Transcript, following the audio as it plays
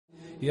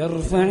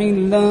يرفع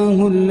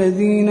الله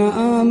الذين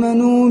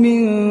آمنوا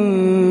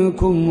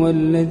منكم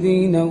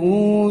والذين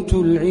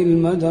أوتوا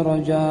العلم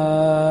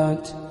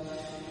درجات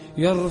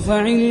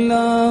يرفع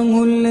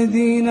الله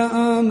الذين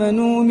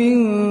آمنوا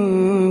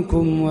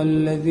منكم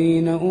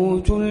والذين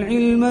أوتوا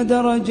العلم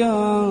درجات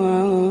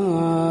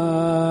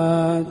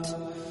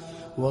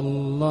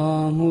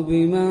والله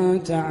بما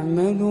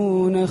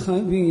تعملون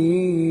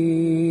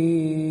خبير.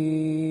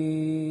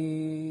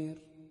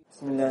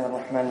 بسم الله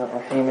الرحمن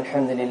الرحيم.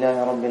 الحمد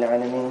لله رب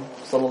العالمين،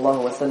 صلى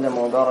الله وسلم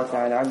وبارك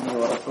على عبده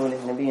ورسوله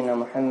نبينا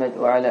محمد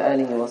وعلى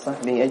آله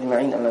وصحبه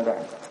أجمعين. أما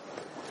بعد.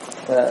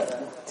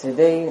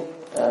 Today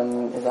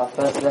is our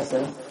first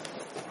lesson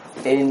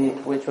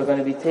in which we're going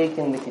to be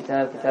taking the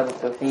Kitab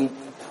al-Tawheed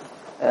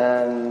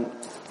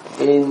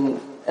in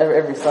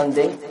every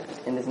Sunday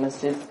in this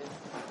masjid,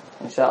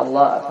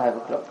 inshallah, at 5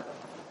 o'clock.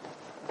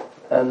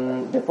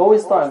 Before we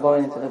start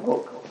going into the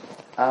book,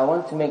 I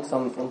want to make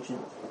some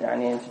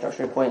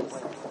introductory points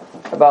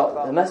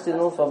about the masjid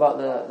and also about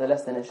the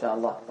lesson,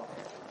 inshallah.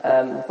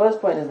 The first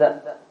point is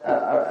that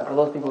for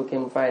those people who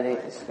came on Friday,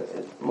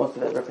 most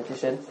of it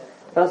repetition.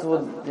 First of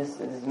all, this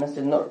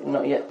masjid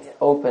not yet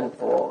open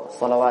for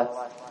salawat,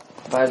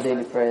 5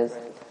 daily prayers.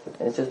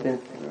 It's just been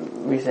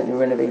recently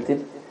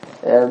renovated.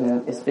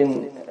 It's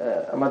been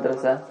a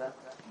madrasa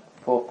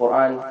for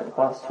Quran for the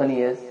past 20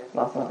 years.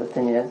 Last month was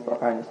 10 years, but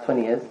apparently it's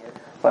 20 years.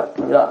 But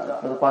for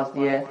the past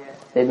year,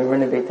 they've been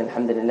renovated,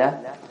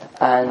 alhamdulillah.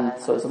 And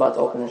so it's about to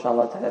open,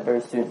 inshallah,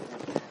 very soon.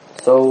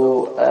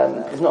 So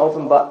it's not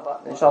open,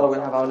 but inshallah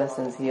we'll have our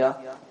lessons here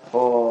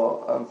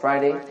for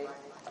Friday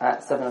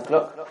at 7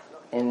 o'clock.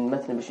 In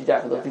Matn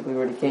al-Shija', for those people who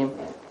already came,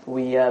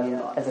 we,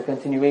 as a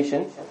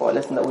continuation for a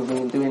lesson that we've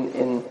been doing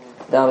in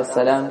Dar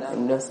al-Salam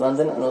in West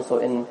London and also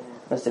in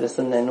Masjid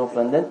al-Sunnah in North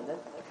London.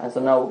 And so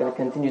now we're going to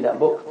continue that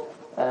book,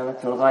 Matn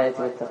al-Ghayat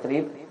wa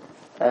al-Taqrib,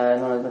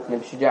 known as Matn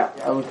al-Shija',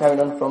 and we carry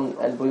on from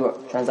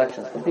al-Buyu'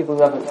 transactions. For people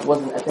who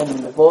wasn't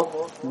attending before,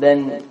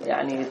 then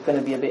it's going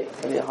to be a bit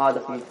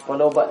harder for you to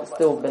follow, but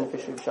still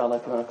beneficial, inshallah,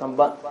 if you want to come.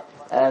 But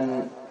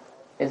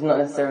it's not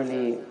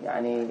necessarily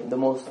the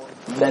most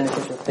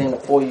beneficial thing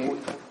for you,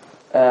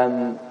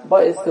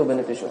 but it's still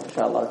beneficial,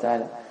 inshallah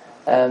ta'ala,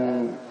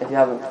 if you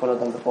haven't followed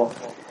them before.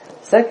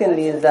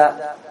 Secondly is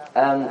that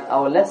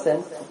our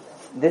lesson,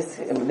 this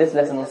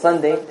lesson on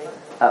Sunday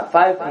at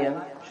 5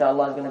 p.m,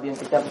 inshallah, is going to be in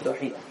Kitab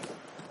al-Tawheed.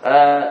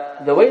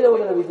 The way that we're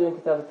going to be doing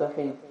Kitab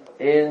al-Tawheed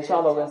is,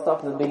 inshallah, we're going to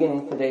start from the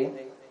beginning today,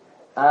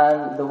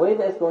 and the way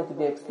that it's going to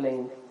be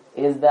explained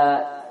is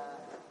that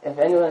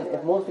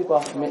if most people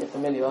are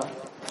familiar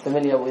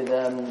with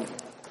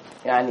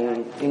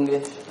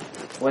English,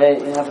 where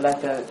you have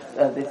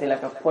they say a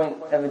point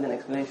evident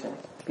explanation,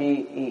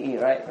 PEE,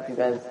 right? If you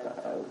guys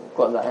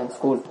got that in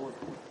school.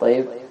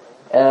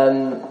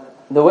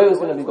 The way it's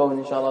going to be going,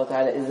 inshallah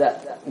ta'ala, is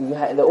that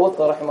the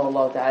author,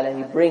 rahimahullah ta'ala,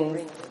 he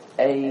brings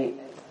a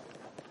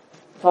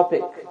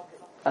topic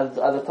as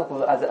a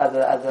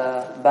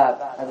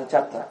bab, as a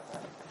chapter.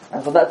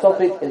 And so that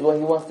topic is what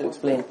he wants to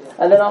explain.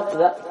 And then after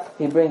that,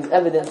 he brings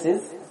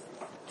evidences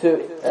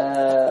to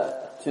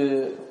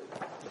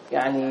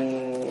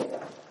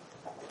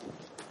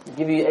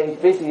give you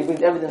basically he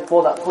brings evidence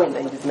for that point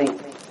that he just made.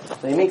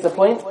 So he makes a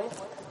point,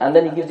 and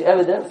then he gives you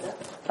evidence,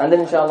 and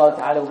then inshallah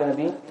ta'ala we're going to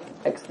be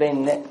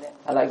explaining it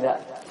like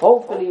that.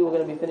 Hopefully we're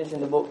going to be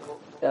finishing the book.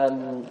 It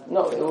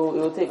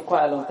will take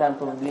quite a long time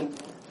probably.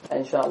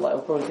 Inshallah, it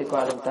will probably take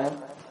quite a long time.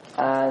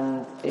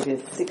 And it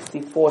is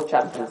 64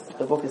 chapters.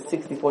 The book is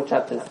 64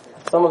 chapters.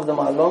 Some of them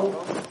are long,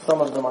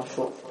 some of them are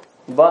short.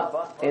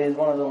 But it is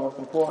one of the most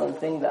important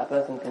things that a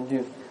person can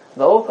do.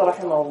 The author,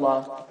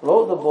 rahimahullah,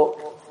 wrote the book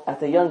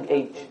at a young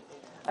age.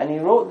 And he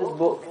wrote this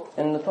book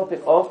in the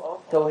topic of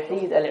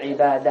Tawheed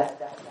al-Ibadah,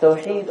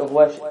 Tawheed of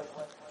worship.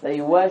 That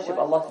you worship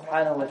Allah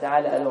subhanahu wa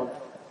ta'ala alone.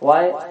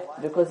 Why?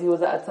 Because he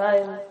was at a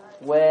time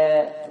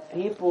where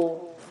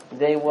people,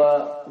 they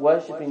were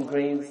worshipping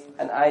graves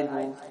and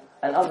idols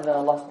and other than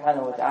Allah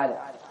subhanahu wa ta'ala.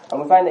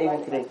 And we find that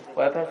even today,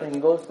 where a person, he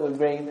goes to a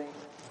grave,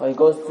 or he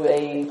goes to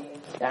a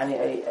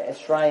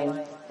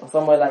shrine, or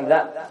somewhere like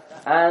that,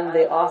 and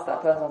they ask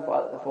that person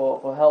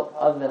for help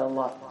other than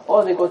Allah.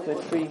 Or they go to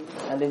a tree,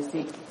 and they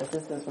seek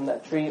assistance from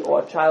that tree,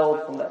 or a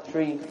child from that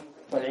tree,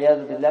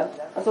 وَالْعِيَاذُ بِاللَّهِ.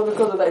 And so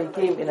because of that, he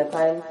came in a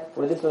time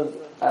where this was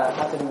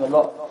happening a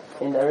lot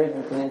in the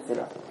Arabian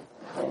Peninsula.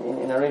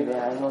 In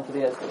Arabia, I know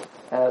today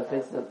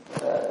places of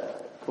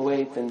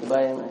Kuwait and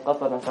Dubai and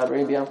Qatar and Saudi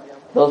Arabia,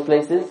 those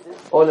places,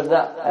 all of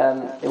that,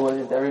 it was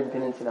in the Arabian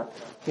Peninsula.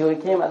 He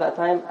came at that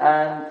time,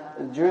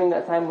 and during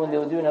that time when they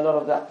were doing a lot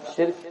of that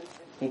shirk,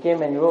 he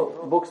came and he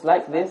wrote books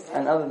like this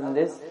and other than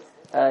this,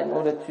 in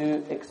order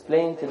to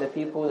explain to the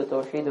people the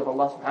tawheed of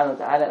Allah subhanahu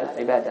wa ta'ala as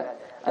ibadah.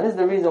 And this is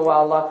the reason why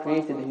Allah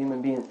created the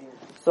human beings.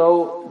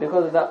 So,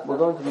 because of that, we're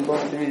going to be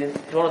going through this.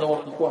 It's one of the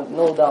most important,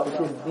 no doubt, it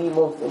is the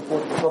most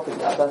important topic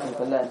that a person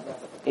can learn.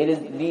 It is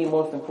the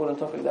most important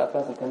topic that a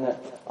person can learn.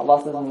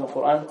 Allah says in the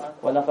Quran,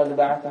 وَلَقَدْ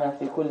بَعَثْنَا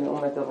فِي كُلِّ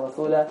أُمَّةٍ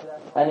رَسُولًا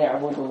أَنِ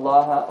اعْبُدُوا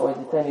اللَّهَ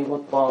وَاجْتَنِبُوا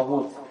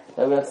الطَّاغُوتَ.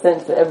 that we have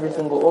sent to every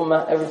single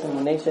ummah, every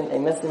single nation, a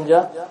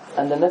messenger,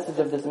 and the message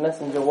of this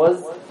messenger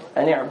was,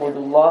 أَنِ اعْبُدُوا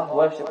اللَّهِ,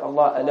 worship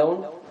Allah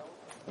alone,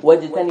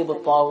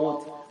 وَاجْتَنِبُوا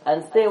الطَّاغُوتِ,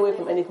 and stay away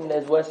from anything that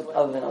is worshipped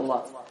other than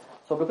Allah.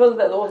 So because of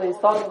that, the author, he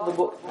started the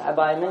book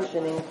by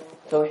mentioning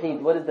Tawheed.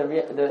 What is the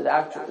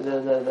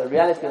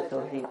reality of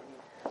Tawheed?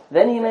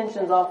 Then he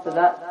mentions after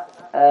that,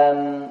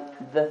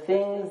 the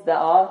things that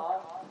are,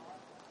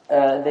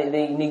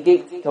 they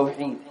negate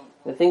Tawheed.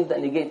 The things that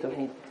negate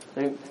Tawheed.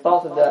 So he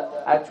starts with the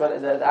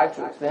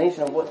actual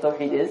explanation of what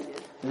Tawheed is,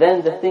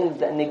 then the things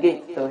that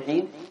negate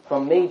Tawheed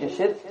from major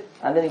shirk,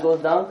 and then he goes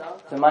down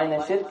to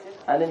minor shirk,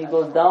 and then he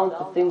goes down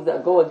to things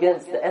that go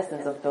against the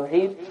essence of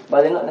Tawheed,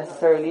 but they're not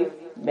necessarily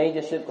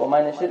major shirk or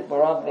minor shirk, but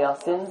rather they are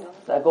sins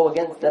that go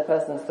against the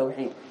person's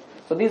Tawheed.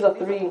 So these are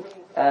 3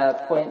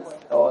 points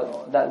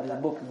that this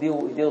book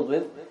deals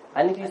with.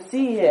 And if you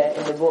see here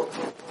in the book,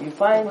 you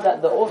find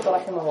that the author,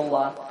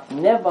 rahimahullah,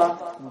 never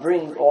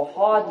brings, or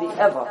hardly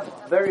ever,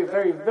 very,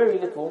 very, very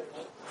little,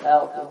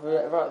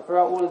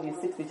 throughout all of these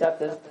 60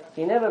 chapters,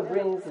 he never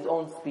brings his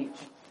own speech.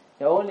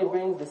 He only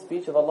brings the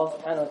speech of Allah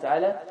subhanahu wa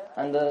ta'ala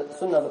and the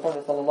sunnah of the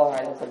Prophet sallallahu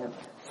alayhi wa sallam.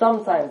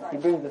 Sometimes he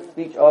brings the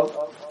speech of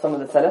some of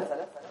the salaf,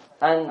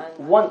 and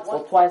once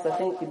or twice I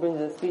think he brings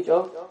the speech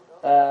of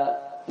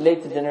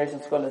later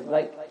generation scholars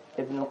like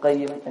Ibn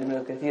al-Qayyim,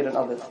 Ibn Kathir and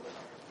others.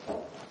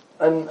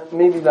 And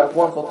maybe like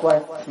once or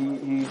twice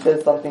he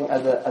says something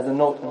as a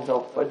note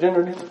himself. But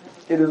generally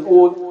it is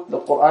all the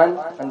Quran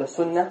and the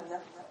Sunnah,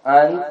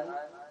 and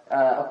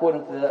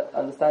according to the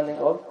understanding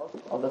of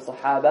the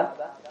Sahaba,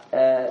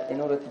 in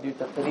order to do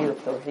taqreer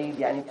of Tawheed,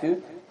 yani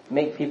to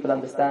make people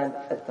understand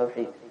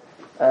Tawheed.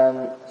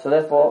 So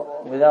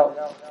therefore,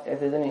 if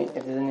there's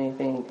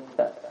anything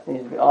that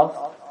needs to be asked,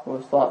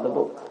 we'll start the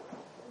book.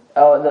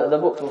 The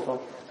books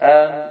also.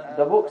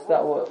 The books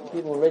that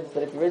people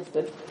registered, if you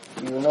registered,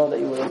 you will know that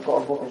you will have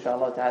got a book,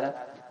 inshallah ta'ala.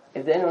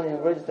 If there's anyone who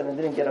registered and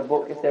didn't get a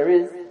book, if there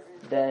is,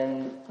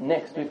 then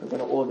next week we're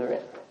going to order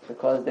it.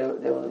 Because we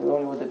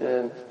only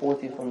ordered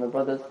 40 from the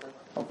brothers,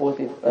 and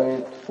 40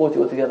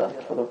 altogether,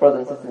 for the brothers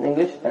and sisters in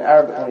English, and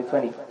Arabic only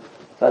 20.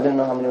 So I didn't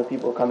know how many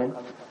people were coming.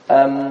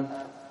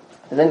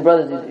 There's any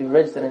brothers who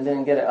registered and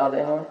didn't get it? Are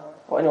there anyone?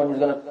 Or anyone who's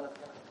going to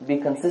be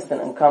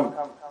consistent and come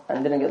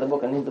and didn't get the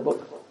book and need the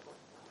book?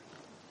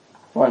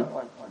 1,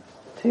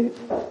 2,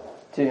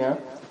 huh?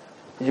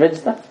 Did you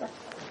register?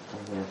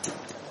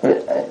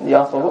 Did you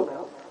ask for a book?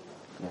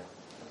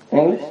 In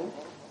English?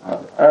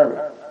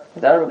 Arabic.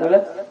 Is Arabic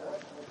left?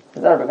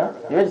 It's Arabic, huh?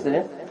 You registered,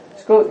 yeah?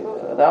 Just go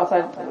the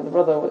outside, the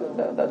brother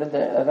that did the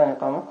Adhan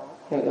Iqamah,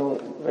 he will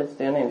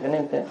register your name. If your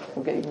name's there,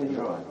 he'll get you with you.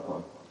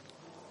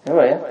 You're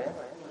right, yeah?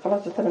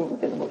 Khalas, just tell him to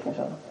get the book,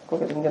 inshallah. Go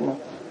get him, get him.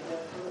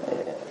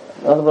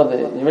 The other brother,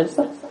 you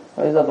register?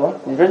 Where is the other one?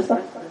 Did you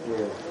register?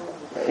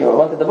 Yeah. You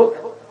wanted the book?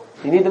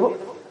 You need the book?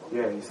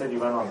 Yeah, you said you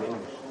ran out of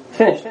English.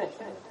 Finished?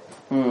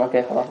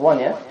 Okay, khalas, 1,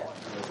 yeah?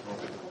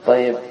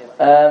 طيب.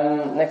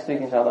 Next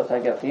week, inshallah, I'll try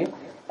to get it for you.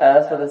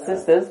 As for the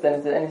sisters, then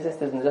if there's any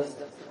sisters, then just,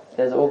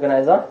 there's an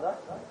organizer,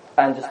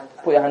 and just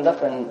put your hand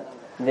up and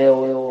they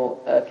will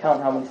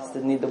count how many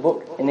sisters need the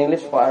book in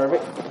English or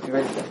Arabic, if you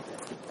register.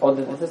 Or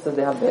the sisters,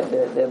 they have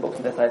their books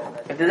on their side.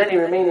 If there's any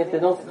remaining, if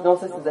there's no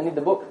sisters that need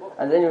the book,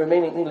 and there's any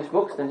remaining English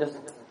books, then just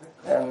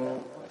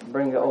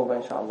bring it over,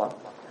 inshallah.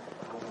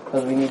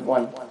 Because we need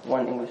one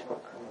English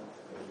book.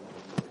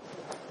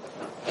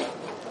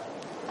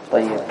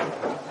 طيب.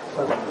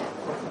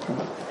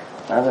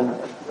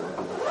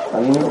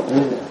 You need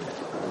it.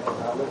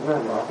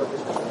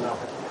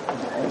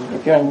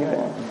 If you're in it.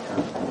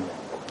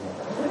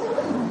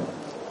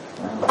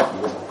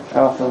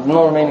 So there's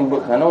no remaining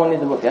books. No one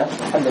needs a book, yeah?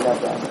 Alhamdulillah.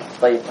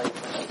 طيب.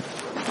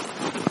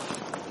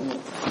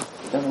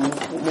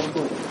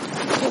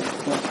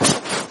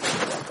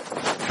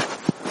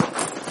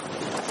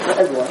 Not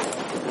everyone.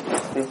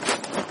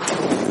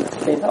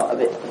 Space out a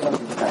bit.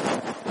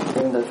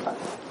 Even those times.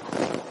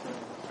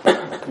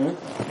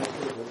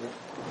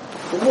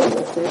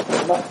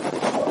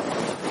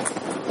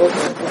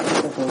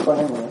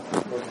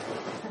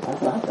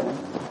 That's not happening.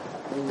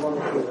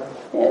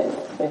 Yeah,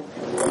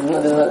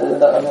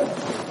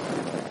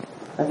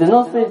 if there's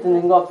no space, then they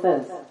can go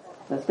upstairs.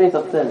 There's space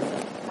upstairs.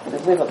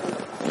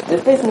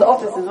 There's space in the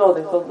office as well.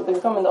 They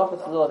can come in the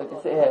office as well. They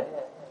can sit here.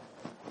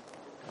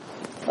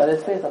 But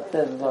there's space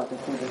upstairs as well. You can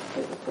see there's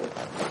space upstairs.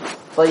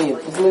 طيب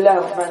بسم الله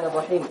الرحمن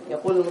الرحيم.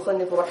 يقول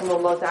المصنف رحمه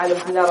الله تعالى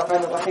بسم الله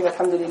الرحمن الرحيم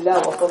الحمد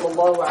لله وصلى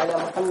الله على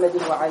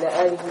محمد وعلى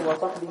آله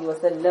وصحبه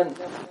وسلم.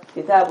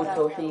 كتاب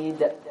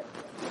التوحيد.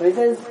 So he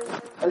says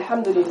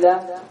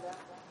Alhamdulillah,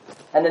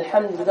 and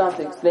Alhamd, we don't have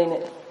to explain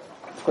it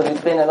because we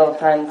explain it a lot of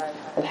times.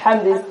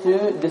 Alhamd is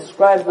to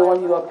describe the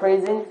one you are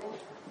praising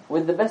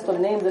with the best of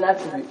names and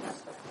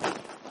attributes.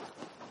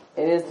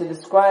 It is to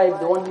describe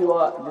the one you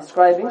are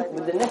describing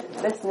with the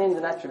best names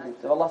and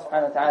attributes of Allah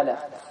subhanahu wa ta'ala.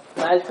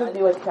 مع الحب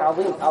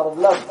والتعظيم, out of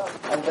love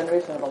and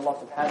veneration of Allah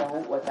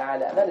subhanahu wa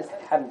ta'ala. That is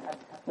hamd.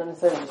 Not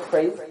necessarily just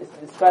praise, it's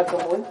to describe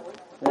someone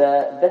with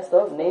the best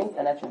of names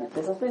and attributes.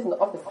 There's some space in the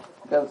office.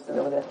 Go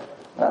over there.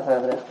 Not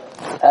over there.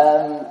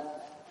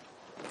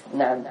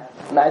 نعم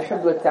مع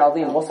الحب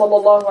والتعظيم. وصلى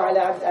الله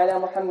على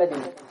محمد.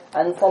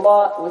 And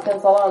salah, we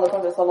send salah on the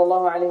Prophet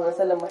sallallahu alayhi wa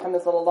sallam,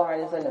 Muhammad sallallahu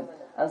alayhi wa sallam.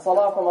 And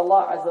salah from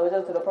Allah azza wa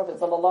jalla to the Prophet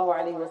sallallahu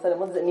alayhi wa sallam.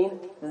 What does it mean?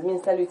 Does it mean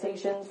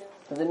salutations?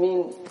 Does it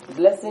mean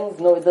blessings?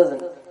 No, it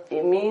doesn't.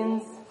 It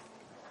means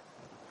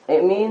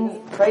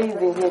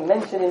praising him,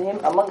 mentioning him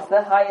amongst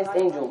the highest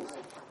angels.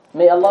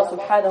 May Allah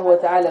subhanahu wa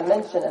ta'ala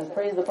mention and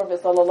praise the Prophet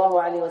sallallahu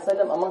alayhi wa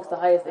sallam amongst the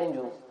highest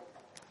angels.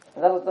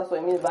 That's what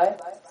it means by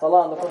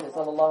salah on the Prophet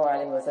sallallahu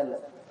alayhi wa sallam.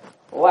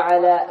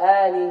 وَعَلَىٰ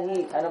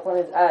آلِهِ, and upon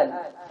his al.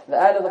 The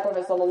al of the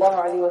Prophet sallallahu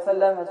alayhi wa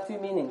sallam has two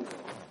meanings.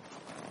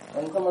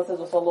 When someone says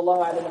وَصَلَّى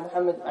اللَّهُ عَلَى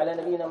مُحَمَّدٍ عَلَى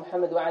نَبِيِّنَا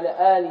مُحَمَّدٍ وَعَلَىٰ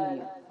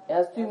آلِهِ, it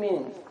has two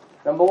meanings.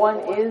 Number one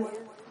is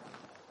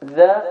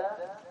the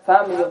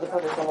family of the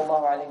Prophet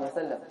sallallahu alayhi wa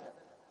sallam.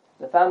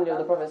 The family of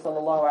the Prophet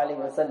sallallahu alayhi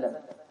wa sallam.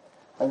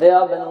 And they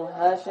are Banu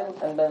Hashim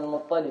and Banu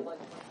Muttalib.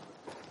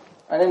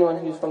 And anyone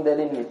who's from their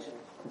lineage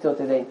until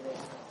today.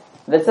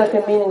 The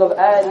second meaning of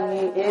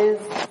alihi is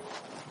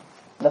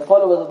the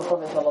followers of the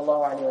Prophet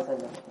sallallahu alaihi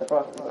wasallam. The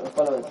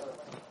followers.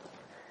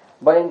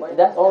 But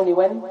that's only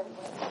when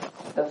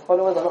the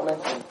followers are not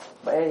mentioned.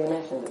 But here he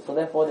mentioned it. So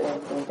therefore the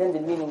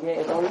intended meaning here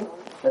is only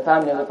the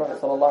family of the Prophet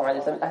sallallahu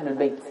alaihi wasallam, Ahlul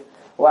Bayt.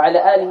 وعلى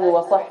آله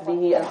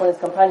وصحبه, and for his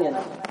companions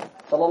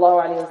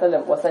sallallahu alaihi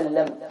wasallam,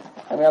 وسلم.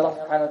 And may Allah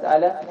subhanahu wa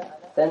ta'ala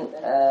then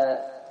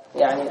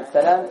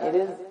salam, it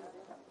is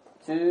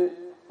to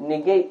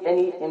negate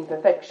any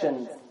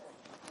imperfections.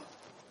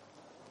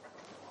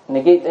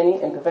 Negate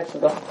any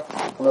imperfections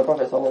from the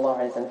Prophet sallallahu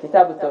alaihi wasallam.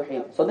 Kitab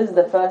al-Tawheed. So this is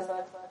the first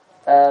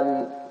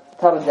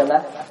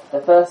tarjamah,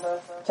 the first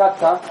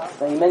chapter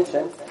that he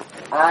mentioned,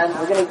 and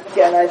we're going to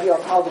get an idea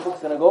of how the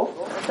book's going to go.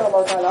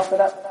 Inshallah ta'ala, after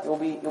that, it will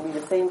be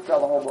the same throughout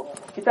the whole book.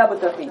 Kitab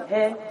al-Tawheed.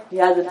 Here, he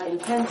has an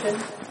intention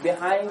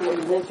behind what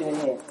he's mentioning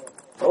here.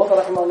 So also,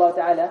 rahimahullah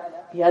ta'ala,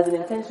 he has an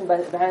intention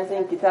behind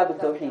saying Kitab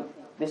al-Tawheed.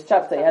 This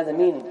chapter, it has a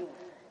meaning.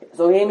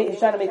 So he's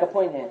trying to make a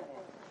point here.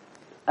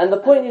 And the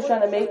point he's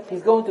trying to make,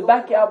 he's going to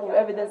back it up with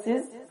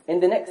evidences in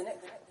the next,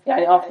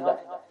 after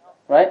that.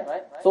 Right?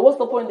 So what's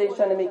the point that he's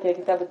trying to make here,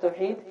 Kitab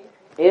al-Tawheed?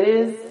 It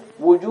is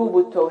wujub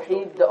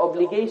al-Tawheed, the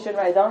obligation,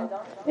 right down.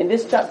 In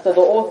this chapter,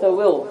 the author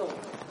will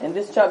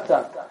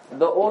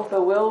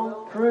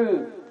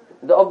prove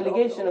the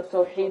obligation of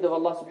Tawheed of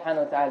Allah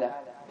subhanahu wa ta'ala.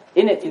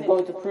 In it, he's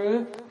going to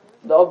prove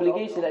the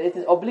obligation that it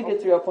is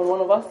obligatory upon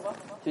one of us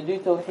to do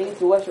Tawheed,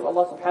 to worship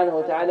Allah subhanahu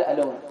wa ta'ala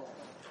alone.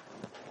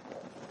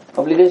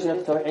 Obligation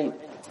of Tawheed.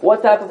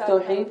 What type of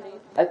Tawheed?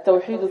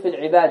 At-Tawheed fil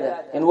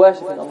ibadah, in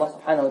worshiping Allah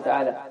subhanahu wa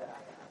ta'ala.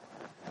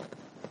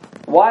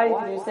 Why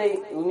do you say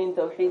we mean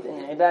Tawheed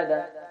in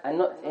ibadah and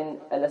not in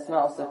al-asma'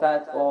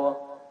 al-sifat or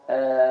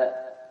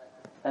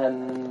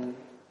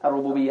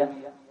al-rububiyyah?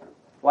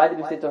 Why did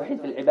we say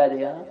Tawheed fil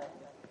ibadah?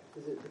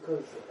 Is it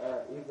because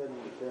even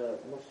the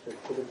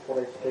mushrikeen in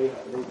Quraysh, they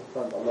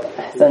affirmed Allah?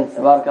 Ahsant,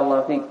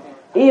 barakallahu feek.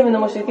 Even the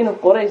mushrikeen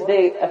of Quraysh,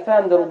 they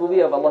affirmed the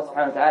rububiyyah of Allah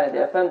subhanahu wa ta'ala.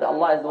 They affirmed that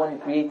Allah is the one who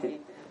created.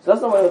 So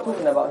that's not what we're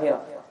talking about here.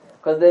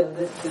 Because the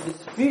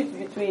dispute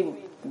between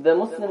the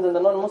Muslims and the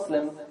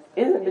non-Muslims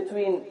isn't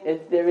between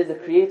if there is a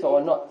creator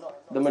or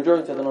not, the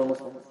majority of the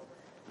non-Muslims.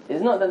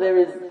 It's not that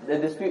the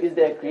dispute is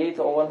there a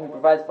creator or one who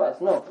provides for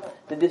us. No.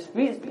 The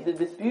dispute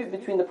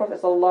between the Prophet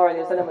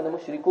ﷺ and the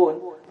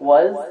mushrikun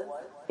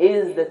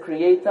is the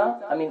creator,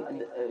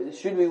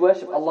 should we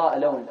worship Allah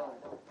alone?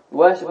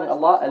 Worshipping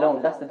Allah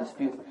alone, that's the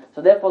dispute.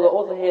 So therefore the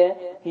author here,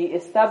 he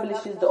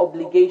establishes the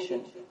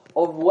obligation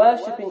of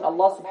worshipping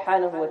Allah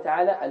subhanahu wa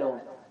ta'ala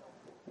alone.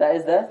 That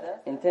is the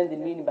intended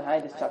meaning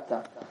behind this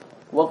chapter.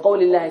 وَقَوْلِ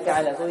اللَّهِ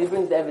تَعَالَى. So he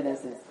brings the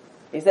evidences.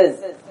 He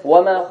says,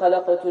 وَمَا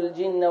خَلَقَتُ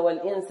الْجِنَّ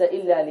وَالْإِنسَ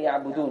إِلَّا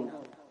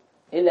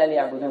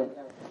لِيَعْبُدُونَ.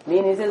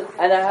 Meaning he says,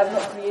 and I have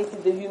not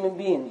created the human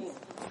beings,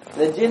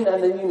 the jinn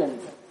and the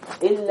humans,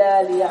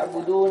 إِلَّا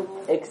لِيَعْبُدُونَ,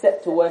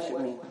 except to worship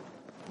me.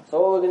 So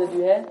what we're going to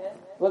do here,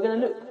 we're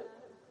going to look.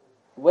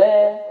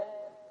 Where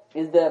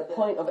is the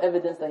point of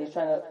evidence that he's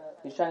trying to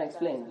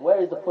explain?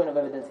 Where is the point of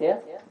evidence here?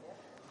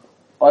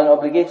 On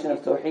obligation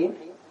of Tawheed.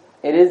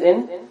 It is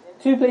in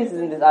two places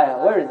in this ayah.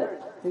 Where is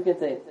it? You can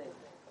say it.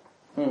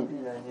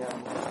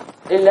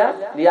 إِلَّا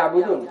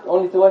لِيَعْبُدُونَ,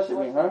 only to worship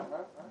me,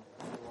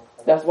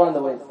 That's one of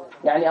the ways.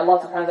 Allah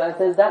subhanahu wa ta'ala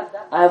says that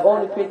I have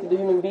only created the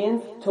human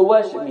beings to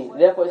worship me.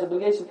 Therefore it's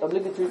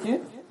obligatory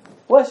to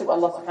worship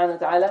Allah subhanahu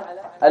wa ta'ala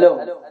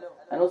alone.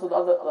 And also the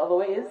other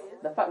way is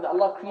the fact that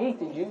Allah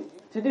created you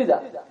to do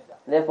that.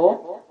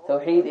 Therefore,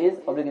 Tawheed is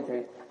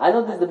obligatory. I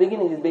know the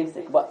beginning is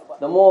basic, but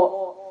the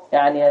more,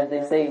 as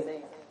they say,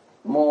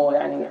 more,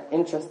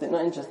 interesting,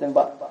 not interesting,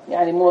 but,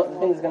 more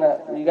things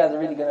you guys are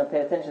really gonna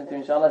pay attention to,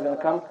 inshallah, is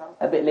gonna come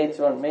a bit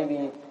later on,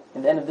 maybe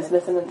in the end of this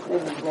lesson and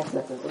maybe the next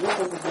lesson. So this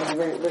lesson is going to be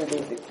very, very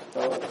basic.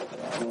 So,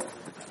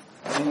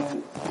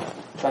 do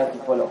try to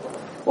follow.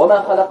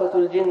 وَمَا خَلَقَتُ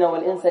الْجِنَّ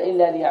وَالْإِنسَ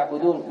إِلَّا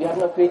لِيَعْبُدُونَ. We have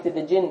not created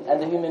the jinn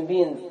and the human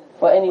beings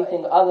for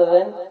anything other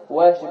than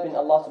worshipping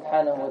Allah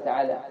subhanahu wa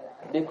ta'ala.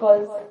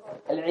 Because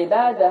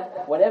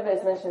al-ibadah, whatever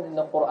is mentioned in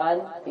the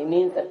Quran, it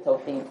means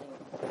at-tawheed.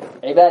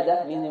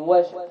 Ibadah meaning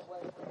worship.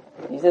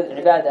 He says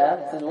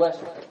ibadah, he says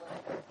worship.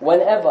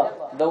 whenever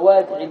the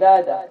word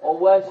ibadah or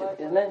worship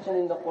is mentioned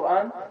in the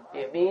Quran,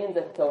 it means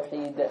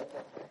at-tawheed.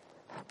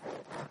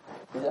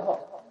 Is it hot?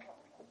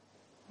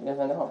 You guys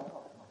find it hot?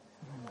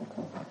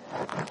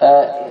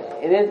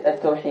 It is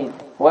at-tawheed,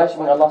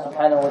 worshipping Allah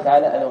subhanahu wa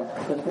ta'ala alone.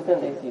 Because you put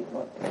in the AC.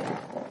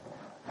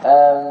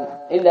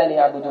 إِلَّا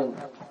لِيَعْبُدُونَ.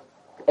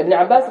 Ibn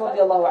Abbas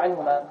radiallahu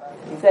anhuma,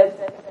 he said,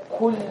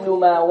 كُلُّ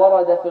مَا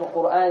وَرَدَ فِي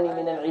الْقُرْآنِ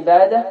مِنَ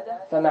الْعِبَادَةِ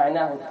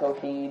فَمَعْنَاهُ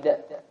التَّوْحِيدِ.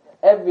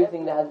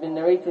 Everything that has been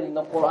narrated in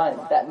the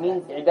Quran that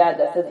means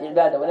ibadah, says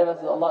ibadah.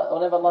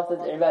 Whenever Allah says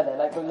ibadah,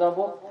 like for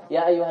example,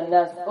 يَا أَيُّهَا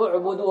النَّاسُ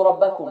اُعْبُدُوا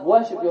رَبَّكُمْ,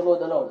 worship your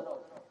Lord alone.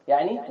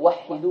 يعني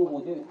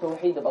وحدوه, do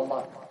tawheed of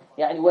Allah.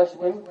 يعني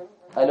worship Him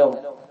alone.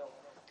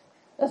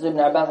 That's Ibn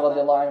Abbas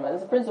radiallahu anhu.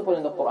 That's a principle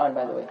in the Quran,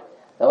 by the way.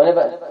 That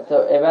whenever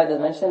ibadah is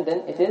mentioned,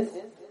 then it is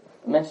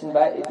mentioned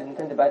by, it is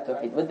intended by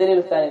tawheed.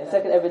 والدليل الثاني, the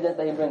second evidence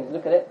that he brings,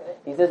 look at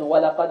it. He says,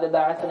 وَلَقَدْ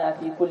بَعَثْنَا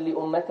فِي كُلِّ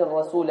أُمَّةٍ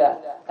رَسُولًا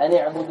أَنِ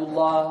اعْبُدُوا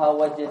اللَّهَ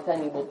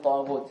وَاجْتَنِبُوا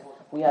الطَّاغُوتِ.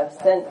 We have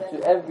sent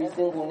to every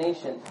single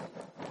nation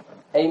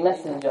a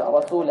messenger,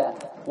 Rasulah.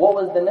 What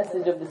was the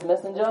message of this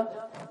messenger?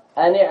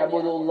 أَنِ اعْبُدُوا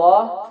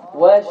اللَّهَ,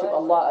 worship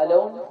Allah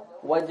alone,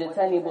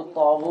 وَاجْتَنِبُوا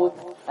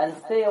الطَّاغُوتِ, and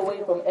stay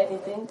away from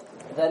anything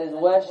that is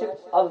worshipped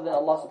other than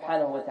Allah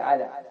subhanahu wa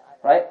ta'ala.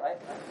 Right?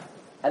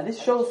 And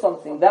this shows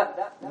something,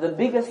 that the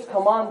biggest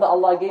command that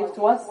Allah gave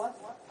to us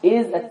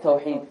is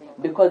at-tawheed,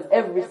 because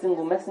every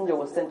single messenger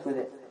was sent with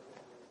it.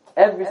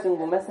 Every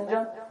single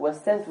messenger was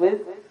sent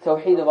with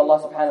tawheed of Allah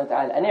subhanahu wa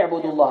ta'ala. أَنِ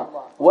اعْبُدُوا اللَّهَ,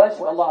 worship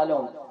Allah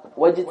alone.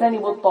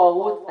 وَاجْتَنِبُوا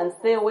الطَّاغُوتِ, and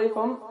stay away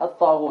from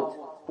at-taghut.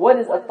 What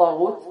is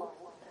at-taghut?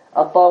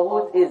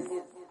 At-taghut is,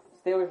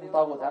 stay away from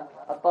taghut.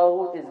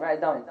 At-taghut is,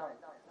 write down,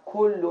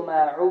 كُلُّ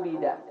مَا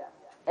عُبِدَ,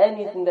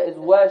 anything that is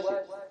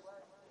worshipped,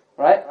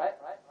 right?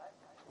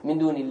 min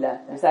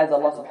dunillah, besides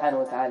Allah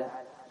subhanahu wa ta'ala.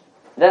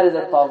 That is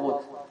a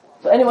taghut.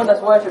 So anyone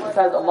that's worshipped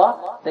besides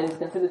Allah, then is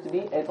considered to be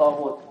a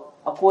taghut,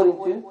 according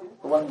to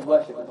the one who's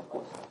worshipping, of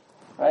course.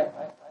 Right?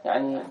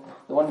 Yani,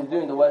 the one who's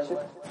doing the worship,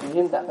 to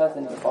him that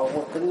person is a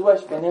taghut, because he's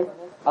worshipping him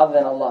other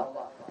than Allah.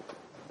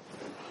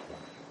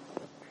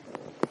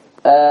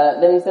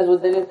 Then he says,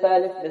 with the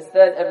thalith, the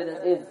third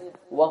evidence is,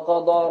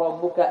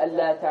 وَقَضَى رَبُّكَ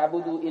أَلَّا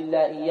تَعْبُدُوا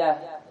إِلَّا إِيَّاهِ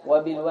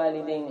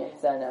وَبِالْوَالِدَيْنِ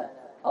إِحْسَانًا.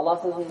 Allah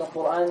says in the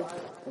Quran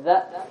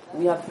that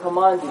we have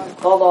commanded,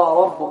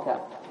 قَضَى رَبُّكَ,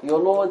 your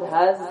Lord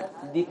has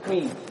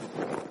decreed.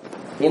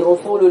 In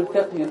usul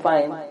al-fiqh you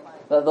find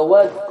that the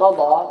word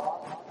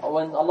qada,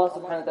 when Allah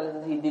subhanahu wa ta'ala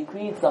says He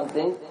decreed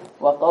something,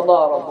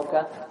 وَقَضَى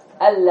رَبُّكَ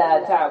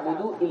أَلَّا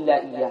تَعْبُدُوا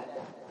إِلَّا إِيَّاهِ,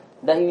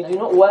 that you do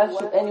not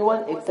worship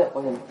anyone except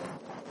for Him.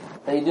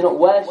 That you do not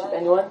worship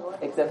anyone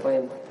except for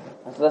Him.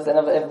 And so that's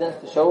another evidence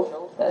to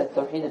show that it's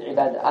Tawheed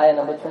al-Ibadah. Ayah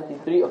number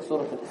 23 of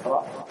Surah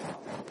Al-Isra.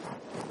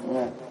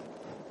 Yeah.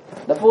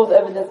 The fourth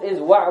evidence is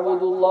وَاعْبُدُوا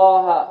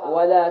اللَّهَ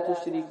وَلَا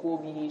تُشْرِكُوا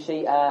بِهِ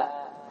شَيْئًا.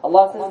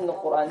 Allah says in the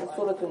Quran, this is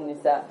Surah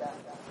Al-Nisa.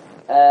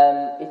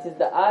 It is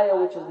the ayah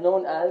which is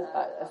known as,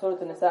 Surah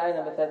Al-Nisa, ayah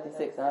number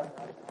 36.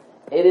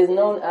 It is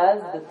known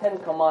as the 10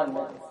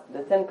 commandments.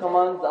 The 10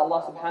 commands that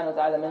Allah subhanahu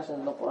wa ta'ala mentions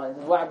in the Quran. It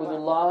says وَاعْبُدُوا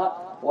اللَّهَ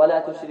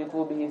وَلَا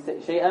تُشْرِكُوا بِهِ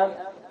شَيْئًا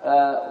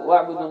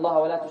وَاعْبُدُوا اللَّهَ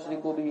وَلَا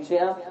تُشْرِكُوا بِهِ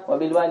شَيْئًا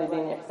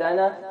وَبِالْوَالِدَيْنِ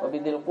إِحْسَانًا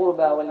وَبِذِي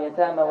الْقُرْبَى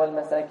وَالْيَتَامَى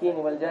وَالْمَسَاكِينِ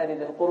وَالْجَارِ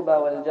ذِي الْقُرْبَى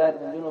وَالْجَارِ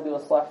ذِي الْجُنُبِ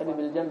وَالصَّاحِبِ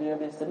بِالْجَنبِ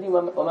وَابْنِ السَّبِيلِ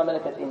وَمَا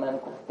مَلَكَتْ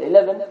أَيْمَانُكُمْ. The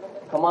 11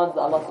 commands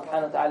that Allah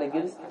subhanahu wa ta'ala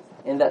gives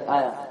in that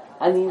ayah.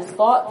 And He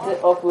starts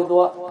it off with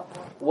what?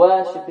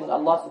 Worshipping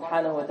Allah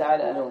subhanahu wa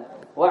ta'ala alone.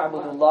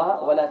 وَاعْبُدُوا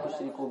اللَّهَ وَلَا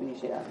تُشْرِكُوا بِهِ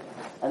شَيْئًا.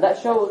 And that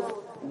shows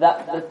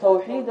that the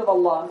tawheed of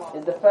Allah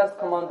is the first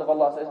command of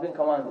Allah, so it's been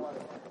commanded.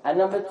 And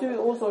number two, it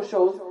also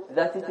shows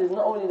that it is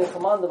not only the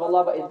command of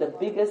Allah, but it's the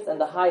biggest and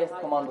the highest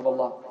command of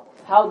Allah.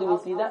 How do we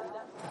see that?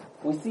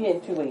 We see it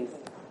in two ways.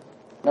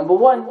 Number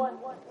one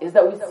is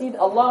that we see that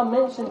Allah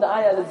mentioned the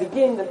ayah at the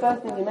beginning, the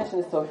first thing He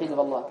mentioned is tawheed of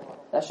Allah.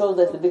 That shows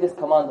that it's the biggest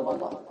command of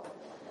Allah.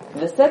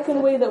 The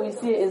second way that we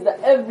see it is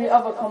that every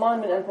other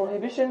commandment and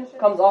prohibition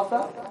comes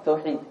after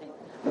tawheed.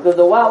 Because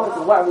the waw is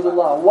wa'budu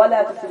Allah, wa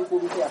la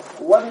tushriku bihi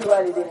shay'an, wa bil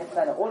walidayni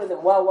ihsana. All of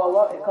them,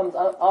 wa, it comes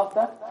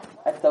after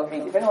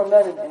at-tawheed. If anyone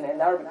learns in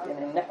Arabic,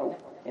 in Nahu,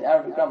 in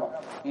Arabic grammar,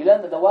 you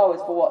learn that the waw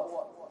is for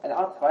what?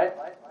 Al-atf, right?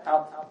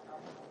 Atf.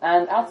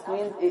 And atf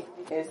means it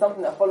is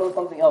something that follows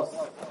something else.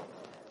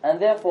 And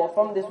therefore,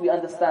 from this we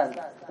understand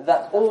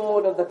that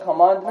all of the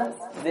commandments,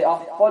 they are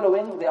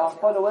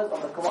followers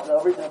of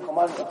the original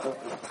commandment of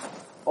Tawheed.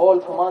 All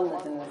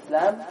commandments in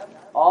Islam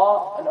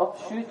are an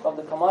offshoot of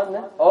the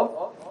commandment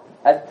of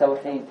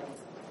التوحيد.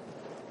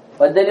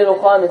 والدليل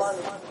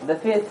الخامس, the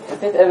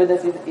fifth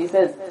evidence, he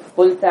says,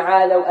 قُلْ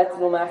تَعَالَوْا أَتْلُ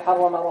مَا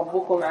حَرَّمَ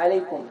رَبُّكُمْ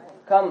عَلَيْكُمْ.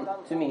 Come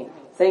to me.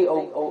 Say,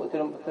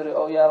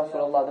 O Ya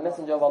Rasulullah, the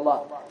Messenger of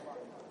Allah.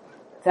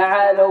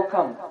 تَعَالَوْا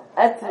come.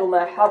 أَتْلُ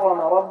مَا حَرَّمَ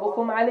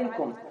رَبُّكُمْ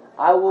عَلَيْكُمْ.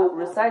 I will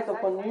recite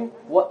upon you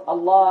what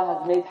Allah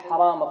has made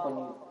haram upon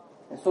you.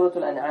 In Surah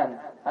Al-An'am,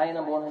 ayah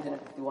number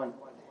 151.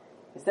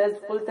 He says,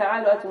 قُلْ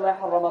تَعَالُوا أَتْلُوا مَا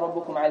حَرَّمَ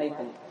رَبُّكُمْ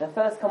عَلَيْكُمْ. The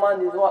first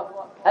command is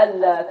what?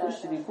 أَلَّا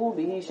تُشْرِكُوا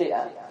بِهِ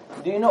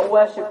شَيْئًا. Do you not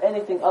worship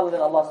anything other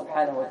than Allah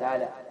subhanahu wa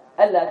ta'ala.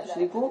 أَلَّا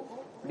تُشْرِكُوا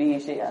بِهِ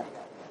شَيْئًا.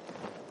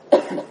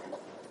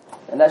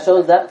 And that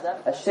shows that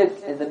shirk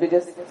is the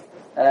biggest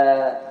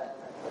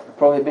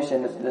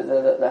prohibition,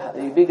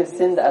 the biggest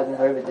sin that has been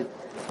prohibited.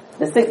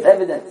 The sixth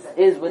evidence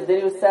is with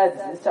Dalil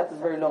Sadis. This chapter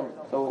is very long,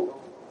 so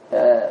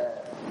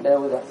bear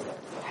with us.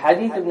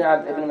 Hadith ibn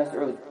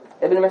Mas'ud.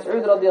 Ibn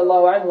Mas'ud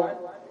radiallahu anhu,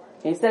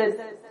 he says,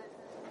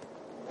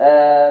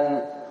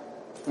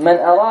 من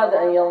أراد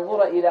أن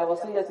ينظر إلى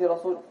وصية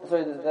رسول.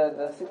 Sorry,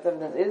 the sixth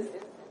evidence is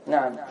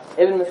نعم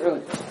ابن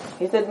مسعود.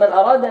 He said من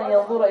أراد أن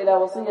ينظر إلى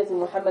وصية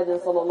محمد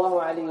صلى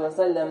الله عليه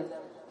وسلم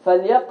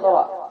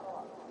فليقرأ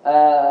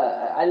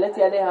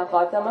التي عليها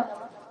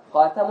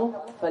خاتمه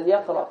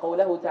فليقرأ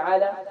قوله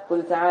تعالى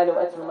قل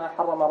تعالوا أتل ما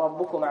حرم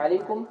ربكم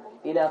عليكم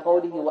إلى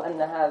قوله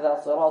وأن هذا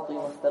صراطي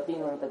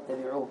مستقيما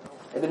فاتبعوه.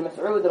 Ibn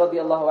Mas'ud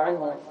radiallahu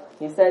anhu,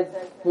 he said,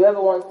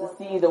 whoever wants to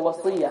see the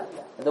wasiyah,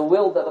 the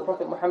will that the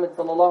Prophet Muhammad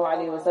sallallahu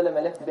alayhi wa sallam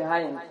left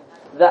behind,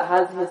 that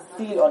has his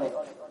seal on it,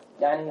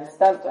 yani his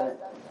stamp on it,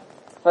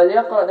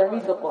 فليقرأ, then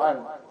read the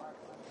Quran.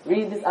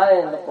 Read this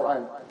ayah in the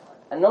Quran.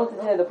 And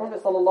notice here, the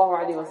Prophet sallallahu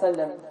alayhi wa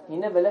sallam, he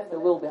never left a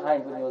will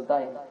behind when he was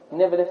dying. He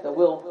never left a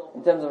will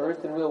in terms of a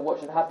written will, what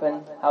should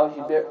happen, how he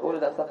should bear, all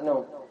of that stuff,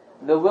 no.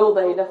 The will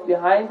that he left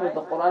behind was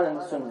the Quran and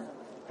the Sunnah.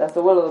 That's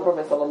the will of the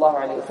Prophet sallallahu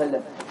alayhi wa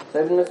sallam. So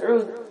Ibn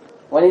Mas'ud,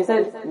 when he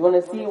said, you want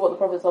to see what the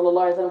Prophet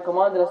sallallahu alayhi wa sallam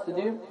commanded us to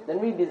do, then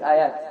read these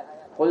ayat.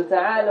 قُلْ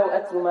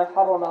تَعَالَوْا أَتْلُ مَا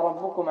حَرَّمَ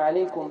رَبُّكُمْ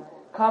عَلَيْكُمْ.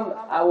 Come,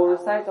 I will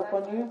recite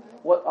upon you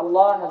what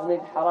Allah has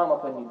made haram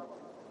upon you.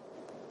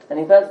 And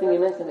the first thing he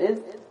mentioned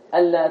is,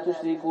 أَلَّا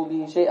تُشْرِكُوا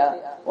بِهِ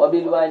شَيْئًا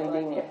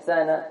وَبِالْوَالِدَيْنِ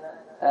إِحْسَانًا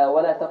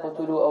وَلَا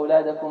تَقْتُلُوا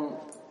أَوْلَادَكُمْ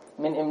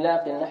مِنْ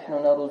إِمْلَاقٍ نَحْنُ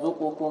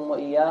نَرْزُقُكُمْ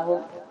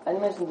وَإِيَّاهُمْ. And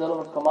he mentions a lot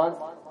of commands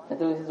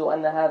until he says,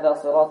 وَأَنَّ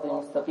هَذَا صِرَاطِي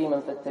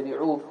مُسْتَقِيمًا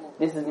فَاتَّبِعُوهُ.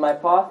 This is my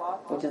path,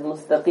 which is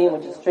mustaqim,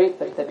 which is straight,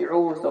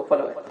 فَاتَّبِعُوهُ, so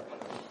follow it.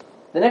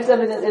 The next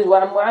evidence is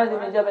وعن معاذ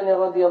بن جبل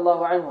رضي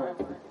الله عنه.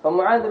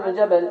 فمعاذ بن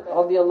جبل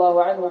رضي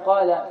الله عنه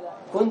قال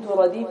كنت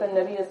رديف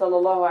النبي صلى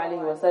الله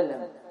عليه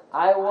وسلم.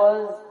 I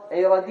was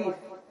a radif.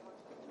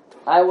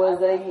 I was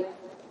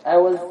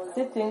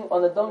sitting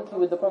on a donkey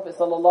with the Prophet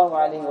صلى الله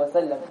عليه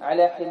وسلم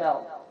على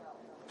حمار,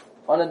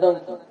 on a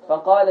donkey.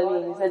 فقال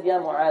لي, he said, يا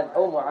معاذ,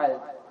 O Mu'adh.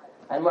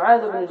 And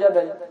Mu'adh ibn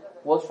Jabal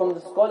was from the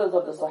scholars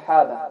of the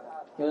Sahaba.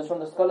 He was from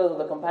the scholars of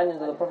the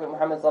companions of the Prophet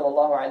Muhammad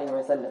sallallahu alaihi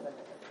wasallam.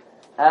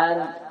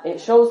 And it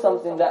shows that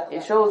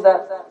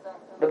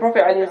the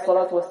Prophet alayhi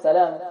salatu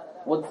wasalam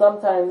would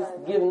sometimes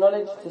give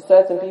knowledge to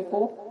certain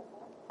people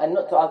and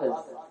not to others.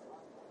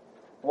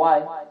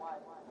 Why?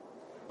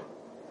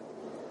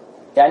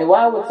 Yani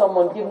why would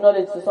someone give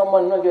knowledge to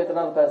someone and not give it to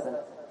another person?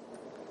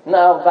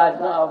 Not out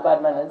of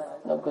bad manners,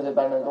 not because of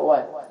bad manners, but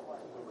why?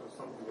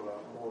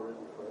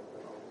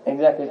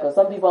 Exactly, because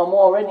some people are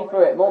more ready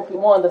for it,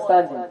 more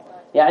understanding.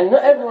 Yeah, and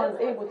not everyone is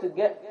able to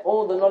get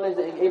all the knowledge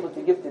that you're able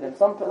to give to them.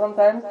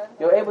 Sometimes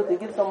you're able to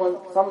give someone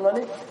some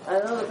knowledge, and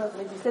another person,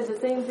 if you said the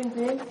same thing to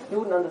him, he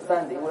wouldn't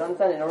understand it. He would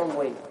understand it in the wrong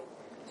way.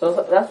 So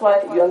that's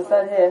why you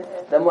understand here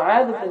that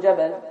Mu'adh ibn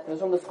Jabal, he was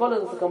from the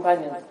scholars of the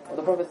companions of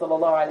the Prophet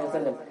sallallahu alaihi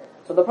wasallam.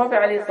 So the Prophet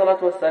alayhi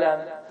salatu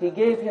wasalam, he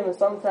gave him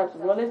some types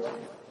of knowledge,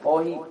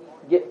 or he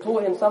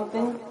taught him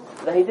something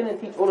that he didn't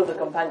teach all of the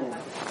companions.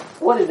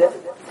 What is it?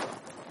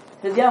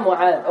 He says, Ya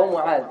Mu'adh, O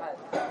Mu'adh,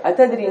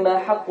 أتدري ما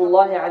حق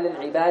الله على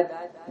العباد?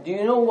 Do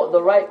you know what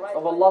the rights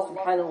of Allah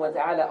subhanahu wa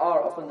ta'ala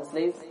are upon the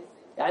slaves?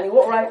 Yani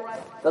what right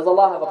does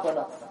Allah have upon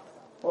us?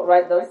 What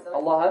right does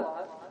Allah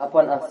have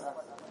upon us?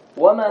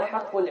 وما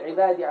حق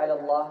العباد على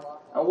الله?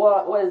 And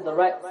what is the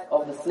right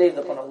of the slaves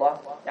upon Allah?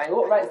 Yani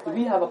what rights do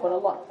we have upon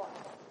Allah?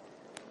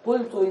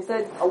 قلت, he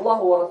said,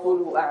 Allah wa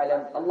rasuluhu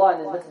a'lam. Allah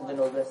and His Messenger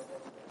knows best.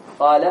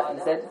 قال, he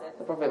said,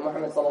 the Prophet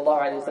Muhammad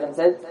sallallahu alayhi wa sallam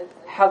said,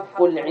 حق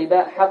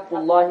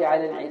الله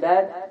على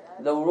العباد,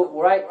 the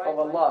right of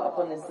Allah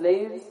upon the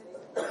slaves,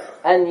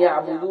 أن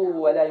يعبدوه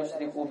ولا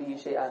يشركوا به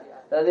شيئا,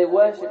 that they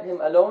worship Him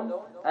alone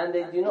and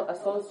they do not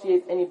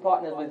associate any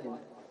partners with Him.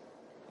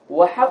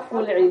 وحق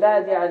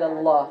العباد على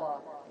الله.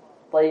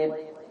 طيب,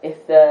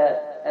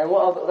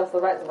 that's the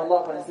rights of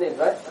Allah upon the slaves,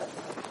 right?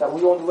 That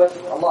we only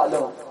worship Allah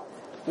alone.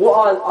 What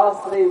are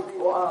our slaves,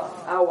 what are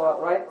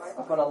our rights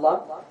upon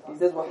Allah? He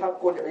says,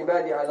 وَحَقُّ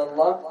الْعِبَادِ عَلَى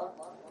اللَّهِ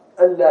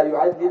أَلَّا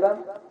يُعَذِّبَ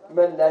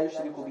مَنْ لَا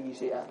يُشْرِكُ بِهِ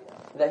شَيْئًا.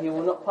 That He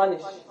will not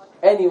punish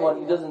anyone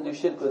who doesn't do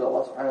shirk with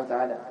Allah subhanahu wa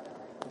ta'ala.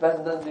 If the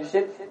person doesn't do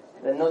shirk,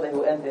 then know that he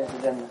will enter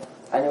into Jannah,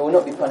 and he will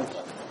not be punished.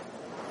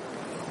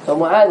 So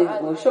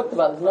Mu'adh was shocked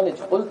about this knowledge.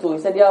 قلت, he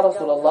said, Ya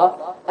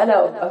Rasulullah,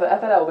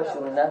 أَفَلَا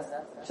أُبَشِّرُ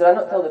النَّاسِ? Should I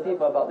not tell the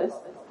people about this?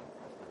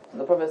 So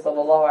the Prophet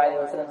sallallahu alayhi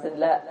wa sallam said,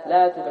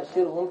 لا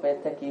تبشرهم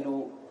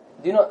فيتكلوا.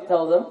 Do not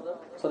tell them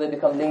so they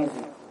become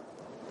lazy.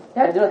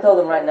 Yeah, do not tell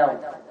them right now,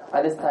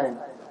 at this time.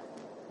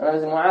 And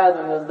obviously Mu'adh,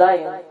 when he was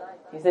dying,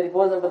 he said, if it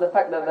wasn't for the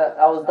fact that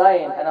I was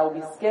dying and I would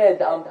be scared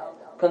that I'm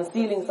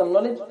concealing some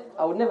knowledge,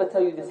 I would never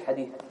tell you this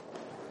hadith.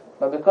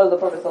 But because the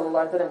Prophet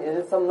sallallahu alayhi wa sallam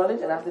is some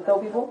knowledge and I have to tell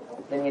people,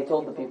 then he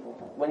told the people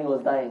when he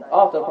was dying.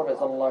 After the Prophet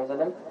sallallahu alayhi wa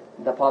sallam,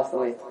 that passed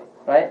away.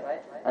 Right?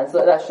 And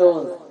so that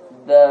shows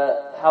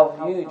how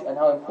huge and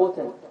how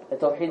important the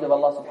tawheed of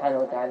Allah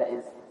subhanahu wa ta'ala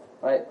is.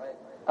 Right?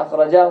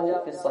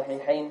 أخرجاه في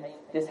الصحيحين.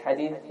 This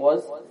hadith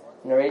was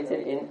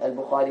narrated in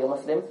Al-Bukhari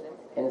Muslim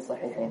in the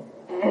Sahihain.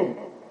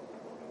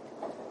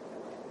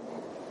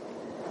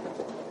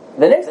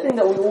 The next thing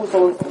that we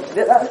also,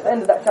 that's the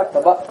end of that chapter,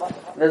 but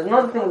there's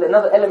another thing,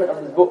 another element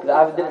of this book that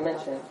I didn't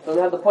mention. So we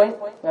have the point,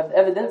 we have the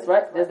evidence,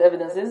 right? There's the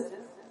evidences,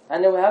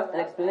 and then we have an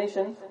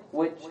explanation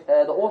which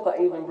the author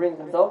even brings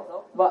himself,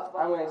 but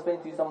I'm going to explain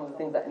to you some of the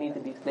things that need to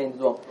be explained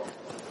as well.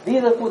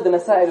 These are called the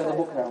masail of the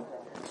book now.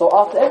 So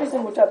after every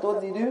single chapter,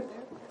 what does he do?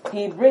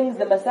 He brings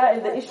the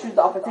masail, the issues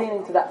that are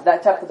pertaining to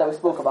that chapter that we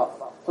spoke about.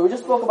 So we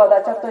just spoke about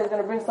that chapter. He's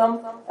going to bring some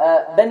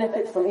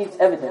benefits from each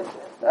evidence.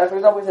 For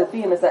example, he said,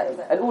 فيه مسائل.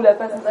 الأولى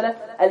first مسألة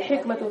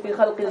الحكمة في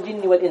خلق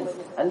الجن والإنس.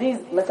 And these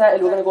masail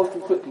we're going to go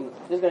through quickly.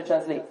 Just going to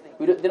translate.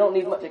 They don't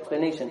need much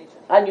explanation.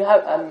 And you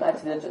have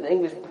actually the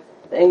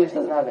English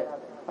doesn't have it.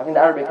 I think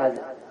the Arabic has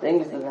it. The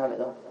English doesn't have it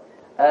though.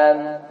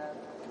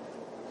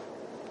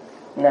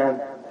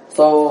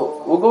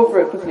 So we'll go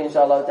through it quickly,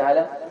 inshallah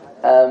ta'ala.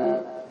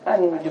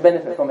 And you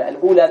benefit from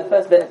it. The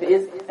first benefit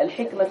is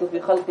الحكمة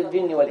في خلق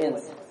الجن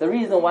والإنس. The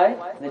reason why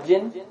the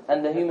jinn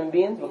and the human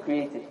beings were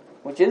created,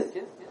 which is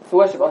to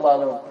worship Allah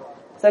alone.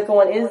 Second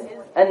one is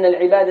أن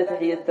العبادة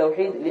هي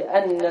التوحيد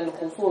لأن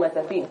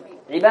الخصومة فيه.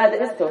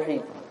 Ibadah is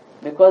tawheed,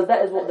 because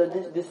that is what the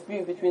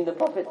dispute between the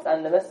prophets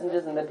and the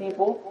messengers and the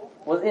people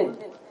was in.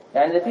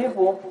 And the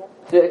people,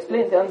 to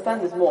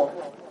understand this more,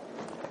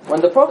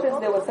 when the prophets,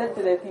 they were sent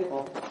to their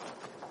people,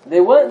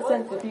 they weren't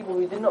sent to people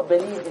who did not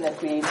believe in a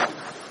creator.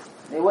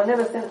 They were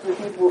never sent to the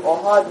people, or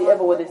hardly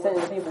ever were they sent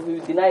to the people who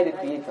denied the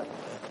creator.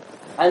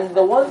 And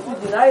the ones who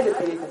deny the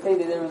creator say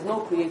that there is no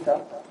creator,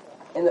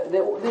 and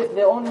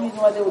the only reason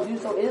why they would do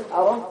so is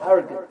out of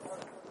arrogance.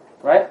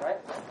 Right?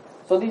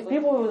 So these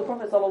people who the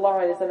Prophet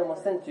ﷺ was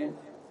sent to,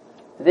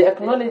 they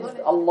acknowledged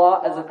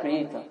Allah as a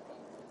creator.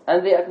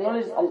 And they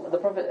acknowledged the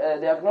Prophet,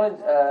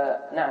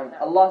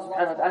 Allah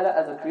subhanahu wa ta'ala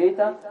as a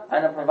creator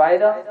and a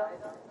provider.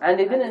 And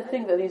they didn't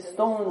think that these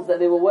stones that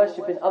they were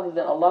worshipping other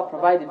than Allah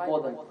provided for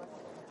them.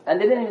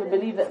 And they didn't even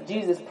believe that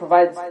Jesus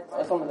provides,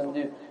 or some of them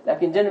do.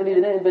 Like in generally,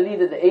 they didn't believe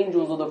that the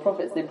angels or the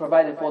prophets, they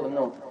provided for them.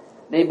 No.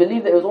 They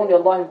believed that it was only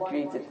Allah who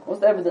created. What's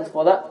the evidence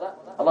for that?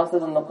 Allah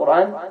says in the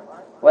Quran,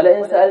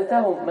 وَلَئِن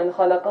سَأَلْتَهُمْ مَنْ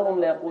خَلَقَهُمْ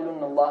لَيَقُولُنَّ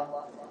اللَّهِ.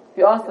 If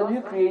you ask them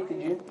who created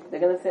you, they're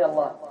going to say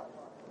Allah.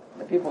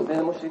 The people, they're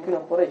the mushrikeen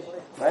of Quraysh,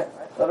 right?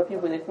 A lot of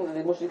people, they think that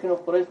the mushrikeen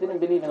of Quraysh didn't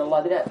believe in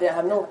Allah.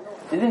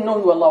 They didn't know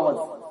who Allah was.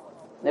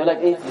 They were like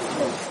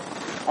atheists.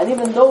 And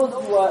even those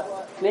who are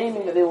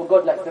claiming that they were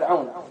God, like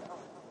Fir'aun.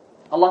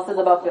 Allah says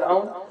about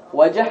Fir'aun,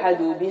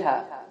 وَجَحَدُوا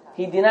بِهَا.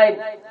 He denied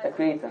the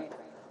Creator.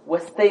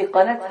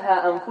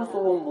 وَاسْتَيْقَنَتْهَا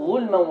أَنفُسُهُمْ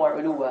ظُلْمًا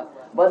وَعُلُوًا.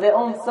 But their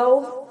own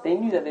selves, they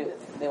knew that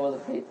there was a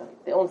Creator.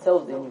 Their own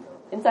selves, they knew.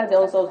 Inside their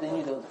own selves, they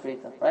knew there was a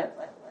Creator, right?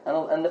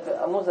 And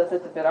Musa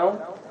said to Fir'aun,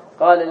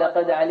 قال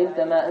لقد علمت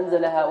ما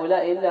أنزل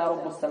هؤلاء إلا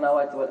رب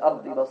السماوات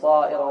والأرض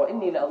بصائر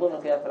وإني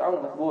لأظنك يا فرعون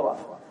مثبورا.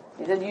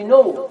 He said, you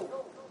know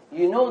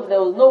that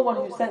there was no one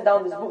who sent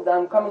down this book that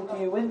I'm coming to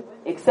you with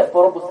except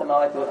for رب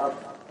السماوات والأرض,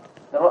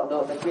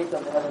 the creator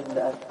of the heavens and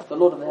the earth, the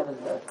Lord of the heavens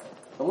and the earth.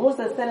 So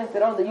Musa is telling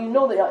Fir'aun that you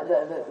know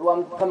that what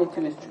I'm coming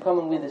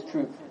with is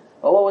true.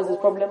 But what was his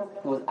problem?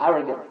 He was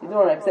arrogant. He didn't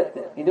want to accept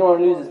it. He didn't want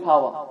to lose his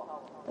power.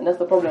 And that's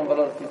the problem of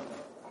a lot of people.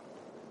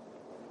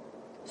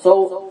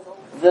 So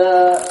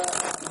the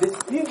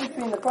dispute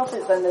between the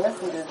prophets and the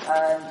messengers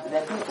and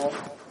their people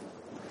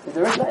is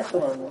the red light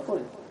still on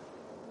recording.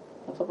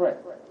 That's up right.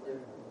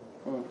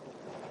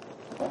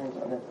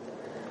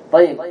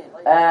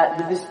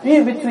 The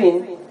dispute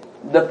between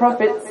the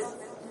prophets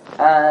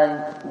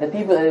and the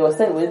people that they were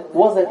sent with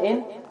wasn't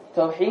in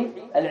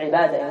Tawheed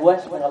al-Ibadah, in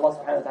worshipping Allah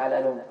subhanahu wa ta'ala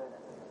alone.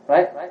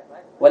 Right?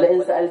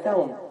 وَلَئِن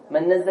سَأَلْتَهُمْ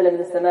مَنْ نَزَّلَ مِنَ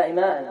السَّمَاءِ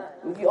مَاءً.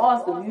 If you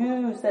ask them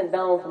who sent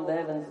down from the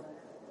heavens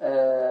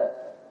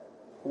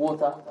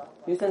water,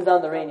 who sends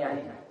down the rain,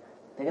 they're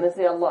going to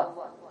say Allah.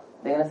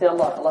 They're going to say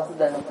Allah. Allah says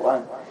that in the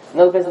Quran.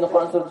 Another place in the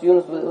Quran, Surah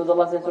Yunus, what does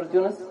Allah say in Surah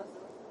Yunus?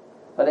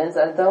 فَلَئِن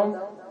سَأَلْتَهُمْ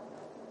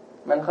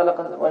من خلق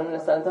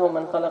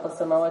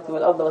السماوات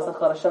والأرض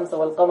وسخر الشمس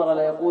والقمر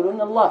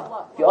ليقولون الله.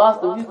 If you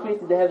ask them who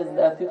created the heavens and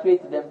the earth, who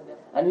created them,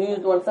 and who is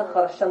the one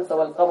سخر الشمس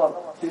والقمر,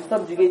 who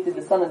subjugated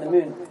the sun and the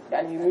moon,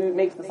 who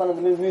makes the sun and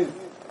the moon move,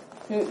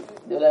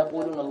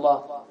 ليقولون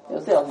الله.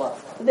 They'll say Allah.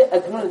 So they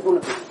acknowledge all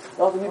of it.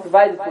 They ask them who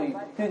provided for you,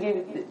 who gave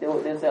it,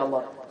 they'll say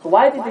Allah. So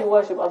why did they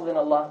worship other than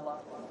Allah?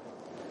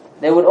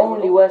 They would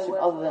only worship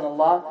other than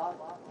Allah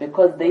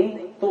because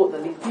they thought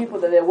that these people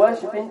that they're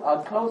worshipping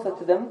are closer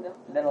to them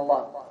than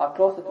Allah, are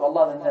closer to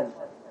Allah than them.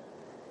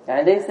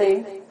 And they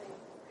say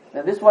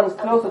that this one is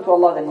closer to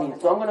Allah than me,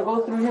 so I'm going to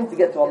go through him to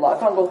get to Allah. I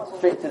can't go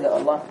straight to the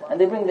Allah. And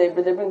they bring the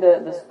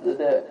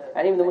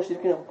and even the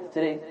mushrikeen of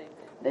today,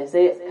 they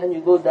say, can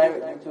you go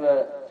directly to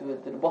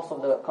the boss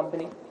of the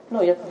company?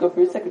 No, you have to go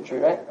through his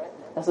secretary, right?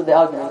 That's what the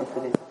argument is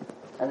today.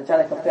 And they're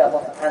trying to compare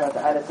Allah subhanahu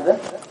wa ta'ala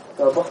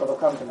to a boss of a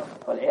company.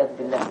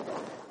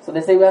 So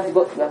they say we have to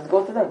go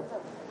to them.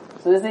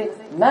 So they say,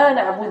 مَا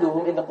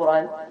نَعْبُدُهُمْ in the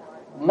Quran,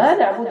 مَا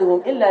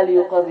نَعْبُدُهُمْ إِلَّا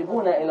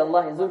لِيُقَرِّبُونَ إِلَى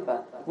اللَّهِ زُلْفَى.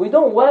 We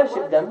don't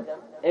worship them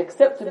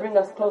except to bring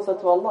us closer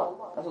to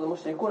Allah. That's what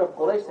the mushrikun of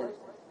Quraysh said,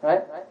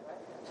 right?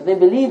 So they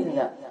believed in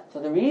that. So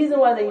the reason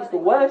why they used to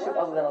worship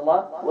other than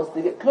Allah was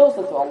to get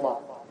closer to Allah.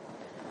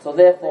 So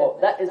therefore,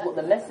 that is what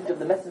the message of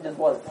the messengers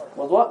was.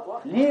 Was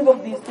what? Leave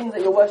of these things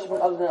that you're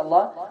worshipping other than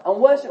Allah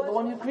and worship the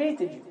one who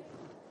created you.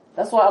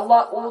 That's why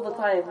Allah all the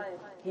time,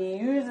 He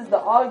uses the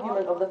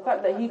argument of the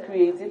fact that He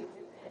created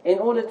in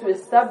order to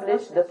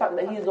establish the fact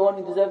that He is the one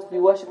who deserves to be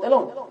worshipped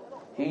alone.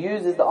 He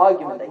uses the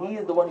argument that He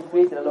is the one who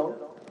created alone.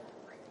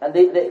 And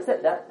they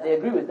accept that, they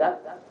agree with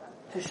that,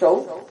 to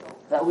show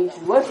that we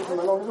should worship Him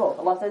alone as well.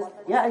 Allah says,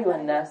 Ya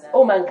ayyuhan nas,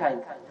 O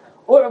mankind,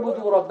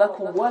 u'budu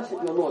rabbakum,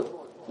 worship your Lord.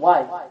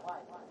 Why?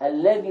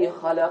 الَّذِي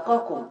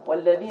خَلَقَكُمْ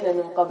وَالَّذِينَ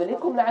مِنْ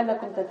قَبْلِكُمْ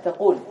لَعَلَّكُمْ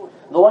تَتَّقُونَ.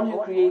 The one who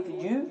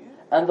created you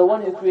and the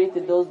one who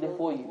created those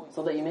before you,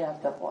 so that you may have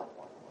taqwa.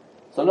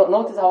 So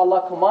notice how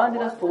Allah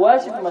commanded us to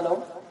worship Him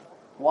alone.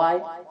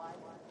 Why?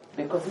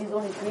 Because He's the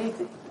one who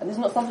created. And this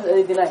is not something that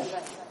they deny.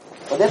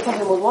 But their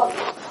problem was what?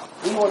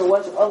 We want to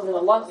worship other than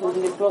Allah so we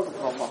can get closer to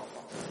Allah.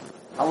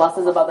 Allah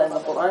says about that in the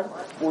Quran,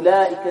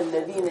 أُولَٰئِكَ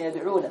الَّذِينَ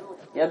يَدْعُونَ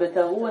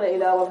يَبْتَغُونَ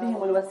إِلَىٰ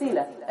رَبِّهِمُ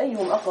الْوَسِيلَةَ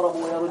أَيُّهُمْ أَقْرَبُ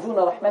وَيَرْجُونَ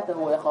رَحْمَتَهُ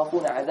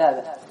وَيَخَافُونَ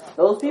عَذَابَهُ.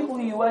 Those people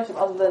who you worship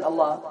other than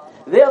Allah,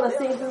 they are the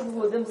same people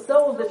who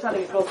themselves are trying to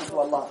get closer to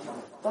Allah.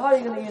 So how are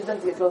you going to use them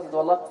to get closer to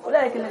Allah?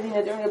 أُولَٰئِكَ الَّذِينَ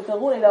يَدْعُونَ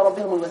يَبْتَغُونَ إِلَىٰ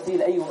رَبِّهِمُ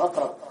الْوَسِيلَةَ أَيُّهُمْ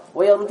أَقْرَبُ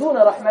وَيَرْجُونَ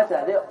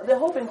رَحْمَتَهُ. They're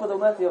hoping for the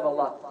mercy of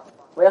Allah.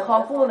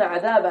 وَيَخَافُونَ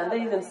عَذَابَهُ. And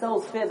they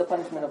themselves fear the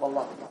punishment of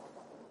Allah.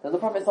 Does the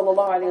Prophet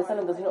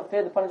ﷺ, does he not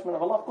fear the punishment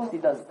of Allah? Of course he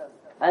does.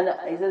 And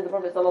he says, the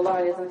Prophet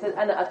ﷺ says,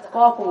 أَنَا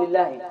أَتْقَاكُمْ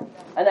لِلَّهِ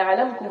أَنَا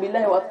أَعْلَمْكُمْ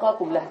بِاللَّهِ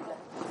وَأَتْقَاكُمْ لَهِ.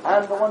 I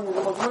am the one who is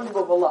the most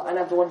knowledgeable of Allah, and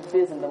I am the one who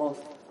fears Him the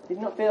most. Did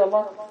he not fear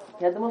Allah?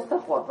 He had the most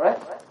taqwa, right?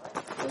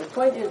 So the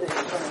point is that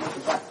he's trying to make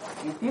it back.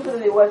 These people that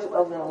they worship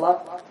other than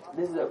Allah,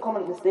 this is a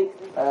common mistake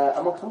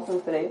amongst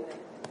Muslims today,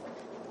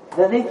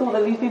 that they thought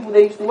that these people,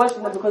 they used to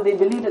worship them because they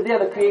believed that they are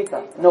the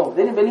creator. No,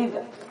 they didn't believe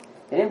that.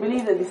 They didn't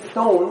believe that this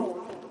stone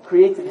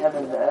created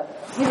heaven and earth.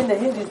 Even the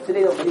Hindus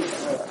today don't believe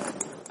that.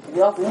 If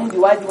you ask the Hindu,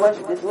 why do you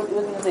worship this? What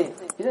was he going to say?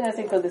 He doesn't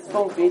say because the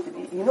stone created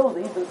it. He knows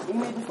that he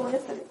made the stone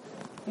yesterday.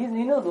 He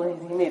knows when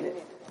he made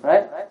it.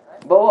 Right?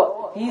 But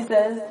what? He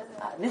says,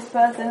 this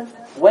person,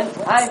 when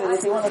either, they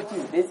say one of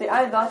two. They say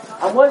either,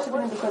 I'm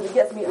worshipping him because it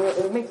gets me,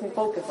 it makes me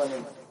focus on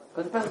him.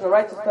 Because the person is a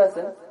righteous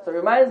person, so it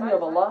reminds me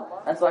of Allah,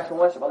 and so I can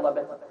worship Allah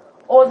better.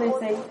 Or they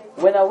say,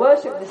 when I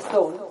worship this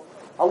stone,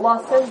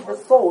 Allah sends the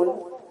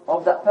soul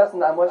of that person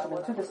that I'm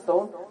worshipping to the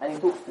stone, and he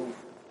talks to me.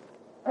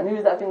 And who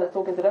is that thing that's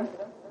talking to them?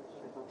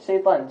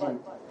 Shaitan, jinn.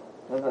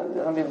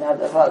 Some people have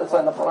that's why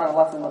in the Quran,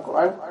 Allah says in the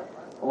Quran,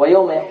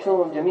 وَيَوْمَ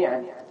يَحْشُرُهُمْ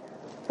جَمِيعًا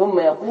ثُمَّ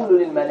يَقُولُ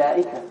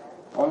لِلْمَلَائِكَةِ.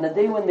 On the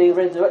day when they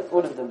resurrect all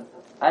of them,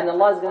 and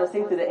Allah is going to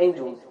say to the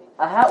angels,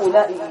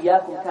 أَهَؤُلَاءِ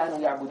إِيَّاكُمْ كَانُوا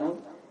يَعْبُدُونَ.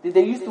 Did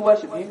they used to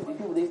worship you? The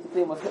people they used to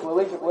claim were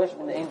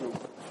worshiping the angels.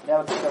 They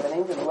have a picture of an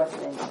angel, they worship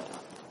the angel.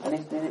 And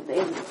the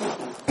angel is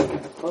speaking.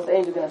 What's the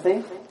angel going to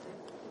say?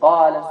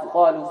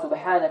 قالوا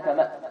سبحانك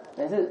ما.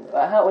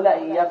 هؤلاء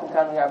إياكم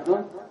كانوا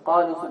يعبدون.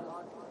 قالوا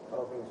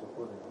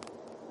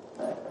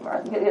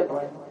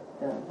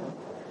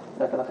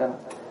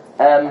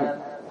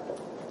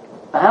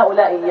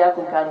هؤلاء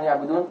إياكم كانوا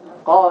يعبدون.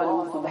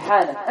 قالوا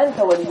سبحانك أنت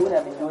ولينا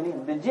من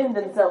دونهم. The jinn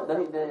themselves,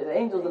 the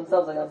angels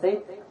themselves are going to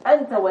say,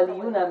 أنت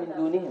ولينا من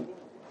دونهم.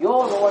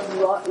 You're the one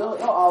who are,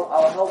 you're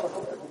our helper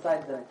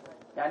besides them.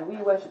 And we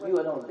worship you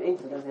alone. The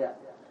angels are going to say that.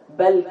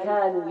 بل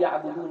كانوا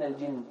يعبدون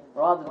الجن.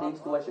 Rather they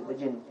used to worship the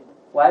jinn.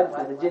 Why?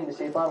 Because the jinn, the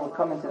shaitan would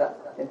come into that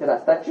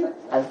statue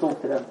and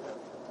talk to them.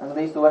 And so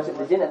they used to worship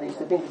the jinn and they used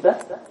to think of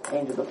the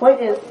angel. The point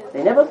is,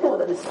 they never thought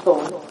that this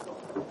stone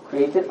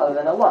created other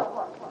than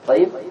Allah.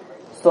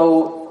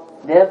 So,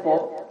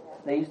 therefore,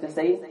 they used to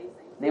say,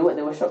 they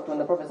were shocked when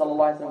the Prophet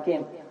ﷺ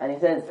came and he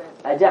says,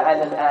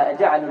 أَجَعَلُ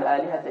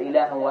الْآلِهَةَ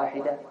إِلَهًا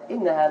وَاحِدًا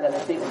إِنَّ هَذَا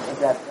لَشَيْءٌ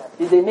عِجَابٌ.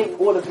 Did they make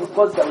all of these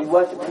gods that we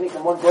worship, they make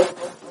them one God?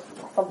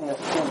 Something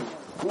that's strange.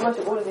 We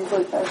worship all of these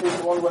gods, trying to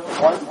make one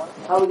worship one.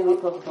 How are we going to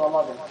get closer to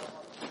Allah then?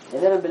 They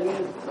never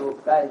believed, so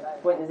guys,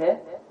 the point is here,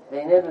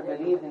 they never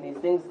believed in these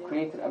things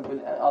created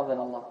other than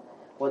Allah.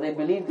 What they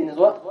believed in is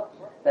what?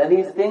 That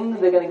these things,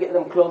 they're going to get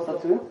them closer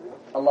to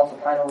Allah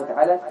subhanahu wa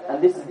ta'ala,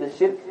 and this is the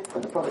shirk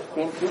that the Prophet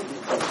came to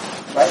destroy.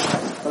 Right?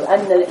 So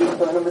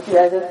number 2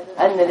 says,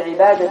 أن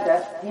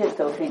العبادة هي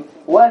التوحيد.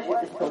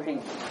 Worship is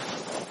tawheed.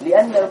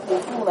 لأن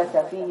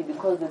الخصومة فيه,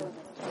 because the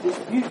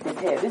dispute is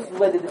here. This is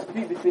where the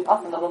dispute between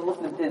us and the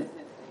non-Muslims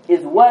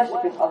is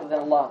worshipping other than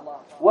Allah.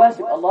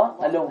 Worship Allah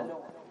alone.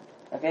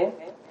 Okay?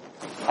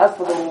 As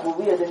for the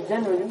rububiyyah, then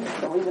generally,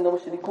 or even the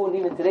mushrikun,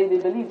 even today, they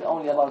believe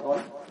only Allah is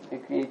one who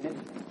created.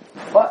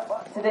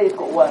 But today it's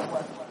got worse.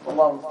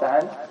 Allah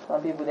musta'an.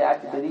 Some people, they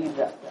actually believe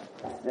that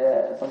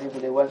some people,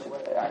 they worship,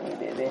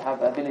 they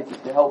have ability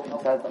to help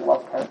besides Allah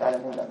subhanahu wa ta'ala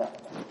and things like that.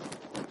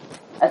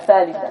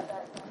 الثالثة.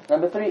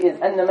 Number 3 is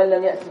أن من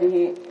لم يأت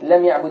به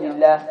لم يعبد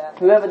الله.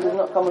 Whoever does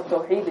not come with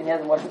tawheed, then he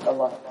hasn't worshipped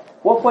Allah.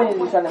 What point is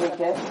he trying to make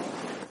here?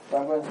 So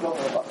I'm going slow,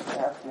 but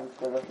I have to,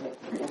 because that's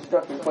an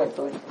instructive point.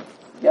 So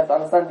you have to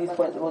understand these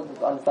points in order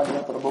to understand the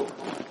rest of the book.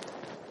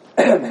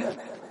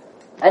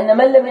 أن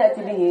من لم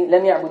يأتي به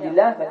لم يعبد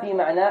الله ففيه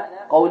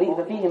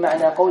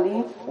معنى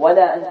قوله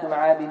ولا أنتم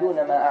عابدون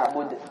ما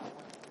أعبد.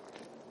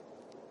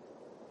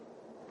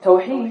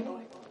 Tawheed,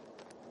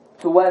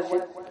 to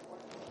worship,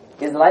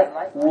 is like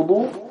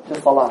wudu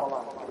to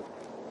salah.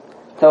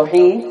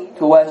 Tawheed,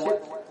 to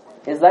worship,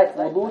 is like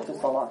wudu to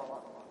salah.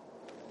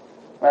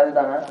 Rather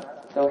than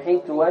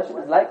Tawheed, to worship,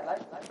 is like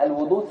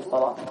al-wudu to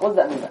salah. What does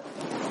that mean?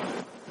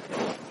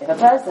 If a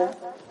person,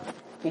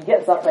 he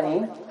gets up and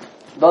he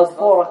does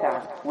 4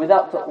 rak'ah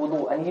without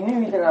wudu, and he knew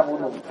he didn't have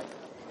wudu,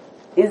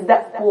 is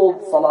that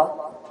called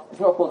salah? It's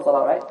not called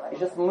salah, right? It's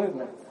just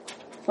movement.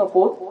 It's not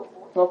called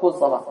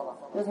salah.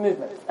 It's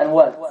movement and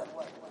words.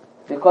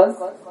 Because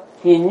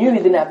he knew he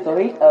didn't have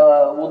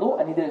wudu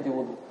and he didn't do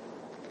wudu.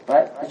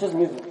 Right? It's just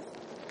movement.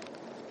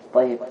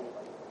 طيب.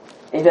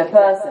 If a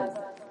person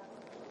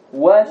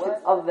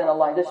worships other than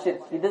Allah, he does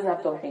shirk, he doesn't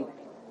have tawheed,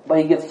 but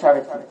he gives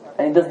charity.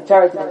 And he does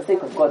charity for the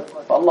sake of God,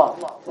 for Allah.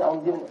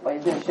 But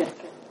he's doing shirk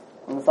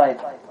on the side.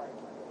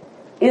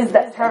 Is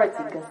that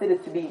charity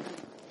considered to be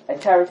a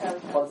charity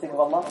for the sake of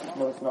Allah?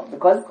 No, it's not.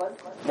 Because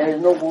there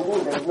is no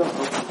wudu, there is no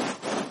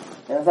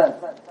tawheed. You understand?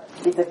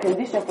 It's a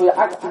condition for your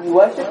act to be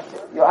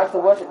worshipped, your act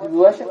of worship to be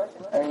worshipped,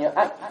 and your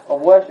act of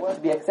worship to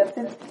be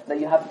accepted, that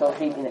you have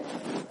tawheed in it.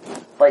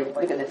 طيب,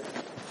 look at this.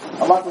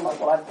 Allah says in the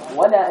Quran,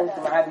 وَلَا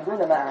أَنْتُمْ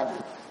عَابِدُونَ مَا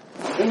أَعْبُدُ.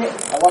 In it,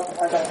 Allah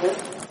subhanahu wa ta'ala says,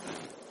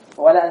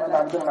 وَلَا أَنْتُمْ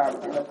عَابِدُونَ مَا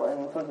أَعْبُدُ, in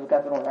Surah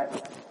Al-Kafirun, right?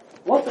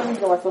 What's the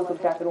reason why Surah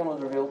Al-Kafirun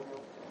was revealed?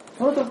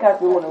 Surah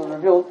Al-Kafirun was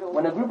revealed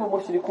when a group of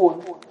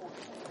mushrikun,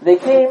 they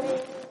came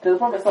to the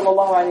Prophet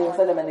sallallahu alayhi wa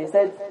sallam and they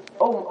said,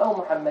 Oh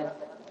Muhammad,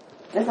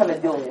 let's have a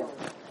deal here.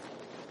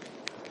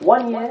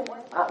 1 year,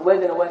 we're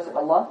going to worship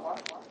Allah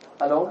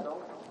alone,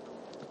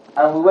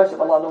 and we worship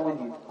Allah alone with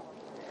you.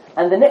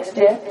 And the next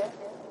year,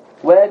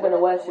 we're going to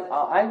worship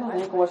our idols,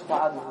 and you can worship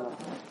our idols.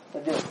 The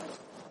deal.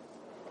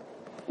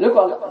 Look,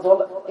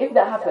 so if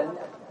that happened,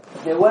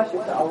 if they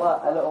worship Allah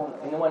alone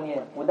in 1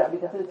 year, would that be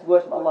considered to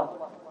worship Allah?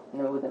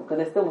 No, it wouldn't, because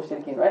they're still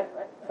mushrikeen, right?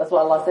 That's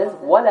what Allah says.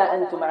 وَلَا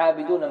أَنْتُمْ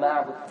عَابِدُونَ مَا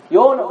أَعْبُدُ.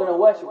 You're not going to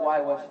worship what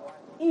I worship.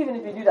 Even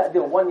if you do that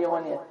deal, 1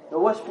 year, you're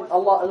worshipping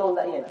Allah alone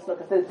that year. It's not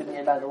considered to be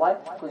ibadah. Why?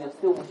 Because you're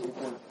still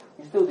mushrikeen.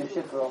 You still do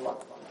shirk for Allah.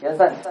 You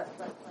understand?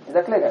 Is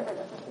that clear, guys?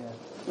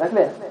 Is that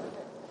clear?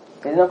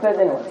 Is it not clear to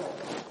anyone?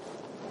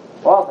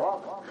 واضح.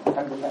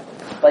 Alhamdulillah.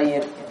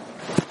 طيب.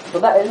 So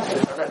that is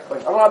the next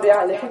point.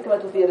 الرابعة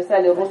الحكمة في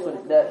إرسال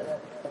الرسل.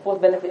 The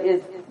fourth benefit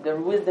is the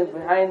wisdom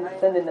behind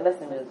sending the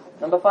messengers.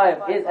 Number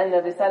 5 is أن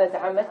الرسالة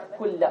عمت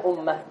كل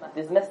أمة.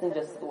 This message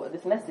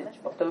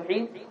of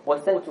Tawheed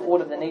was sent to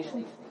all of the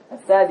nations.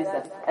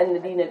 السادسة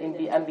أن دين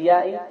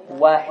الأنبياء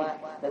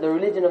واحد. That the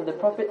religion of the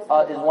prophets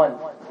is one.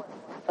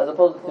 As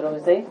opposed to what we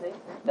say,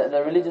 that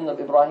the religion of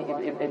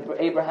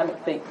Abrahamic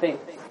faith,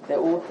 they're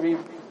all 3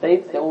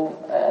 faiths, they're all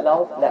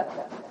allowed. لا.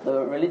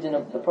 The religion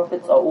of the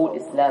prophets are all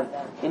Islam.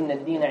 إن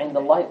الدين عند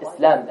الله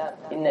الإسلام.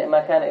 إن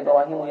ما كان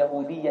إبراهيم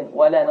يهوديا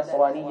ولا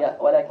نصرانيا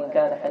ولكن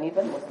كان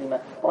حنيفا مسلما.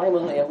 Ibrahim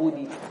wasn't a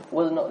Yahudi,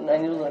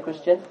 and he wasn't a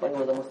Christian, but he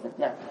was a Muslim.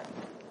 نعم.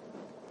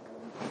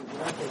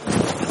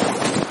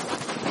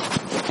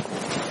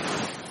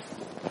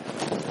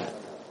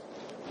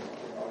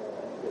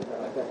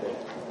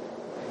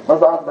 What's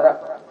the answer?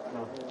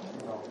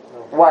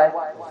 Why?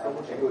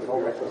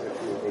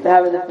 They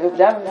haven't built Tawheed.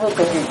 That's the whole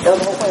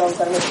point I'm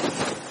trying to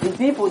make. These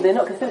people, they're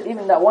not considered,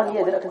 even that 1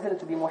 year, they're not considered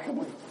to be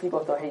muwahhidin, people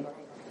of Tawheed.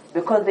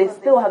 Because they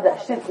still have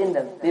that shirk in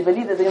them. They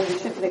believe that they're going to do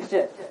shirk next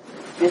year.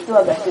 They still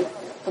have that shirk.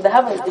 So they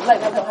haven't, it's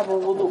like having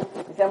wudu.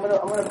 You say, I'm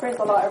going to pray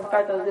salah every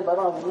 5 times a day, but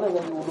I'm not going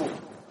to do wudu.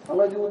 I'm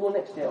going to do wudu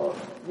next year. Or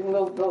you can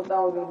go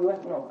down, we're going to do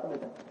it. No,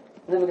 everything.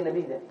 It's never going to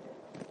be there.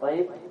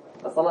 Right?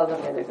 The salah is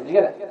never going to be there. You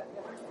get it?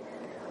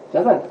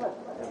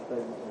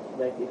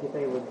 Like if you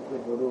say with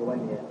wudu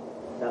 1 year.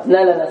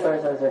 No, sorry.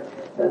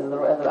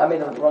 I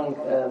made a wrong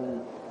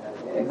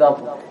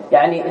example.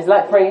 يعني it's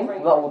like praying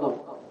without wudu.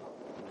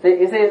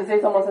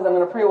 Say someone says I'm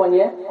going to pray 1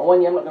 year, and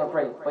 1 year I'm not going to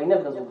pray, but he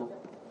never does wudu.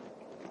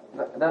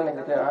 That makes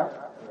it clear, huh?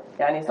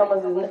 يعني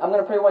someone says I'm going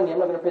to pray 1 year, I'm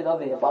not going to pray the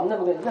other year, but he's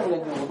never going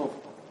to do wudu.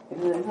 He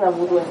doesn't have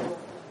wudu in him.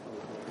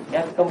 You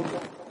have to come.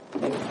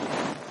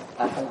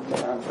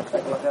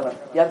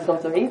 You have to come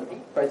to Eid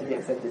for it to be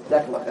accepted.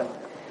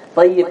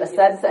 طيب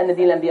السادسة أن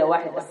دين الأنبياء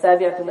واحد.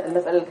 السابعة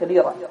المسألة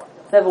الكبيرة.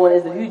 7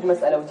 is the huge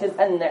مسألة, which is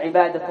أن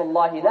عبادة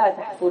الله لا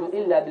تحصل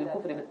إلا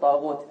بالكفر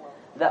بالطاغوت.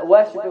 That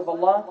worship of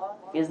Allah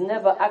is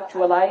never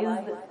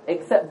actualized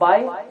except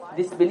by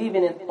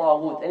disbelieving in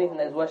طاغوت, anything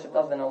that is worshipped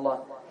other than Allah.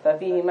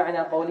 ففيه معنى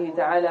قوله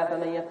تعالى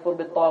فمن يكفر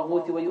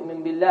بالطاغوت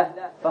ويؤمن بالله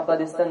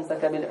فقد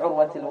استمسك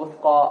بالعروة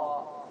الوثقى.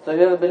 So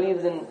whoever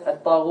believes in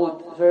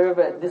الطاغوت,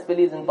 whoever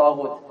disbelieves in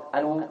طاغوت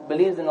and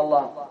believes in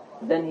Allah,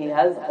 then he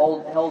has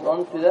held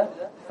on to the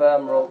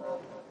firm rope.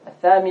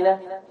 الثامنة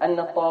أن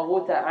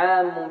الطاغوت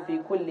عام في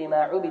كل ما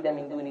عبد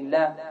من دون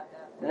الله.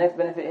 The next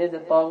benefit is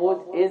that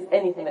طاغوت is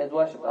anything that is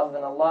worshipped other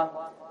than Allah.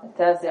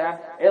 التاسعة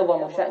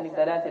عظم شأن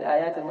 3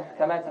 الآيات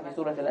المحكمات في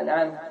سورة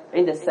الأنعام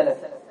عند السلف.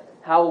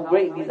 How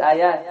great these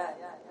ayat,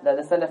 that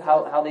the Salaf,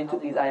 how they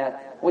took these ayat.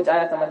 Which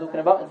ayat am I talking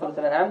about in Surah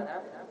Al-An'am?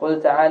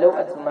 قُلْ تَعَالَوْا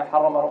أَتْلُ مَا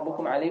حَرَّمَ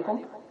رَبُّكُمْ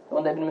عَلَيْكُمْ. The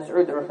one that Ibn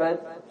Mas'ud referred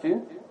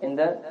to in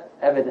the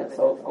evidence.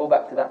 So go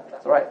back to that.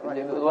 That's right. The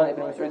one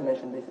Ibn Mas'ud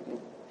mentioned basically.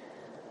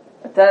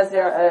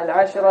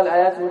 العاشرة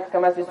الآيات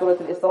المحكمات في سورة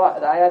الإسراء.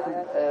 The ayat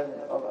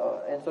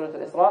in Surah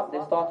Al-Isra,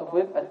 they start off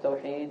with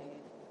التوحيد.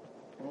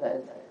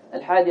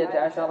 الحادية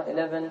عشر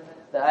 11.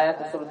 The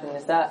ayat in Surah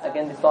Al-Nisa,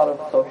 again they start with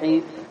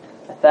التوحيد.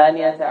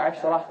 الثانية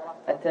عشرة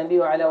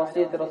التنبيه على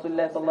وصية رسول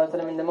الله صلى الله عليه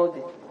وسلم عند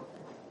موته.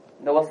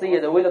 The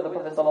wasiyah, the will of the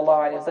Prophet صلى الله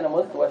عليه وسلم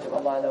was to worship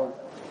Allah alone.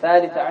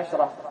 ثالثة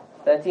عشرة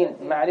 13.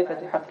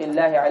 معرفة حق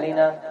الله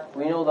علينا.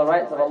 We know the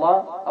rights of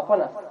Allah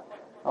upon us.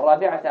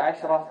 الرابعة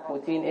عشرة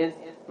 14 is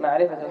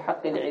معرفة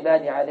حق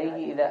العباد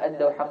عليه إذا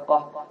أدوا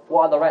حقه.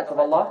 What are the rights of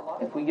Allah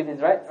if we give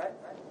His rights?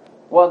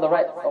 What are the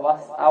rights of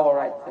us, our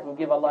rights, if we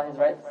give Allah His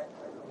rights?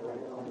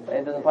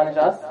 It doesn't punish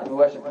us, we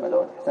worship Him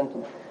alone.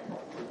 أحسنتم.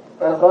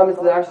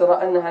 الخامسة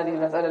عشرة أن هذه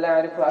المسألة لا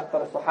يعرفها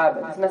أكثر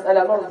الصحابة. This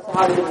مسألة مرة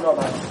الصحابة didn't know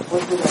about it.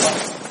 What's the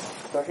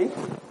توحيد؟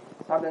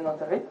 الصحابة didn't know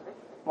توحيد؟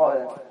 What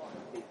is it?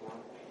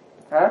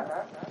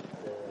 ها؟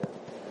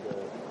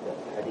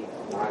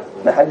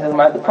 الحديث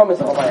مع the promise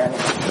of Allah يعني.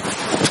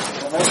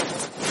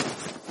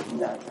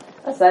 نعم.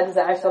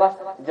 السادسة عشرة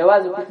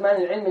جواز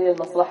كتمان العلم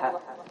للمصلحة.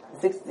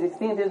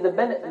 16th is the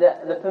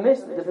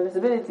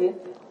permissibility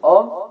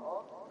of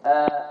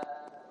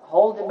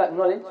holding back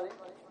knowledge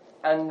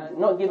and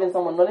not giving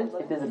someone knowledge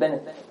if there's a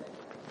benefit.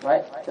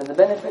 Right? If there's a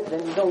benefit,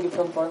 then you don't give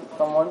someone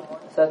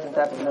a certain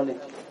type of knowledge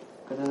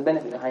because there's a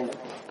benefit behind it.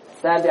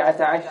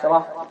 السابعة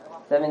عشرة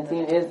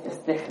 17 is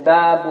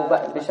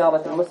استحباب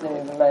بشارة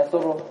المسلم بما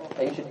يسره.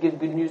 That you should give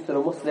good news to the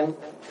Muslim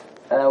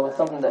with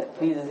something that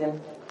pleases him.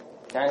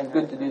 يعني it's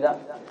good to do that.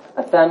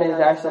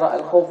 الثامنة عشرة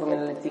الخوف من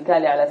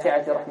الاتكال على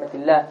سعة رحمة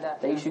الله.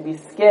 That you should be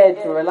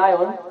scared to rely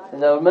on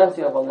the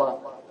mercy of Allah.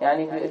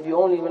 يعني if you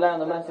only rely on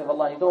the mercy of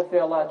Allah, you don't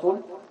fear Allah at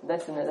all,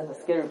 that's a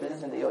scary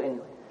position that you're in.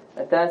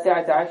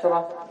 التاسعة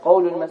عشرة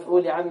قول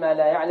المسؤول عما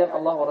لا يعلم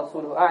الله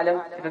ورسوله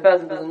أعلم. If a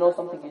person doesn't know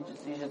something,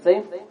 you should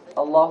say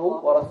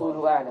الله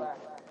ورسوله أعلم.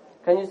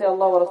 Can you say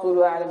Allah wa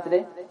Rasuluhu A'lam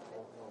today?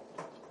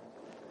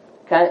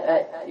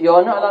 You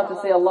are not allowed to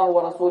say Allah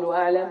wa Rasuluhu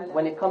A'lam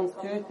when it comes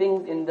to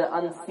things in the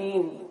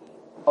unseen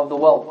of the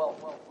world.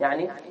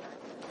 Yani,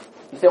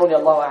 you say only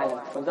Allah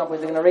A'lam. For example,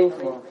 is it going to rain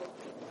tomorrow?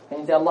 Can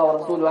you say Allah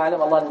wa Rasuluhu A'lam?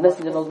 Allah the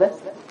Messenger knows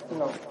best?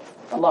 No.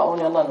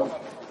 Only Allah knows.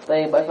 So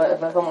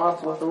if someone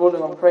asks what's the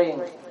ruling on praying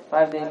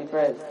 5 daily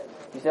prayers,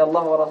 you say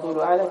Allah wa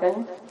Rasuluhu A'lam, can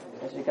you?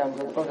 Yes, you can.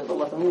 The Prophet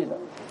Allah told you that.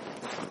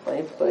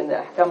 طيب, so in the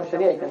أحكام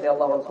الشريعة you can say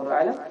Allah wa Rasuluhu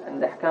A'lam,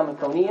 and the أحكام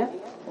الكونية,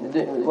 and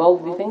the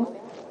worldly things,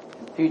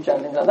 future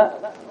and things like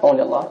that,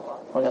 only Allah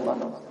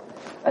knows.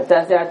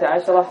 التاسعة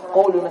عشرة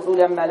قول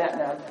المسؤول عما لا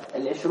يعلم.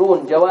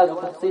 20 جواز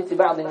تخصيص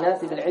بعض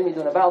الناس بالعلم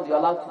دون بعض. You are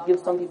allowed to give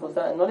some people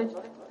certain knowledge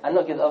and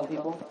not give other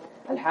people.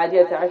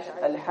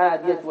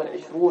 الحادية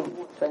والعشرون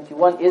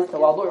 21 is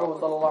تواضعه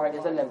صلى الله عليه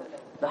وسلم.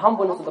 The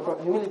humbleness of the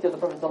Prophet, humility of the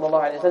Prophet صلى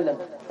الله عليه وسلم,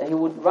 that he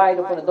would ride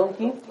upon a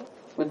donkey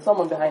with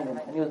someone behind him,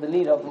 and he was the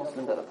leader of the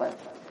Muslims at the time.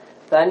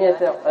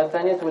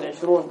 الثانية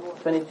والعشرون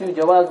 22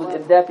 جواز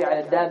الإرداف على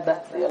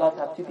الدابة. They are allowed to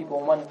have two people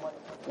on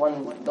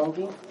one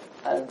donkey,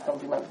 and some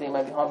people might say it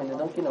might be harming the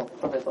donkey. No,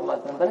 Prophet صلى الله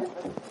عليه وسلم done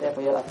it,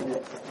 therefore you're allowed to do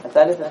it.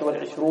 الثالثة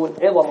والعشرون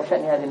عظم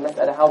شأن هذه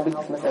المسألة, how big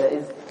this مسألة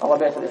is.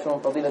 الرابعة والعشرون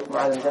فضيلة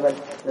معاذ بن جبل,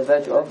 the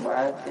virtue of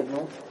معاذ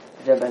ibn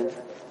Jabal.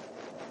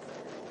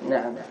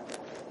 نعم.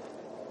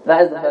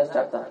 That is the first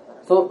chapter.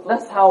 So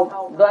that's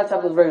how, that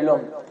chapter is very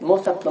long.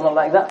 Most chapters are not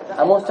like that,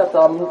 and most chapters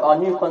are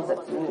new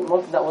concepts.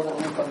 Most of that wasn't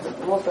new concepts.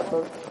 Most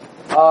chapters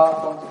are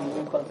going to be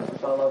new concepts,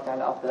 inshallah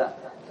ta'ala, after that.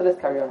 So let's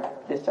carry on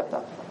this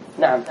chapter.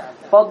 نعم.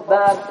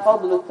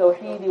 فضل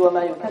التوحيد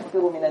وما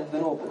يكفر من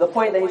الذنوب. The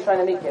point that he's trying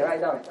to make here,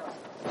 write down.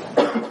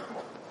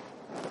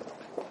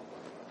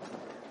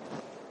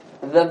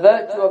 The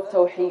virtue of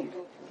tawheed.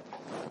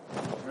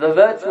 The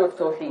virtue of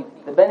tawheed.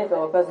 The benefit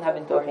of a person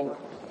having tawheed.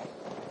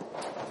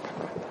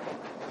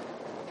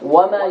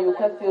 وَمَا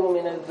يُكَفِّرُ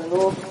مِنَ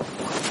الذُّنُوبِ.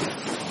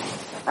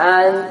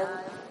 And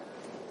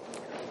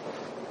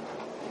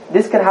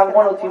this can have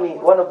one of two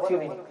meanings.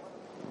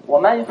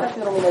 وَمَا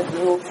يُكَفِّرُ مِنَ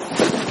الذُّنُوبِ,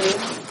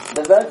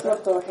 the virtue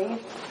of Tawheed,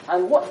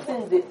 and what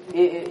sins it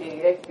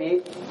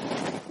expiates.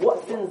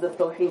 What sins does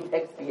Tawheed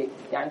expiate?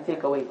 يعني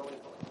take away.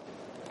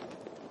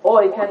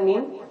 Or it can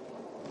mean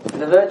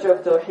the virtue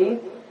of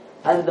Tawheed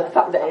and the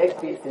fact that it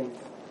expiates sins.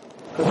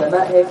 Because the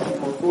ما هي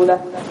موصولة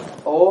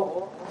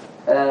or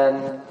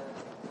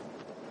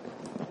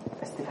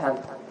استفهام.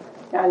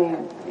 يعني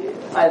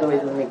either way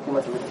doesn't make too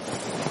much of a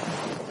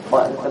difference.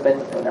 But it's a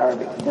benefit in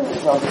Arabic.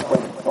 It's not a good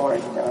point. Don't worry,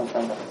 you can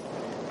understand that.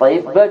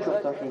 طيب, virtue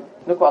of Tawheed.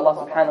 Look what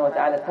Allah subhanahu wa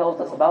ta'ala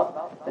tells us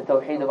about the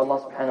Tawheed of Allah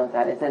subhanahu wa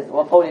ta'ala. It says,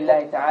 وَقَوْلِ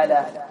اللَّهِ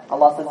تَعَالَى,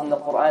 Allah says in the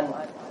Quran,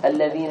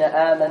 الَّذِينَ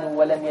آمَنُوا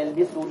وَلَمْ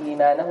يَلْبِسُوا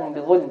إِيمَانَهُمْ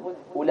بِظُلْمٍ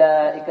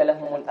أُولَٰئِكَ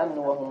لَهُمُ الْأَمْنُ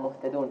وَهُمْ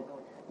مُهْتَدُونَ.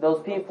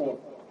 Those people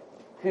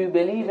who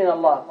believe in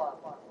Allah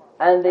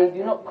and they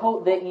do not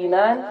coat their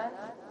iman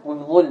with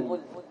dhulm,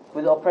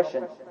 with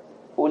oppression.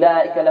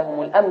 أُولَٰئِكَ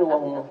لَهُمُ الْأَمْنُ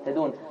وَهُمْ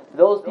مُهْتَدُونَ.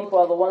 Those people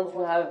are the ones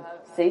who have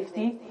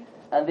safety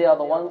and they are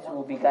the ones who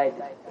will be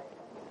guided.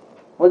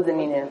 What does it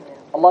mean here?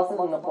 Allah says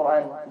in the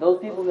Quran,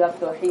 those people who have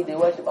tawheed, they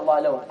worship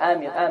Allah alone.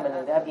 Amin,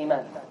 they have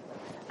iman.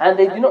 And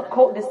they do not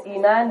quote this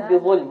iman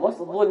bi-dhulm. What's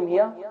dhulm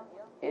here?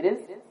 It is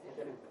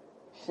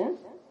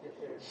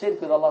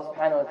shirk with Allah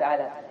subhanahu wa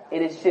ta'ala.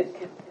 It is shirk.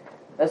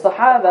 The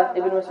Sahaba,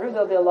 Ibn Mas'ud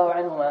radiallahu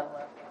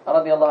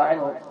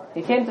anhu,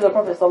 he came to the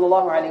Prophet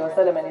sallallahu alayhi wa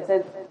sallam and he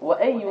said,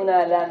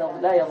 وَأَيُّنَا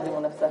لَا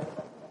يَظْلِمُ نَفْسَهُ.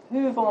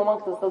 Who from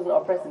amongst us doesn't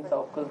oppress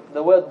himself? Because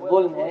the word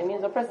dhulm here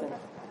means oppressing.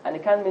 And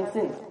it can mean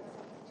sins.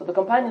 So the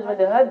companions, when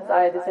they heard this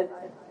ayah, they said,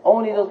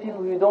 only those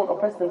people who don't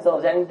oppress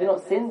themselves, and do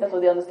not sin, that's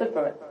what they understood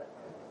from it.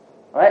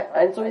 Right?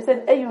 And so he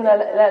said,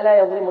 أَيُّنَا لَا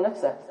يَظْلِمُ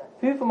نَفْسَهُ.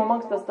 Who from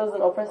amongst us doesn't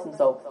oppress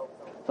himself?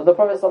 So the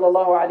Prophet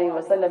sallallahu alayhi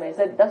wa sallam, he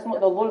said, that's not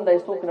the dhulm that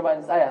he's talking about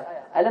in this ayah.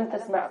 أَلَمْ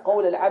تَسْمَعْ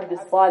قَوْلَ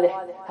الْعَبْدِ الصَّالِحِ.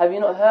 Have you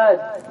not heard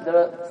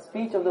the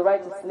speech of the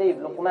righteous slave,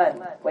 Luqman,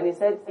 when he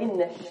said, إِنَّ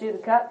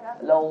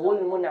الشِّرْكَ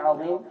لَظُلْمٌ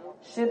عَظِيمٌ.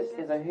 Shirk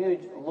is a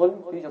huge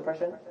dhulm, huge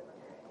oppression.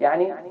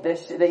 Yani,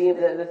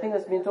 the thing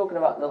that's been talking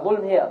about, the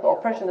dhulm here, the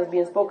oppression that's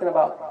being spoken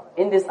about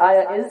in this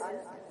ayah is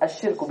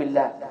ash-shirku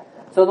billah.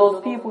 So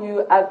those people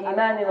who have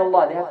iman in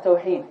Allah, they have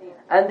tawheed,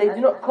 and they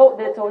do not quote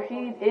their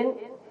tawheed in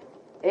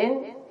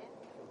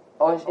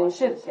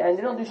shirk, and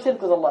they don't do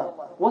shirk with Allah.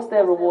 What's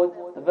their reward?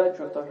 The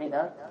virtue of tawheed,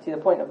 huh? See the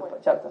point of the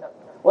chapter.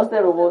 What's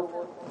their reward?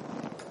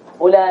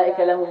 أُولَٰئِكَ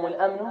لَهُمُ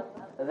الْأَمْنُ.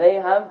 They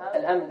have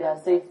al-amn, they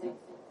have safety.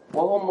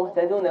 وَهُمْ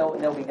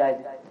مُهْتَدُونَ. They'll be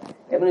guided.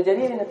 Ibn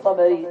Jarir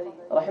al-Tabari,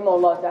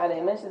 rahimahullah ta'ala,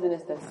 he mentions in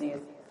his tafsir,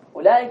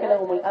 أُولَٰئِكَ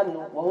لَهُمُ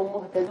الْأَمْنُ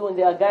وَهُمْ مُهْتَدُونَ.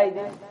 They are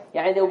guided,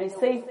 يعني they will be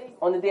safe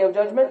on the day of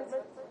judgment,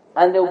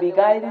 and they will be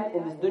guided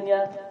in this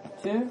dunya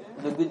to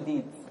the good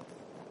deeds.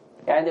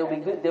 يعني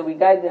they will be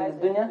guided in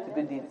this dunya to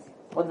good deeds.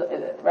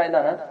 Right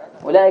down, huh?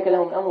 أُولَٰئِكَ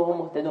لَهُمُ الْأَمْنُ وَهُمْ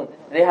مُهْتَدُونَ.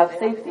 They have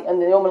safety on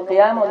the Yawm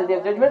al-Qiyamah, on the day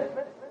of judgment,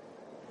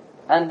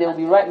 and they will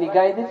be rightly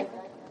guided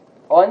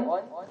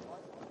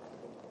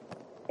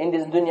in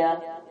this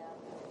dunya.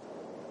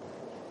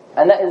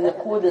 And that is in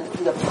accordance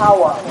to the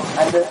power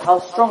and how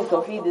strong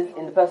Tawheed is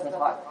in the person's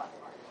heart.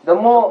 The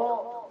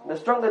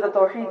stronger the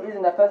Tawheed is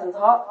in that person's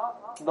heart,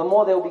 the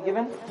more they will be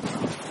given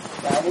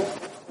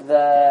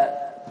the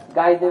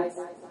guidance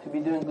to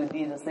be doing good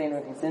deeds and staying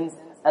away from sins,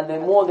 and the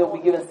more they will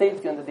be given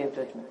safety on the day of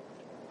judgment.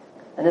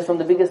 And that's from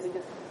the biggest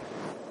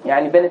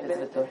benefits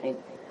of the Tawheed.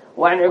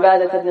 وعن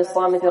عبادة بن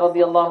الصامت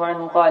رضي الله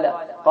عنه قال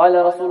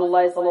قال رسول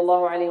الله صلى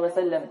الله عليه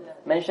وسلم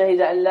من شهد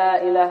أن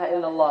لا إله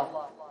إلا الله.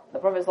 The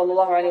Prophet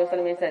sallallahu alayhi wa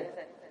sallam, he said,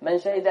 من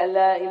شهد أن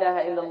لا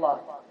إله إلا الله.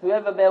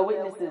 Whoever bears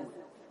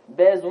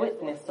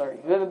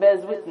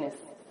witness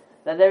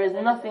that there is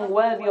nothing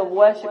worthy of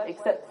worship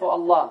except for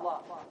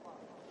Allah.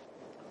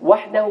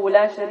 وحده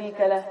لا شريك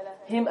له.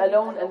 Him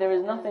alone, and there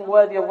is nothing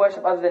worthy of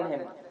worship other than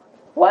him.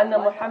 وأن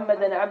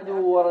محمدا عبده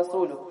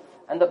ورسوله.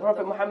 And the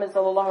Prophet Muhammad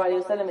sallallahu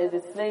alayhi wa sallam is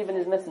his slave and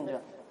his messenger.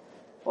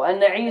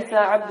 وأن عيسى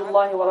عبد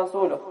الله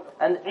ورسوله.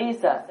 And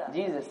Isa,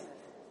 Jesus,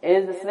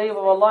 is the slave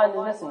of Allah and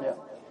his messenger.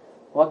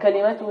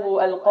 وَكَلِمَتُهُ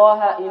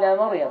أَلْقَاهَا إِلَى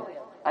مَرْيَمَ.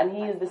 And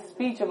he is the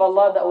speech of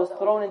Allah that was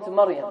thrown into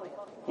Maryam.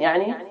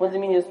 يعني, what does it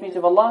mean, the speech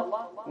of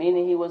Allah?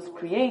 Meaning he was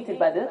created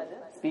by the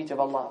speech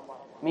of Allah.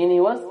 Meaning he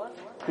was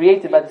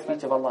created by the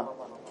speech of Allah.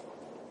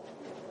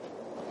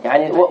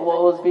 يعني, what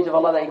was the speech of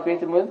Allah that he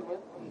created with?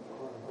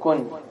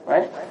 Kun,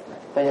 right?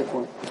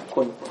 فَيَكُن,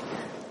 kun.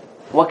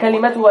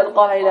 وَكَلِمَتُهُ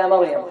أَلْقَاهَا إِلَى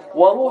مَرْيَمَ.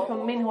 وَرُوحٌ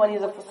مِّنْهُ. And he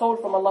is a soul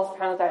from Allah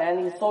subhanahu wa ta'ala.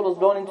 And his soul was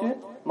blown into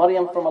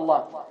Maryam from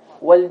Allah.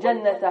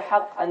 وَالْجَنَّةَ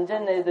حَقٌّ. And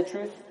Jannah is the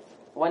truth.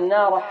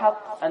 وَالنَّارَ حَقٌّ.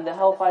 And the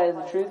hellfire is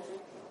the truth.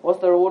 What's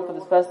the reward for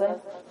this person?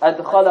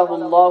 أَدْخَلَهُ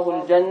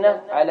اللَّهُ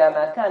الْجَنَّةَ عَلَى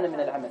مَا كَانَ مِنَ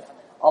الْعَمَلِ.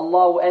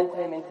 Allah will enter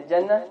him into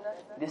Jannah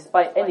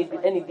despite any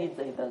deeds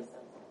that he does.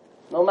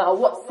 No matter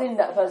what sin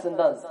that person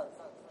does,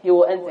 he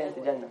will enter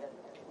into Jannah.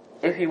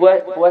 If he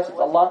worships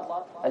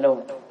Allah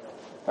alone.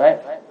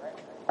 Right?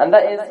 And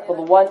that is for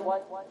the one.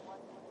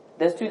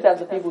 There's two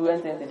types of people who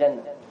enter into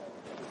Jannah.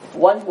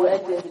 One who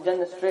enters into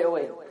Jannah straight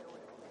away,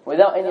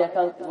 without any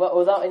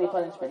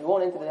punishment. He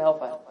won't enter the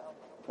hellfire.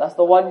 That's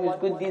the one whose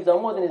good deeds are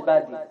more than his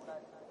bad deeds.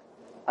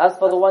 As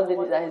for the one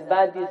that his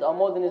bad deeds are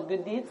more than his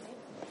good deeds,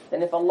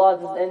 then if Allah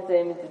doesn't enter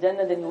him into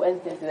Jannah, then he will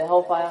enter into the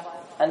hellfire,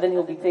 and then he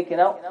will be taken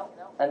out,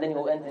 and then he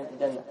will enter into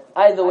Jannah.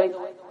 Either way,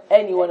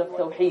 anyone of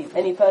Tawheed,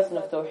 any person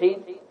of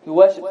Tawheed who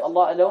worships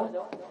Allah alone,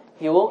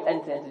 he will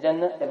enter into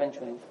Jannah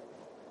eventually.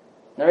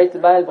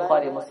 Narrated by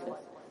Al-Bukhari and Muslim.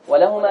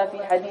 ولهما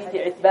في حديث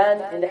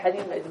عتبان, in the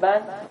hadith of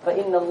Itban,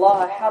 فإن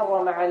الله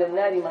حرم على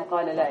النار من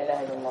قال لا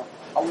إله إلا الله.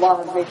 Allah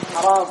has made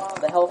haram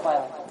the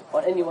hellfire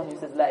on anyone who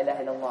says لا إله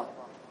إلا الله.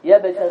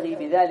 يبتغي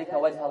بذلك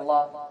وجه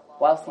الله,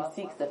 whilst he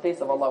seeks the face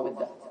of Allah with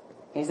that.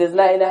 He says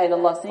لا إله إلا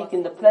الله,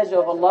 seeking the pleasure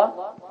of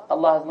Allah.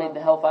 Allah has made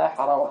the hellfire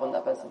haram upon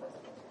that person.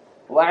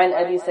 وعن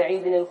أبي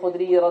سعيد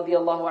الخدري رضي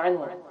الله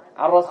عنه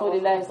عن رسول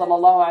الله صلى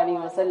الله عليه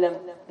وسلم,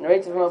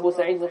 narrated from Abu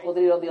Sa'id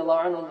al-Khudri رضي الله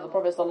عنه, the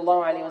Prophet صلى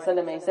الله عليه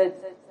وسلم, he said,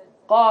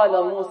 قال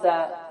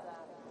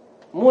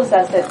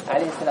Musa said,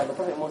 عليه السلام, the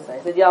Prophet Musa, he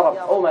said, يا رب,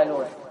 oh my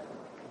Lord,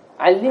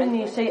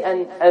 علمني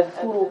شيئا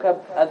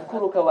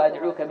أذكرك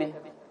وأدعوك به.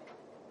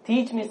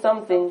 Teach me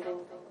something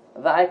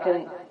that I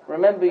can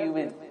remember you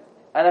with,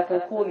 and I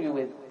can call you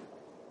with.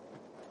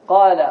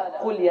 قال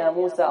قل يا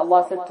موسى,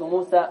 Allah said to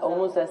Musa, O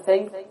Musa,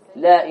 say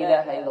La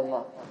ilaha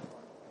illallah.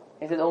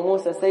 He said, O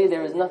Musa, say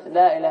there is nothing,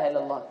 La ilaha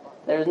illallah.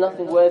 There is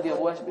nothing worthy of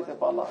worship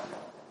except Allah.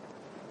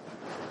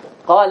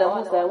 قال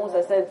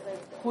Musa said,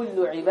 كل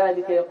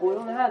عبادك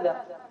يقولون هذا.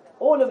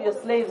 All of your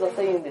slaves are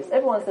saying this.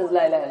 Everyone says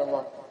La ilaha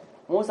illallah.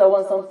 Musa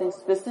wants something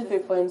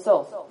specific for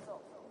himself.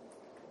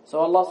 So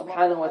Allah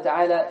subhanahu wa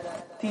ta'ala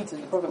teaches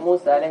the Prophet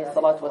Musa alayhi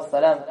salatu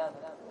wassalam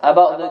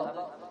about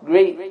the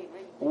great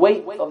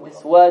weight of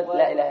this word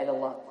La ilaha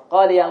illallah.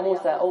 قال يا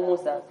موسى, O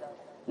Musa,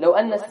 لو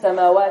أن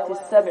السماوات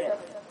السبع,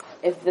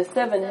 if the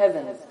seven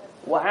heavens,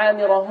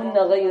 وعامرهن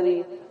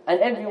غيري, and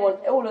everyone,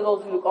 all of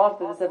those who look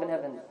after the seven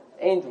heavens,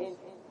 angels,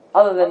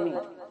 other than me,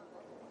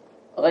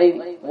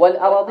 غيري,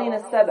 والأراضين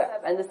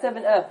السبع, and the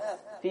seven earths,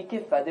 في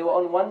كفة, they were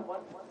on one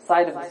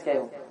side of the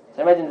scale.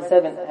 So imagine the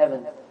seven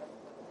heavens,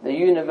 the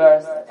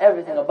universe,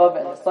 everything above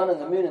it, and the sun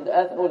and the moon and the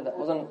earth and all of that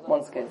was on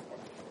one scale.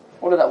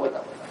 All of that was.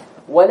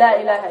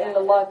 وَلَا إِلَهَ إِلَّا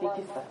اللَّهِ فِي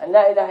كِفَّةٍ, and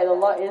La ilaha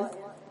illallah is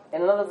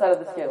in another side of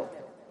the scale.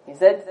 He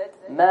said,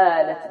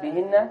 مَالَتْ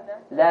بِهِنَّ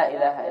لَا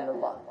إِلَهَ إِلَّا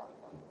اللَّهِ.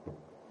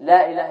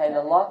 La ilaha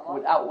illallah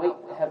would outweigh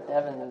the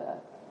heaven and the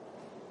earth.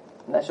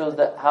 And that shows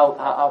that how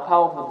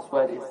powerful this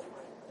word is.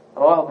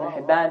 رواه ابن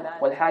حبان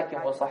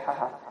والحاكم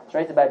وصححه.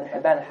 Narrated by Ibn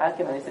Hibban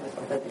al-Hakim, and he said it's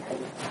authentic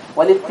hadith.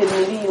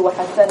 وَلِلتِّرْمِذِي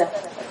وَحَسَنَهُ.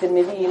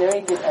 At-Tirmidhi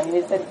narrated, and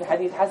he said it's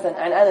hadith Hasan,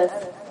 and Anas,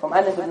 from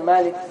Anas ibn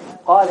Malik,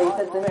 قال, he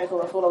said, سمعت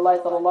رسول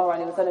الله صلى الله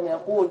عليه وسلم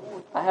يقول,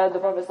 I heard the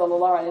Prophet صلى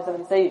الله عليه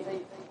وسلم say,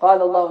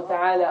 قال الله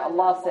تعالى,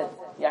 Allah said,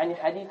 يعني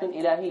حديث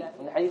إلهي,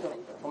 in the hadith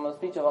from the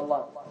speech of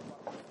Allah,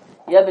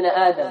 يا ابن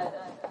آدم,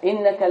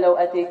 إنك لو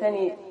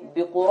أتيتني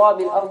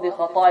بقراب الأرض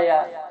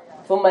خطايا,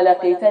 ثم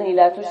لقيتني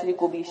لا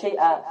تشرك بي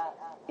شيئا.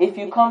 If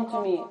you come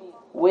to me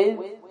with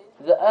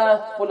the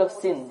earth full of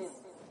sins,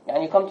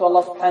 and you come to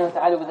Allah subhanahu wa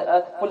ta'ala with the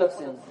earth full of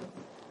sins,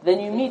 then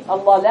you meet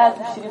Allah, لا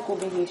تشرك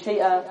به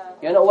شيئا,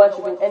 you're not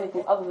worshipping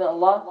anything other than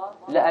Allah,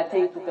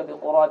 لأتيتك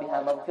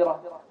بقرابها مغفرة,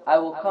 I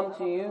will come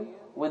to you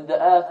with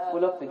the earth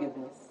full of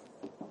forgiveness.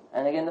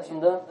 And again, that's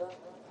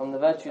from the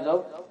virtues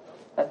of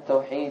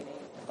at-tawheed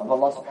of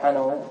Allah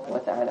subhanahu wa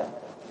ta'ala.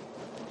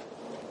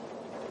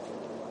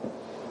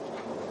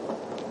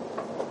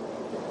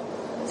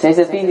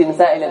 سيسد فيه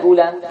المسائل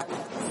الأولى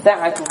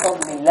سعة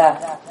فضل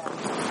الله,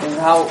 is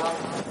how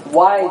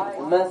wide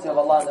the mercy of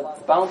Allah and the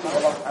bounty of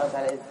Allah subhanahu wa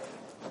ta'ala is.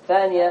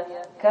 ثانية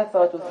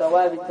كثرة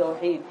ثواب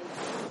التوحيد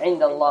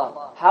عند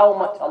الله, how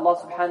much Allah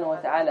subhanahu wa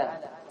ta'ala,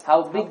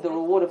 how big the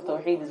reward of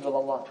tawheed is with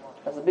Allah.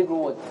 That's a big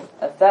reward.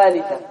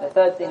 الثالثة, the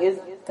third thing is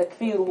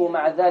تكفيره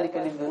مع ذلك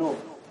للذنوب.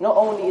 Not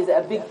only is it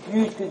a big,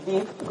 huge good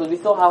deed, because we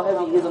saw how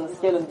heavy it is on the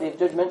scale of the Day of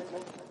Judgment,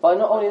 but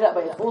not only that,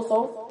 but it's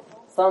also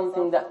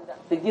something that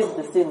forgives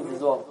the sins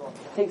as well.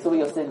 Takes away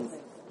your sins.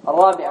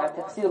 الرابعة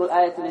تفسير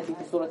الآية التي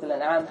في سورة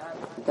الأنعام,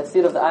 the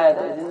tafsir of the ayah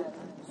that is in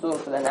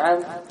سورة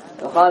الأنعام.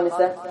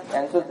 الخامسة,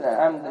 يعني سورة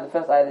الأنعام, the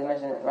first ayah that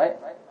mentioned it, right?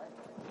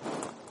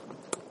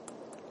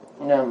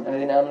 نعم,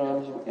 الذين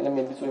آمنوا لم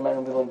يلبسوا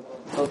إيمانهم بظلم.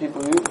 Those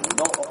people who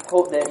don't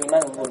uphold their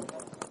iman بظلم,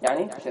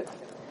 يعني شرك.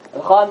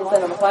 الخامسة,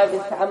 number 5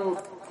 is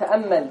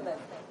تأمل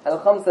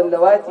الخمسة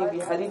اللواتي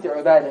في حديث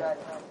عبادة.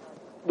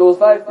 Those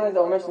 5 things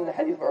that were mentioned in the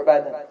hadith of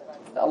عبادة.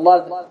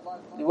 Allah,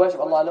 you worship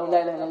Allah alone, La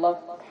ilaha illallah,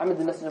 Muhammad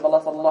the messenger of Allah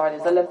sallallahu alayhi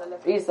wa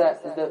sallam, Isa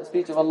is the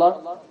speech of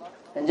Allah,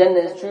 and Jannah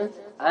is true,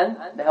 and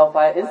the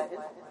hellfire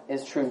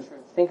is true.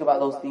 Think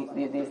about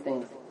these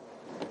things.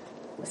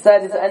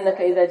 السادسة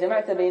أنك إذا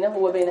جمعت بينه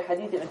وبين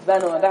حديث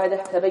عتبان وما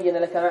بعده تبين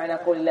لك معنى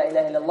قول لا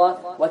إله إلا الله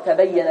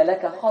وتبين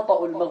لك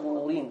خطأ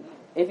المغرورين.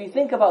 If you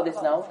think about this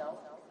now,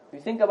 if you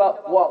think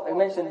about what I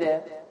mentioned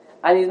there,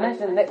 and he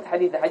mentioned the next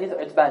hadith, the hadith of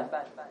Utban.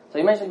 So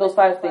he mentioned those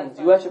 5 things.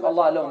 You worship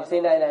Allah alone, you say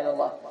La ilaha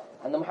illallah,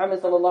 and the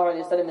Muhammad sallallahu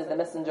alayhi wa sallam is the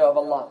messenger of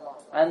Allah,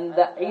 and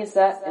the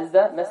Isa is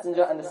the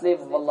messenger and the slave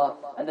of Allah,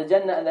 and the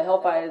Jannah and the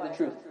hellfire is the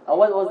truth. And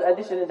what was the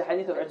addition in the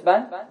hadith of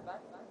Utban?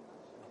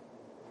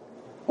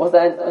 What's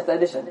the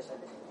addition?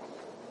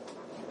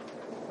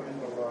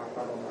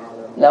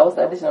 لا, what's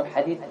the addition of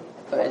hadith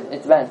of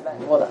Utban?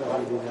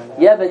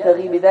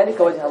 يَبْتَغِي بِذَلِكَ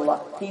وَجْهَ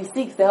اللَّهِ. He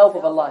seeks the help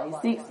of Allah, he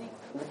seeks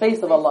the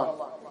face of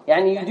Allah.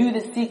 Yani you do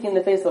this seeking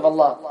the face of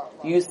Allah.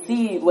 You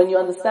see, when you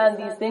understand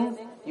these things,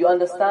 you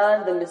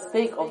understand the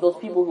mistake of those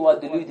people who are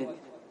deluded.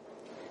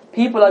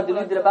 People are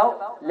deluded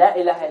about La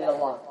ilaha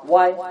illallah.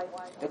 Why?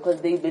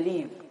 Because they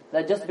believe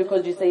that just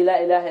because you say La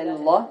ilaha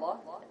illallah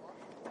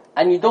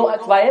and you don't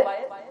act by it,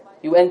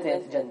 you enter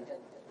into Jannah.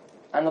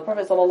 And the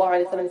Prophet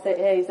ﷺ said,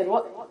 he said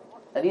what?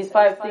 That these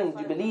 5 things,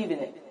 you believe in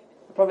it.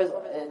 The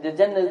Prophet, the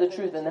Jannah is the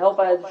truth and the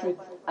hellfire is the truth,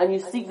 and you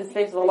seek the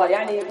face of Allah.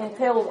 Yani it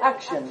entails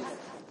actions.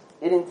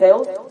 It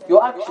entails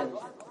your actions.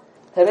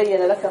 تَبَيَّنَ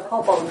لَكَ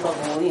خَطَرُ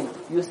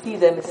الْمَغْرُورِينَ. You see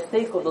the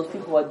mistake of those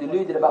people who are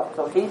deluded about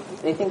Tawheed.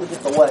 They think it's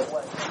just a word.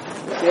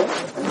 Okay?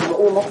 And we're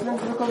all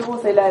Muslims because we all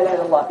say La ilaha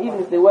illallah, even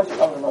if they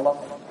worship other than Allah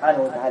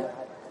subhanahu wa ta'ala.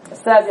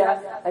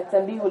 السابعة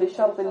التنبيه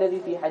للشرط الذي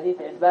في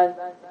حديث عتبان.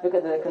 Look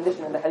at the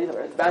condition in the hadith of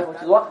Utban,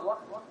 which is what?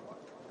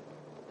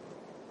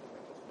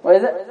 What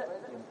is it?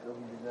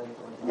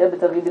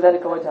 يبتغي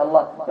بذلك وجه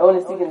الله. You're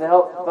only seeking the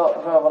help of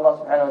Allah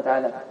subhanahu wa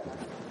ta'ala.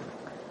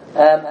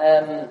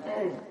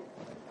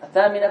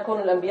 الثامنة كون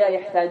الأنبياء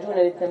يحتاجون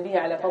للتنبيه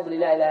على فضل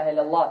لا إله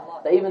إلا الله.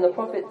 That even the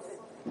prophets,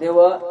 they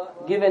were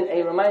given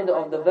a reminder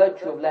of the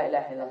virtue of لا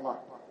إله إلا الله.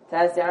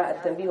 تاسعة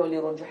التنبيه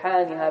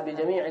لرجحانها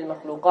بجميع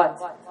المخلوقات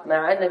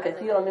مع أن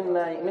كثيرا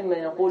ممن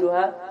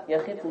يقولها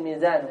يخف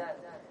ميزانه.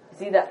 You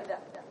see that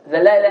the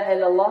لا إله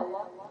إلا الله,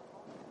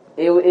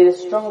 it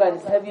is stronger and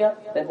it's heavier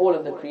than all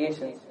of the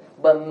creations.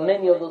 But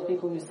many of those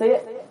people who say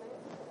it,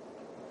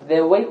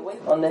 their weight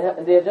on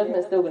their judgment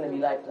is still going to be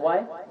light.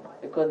 Why?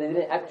 Because they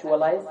didn't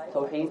actualize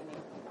Tawheed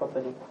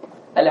properly.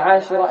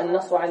 العاشرة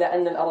النص على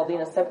أن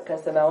الأراضين السبع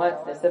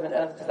كالسماوات, the 7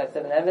 earths just like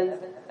 7 heavens.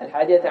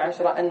 الحادية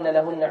عشرة أن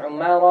لهن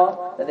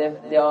عمارا, that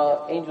there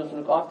are angels who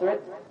look after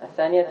it.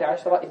 الثانية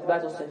عشرة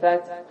إثبات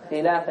الصفات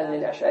خلافا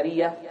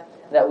للأشعرية,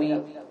 that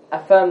we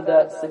affirm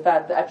the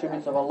صفات, the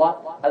attributes of Allah,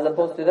 as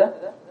opposed to the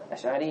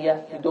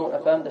أشعرية who don't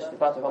affirm the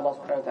صفات of Allah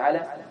subhanahu wa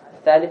ta'ala.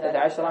 الثالثة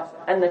عشرة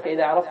أنك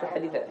إذا عرفت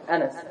حديث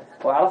أنس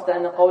وعرفت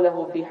أن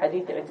قوله في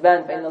حديث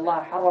عتبان فإن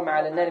الله حرم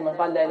على النار من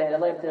قال لا إله إلا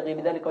الله يبتغي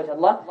بذلك وجه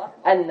الله,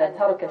 أن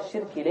ترك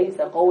الشرك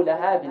ليس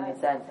قولها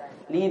باللسان.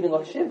 Leaving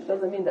of shirk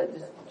doesn't mean that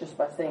just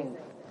by saying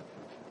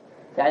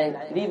it. يعني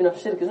leaving of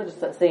shirk is not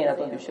just saying I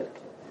don't do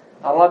shirk.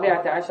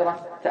 الرابعة عشرة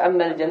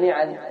تأمل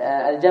جميع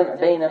الجمع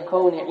بين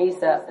كون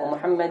عيسى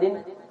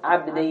ومحمد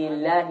عبدي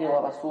الله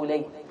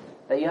ورسوله.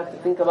 That you have to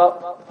think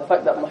about the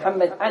fact that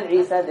Muhammad and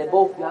Isa, they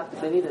both, you have to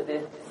believe that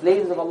they're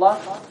slaves of Allah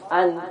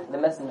and the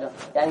Messenger.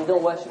 يعني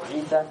don't worship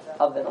Isa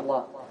other than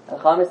Allah.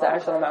 الخامسة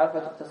عشرة معرفة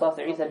اختصاص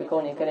عيسى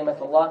بكونه كلمة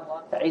الله,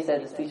 فعيسى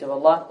is the speech of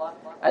Allah.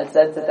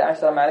 السادسة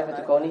عشرة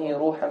معرفة كونه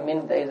روحا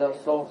من, that is a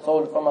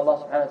soul from Allah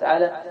subhanahu wa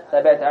ta'ala.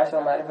 السابعة عشرة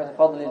معرفة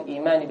فضل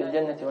الإيمان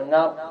بالجنة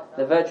والنار,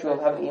 the virtue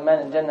of having iman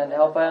in Jannah and the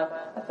hellfire.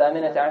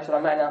 الثامنة عشرة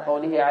معنى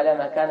قوله على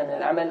ما كان من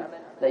العمل,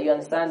 that you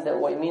understand that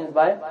what it means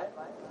by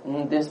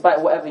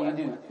despite whatever you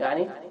do,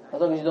 يعني as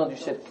long as you don't do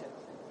shirk,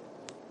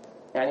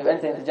 يعني you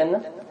enter into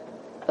Jannah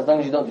as long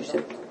as you don't do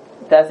shirk.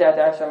 التاسعة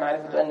عشرة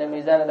معرفة أن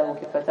الميزان له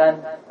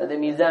كفتان, that the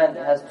mizan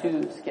has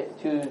two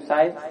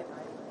sides,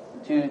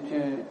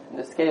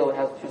 the scale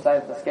has two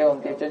sides, the scale on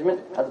Day of Judgment,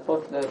 as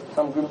opposed to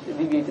some groups,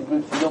 deviated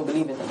groups who don't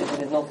believe in it.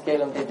 There is no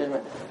scale on Day of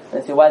Judgment,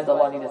 and say why does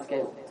Allah need a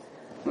scale?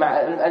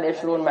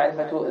 العشرون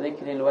معرفة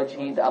ذكر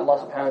الوجه, that Allah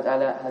subhanahu wa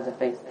ta'ala has a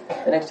face.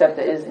 The next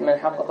chapter is من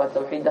حقق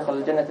التوحيد دخل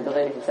الجنة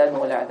بغير حساب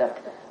ولا عذاب.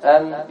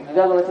 If you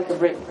guys want to take a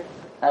break,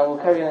 and we'll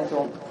carry on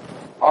until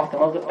after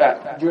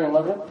Maghrib, during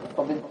Maghrib,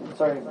 probably,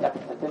 sorry, like a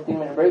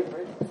 15-minute break,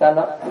 stand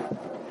up.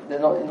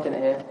 There's no internet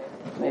here.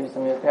 Maybe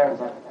some of your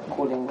parents are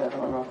calling, I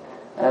don't know.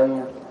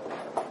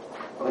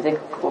 We'll take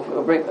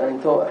a break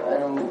until,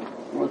 and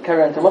we'll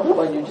carry on until Maghrib,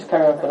 or you just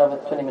carry on for another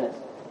 20 minutes?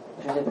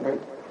 We should take a break.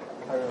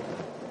 Carry on.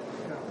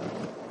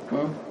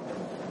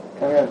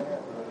 Carry on.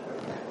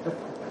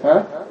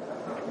 Huh?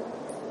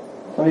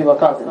 Some people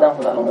can't sit down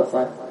for that long, that's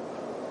fine.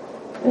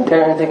 You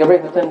carry on and take a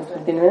break for 10 to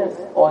 15 minutes,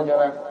 or do you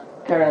want to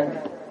carry on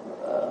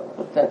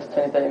for 10 to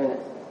 20, 30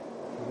 minutes?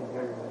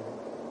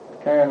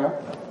 Carry on, huh?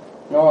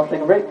 No one wants to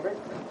take a break?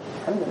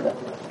 Alhamdulillah.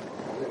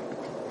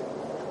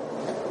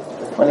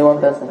 Only one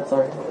person,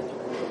 sorry.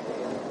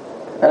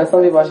 And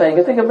some people are shy, you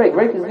can take a break,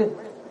 break is good.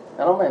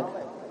 I don't mind.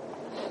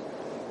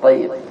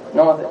 طيب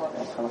no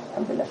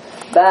الحمد لله.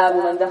 باب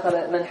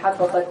من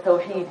حقق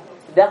التوحيد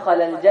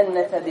دخل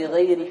الجنة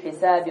بغير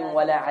حساب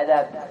ولا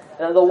عذاب.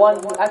 Now the one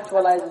who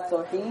actualizes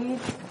Tawheed,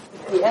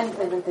 he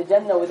enters into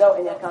Jannah without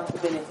any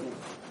accountability.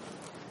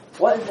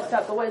 What is this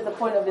chapter? What is the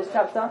point of this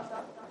chapter?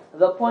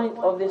 The point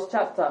of this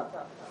chapter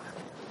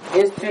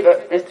is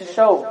to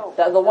show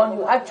that the one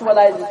who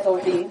actualizes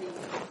Tawheed,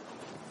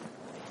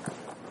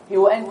 he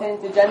will enter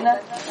into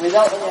Jannah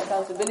without any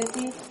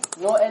accountability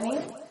nor any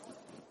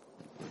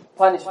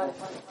punishment.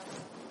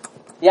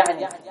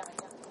 يعني,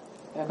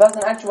 if a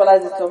person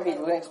actualizes Tawheed,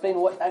 we're going to explain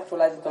what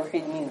actualizing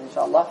Tawheed means,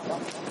 inshallah.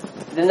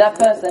 Then that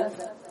person,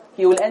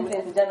 he will enter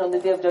into Jannah on the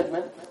Day of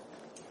Judgment,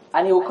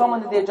 and he will come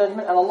on the Day of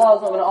Judgment, and Allah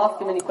is not going to ask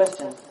him any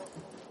questions.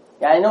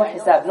 يعني no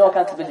hisab, no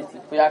accountability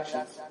for your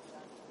actions.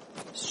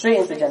 Straight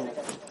into Jannah.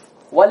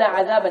 ولا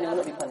عذاب, and he will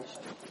not be punished.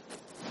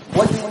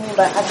 What do you mean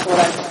by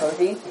actualizing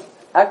Tawheed?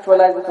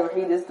 Actualizing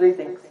Tawheed is 3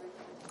 things.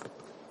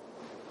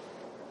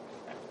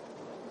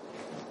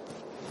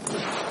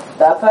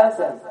 That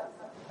person,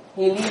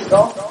 he leaves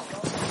off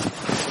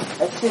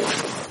a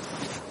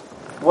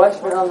shirk,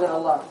 worshiping other than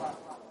Allah.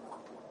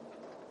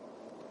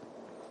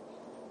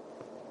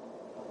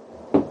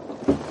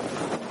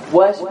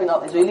 Worshipping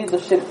others, so he leaves the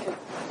shirk.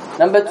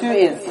 Number 2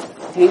 is,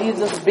 he leaves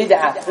the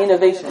bid'ah,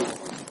 innovation.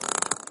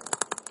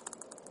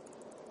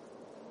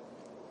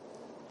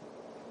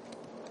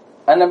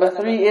 And number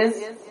 3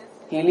 is,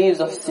 he leaves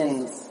of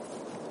sins.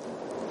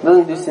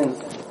 Doesn't do sins.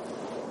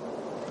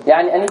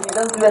 And if he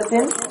does do a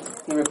sin,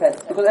 he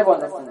repents. Because everyone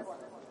does sins.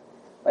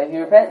 But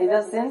if he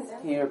does sins,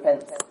 he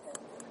repents.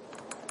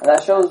 And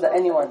that shows that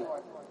anyone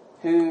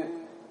who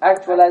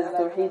actualizes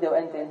Tawheed, they will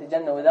enter into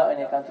Jannah without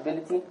any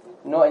accountability,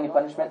 no any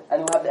punishment,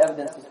 and we'll have the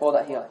evidences for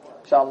that here,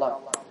 inshallah.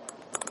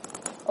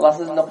 Allah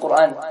says in the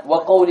Quran,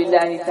 وَقَوْلِ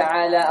اللَّهِ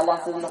تَعَالَى,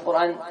 Allah says in the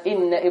Quran,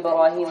 إِنَّ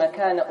إِبْرَاهِيمَ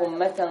كَانَ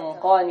أُمَّةً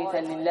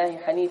قَانِتًا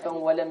لِلَّهِ حَنِيفًا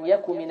وَلَمْ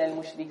يَكُ مِنَ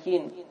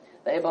الْمُشْرِكِينَ.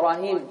 That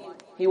Ibrahim,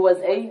 he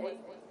was an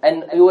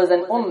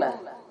ummah,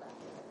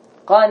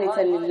 قَانِتًا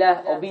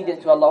لِلَّهِ,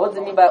 obedient to Allah. What does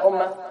it mean by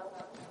ummah?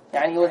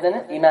 يعني he was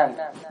an imam.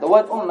 The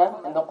word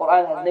ummah in the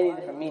Quran has many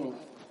different meanings.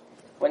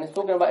 When it's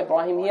talking about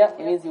Ibrahim here,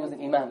 it means he was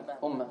an imam,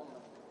 ummah.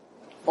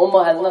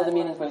 Ummah has another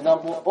meaning, for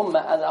example,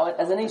 ummah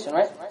as a nation,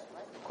 right?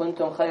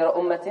 كنتم خير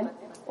أمة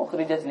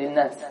أخرجت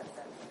للناس.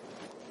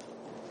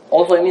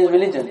 Also it means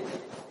religion.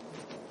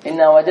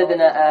 إنا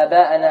وجدنا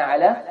آباءنا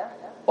على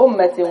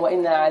أمة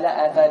وإنا على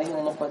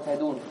آثارهم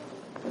مقتدون.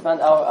 We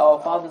found our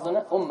fathers on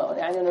ummah,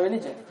 يعني on a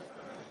religion.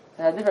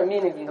 It has different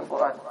meanings in the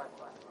Quran.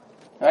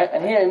 Right?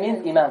 And here it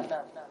means imam.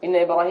 إن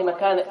إبراهيم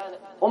كان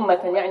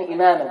أمة يعني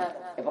إماما.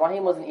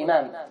 Ibrahim was an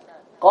imam.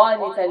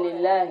 قانتا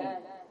لله.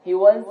 He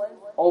was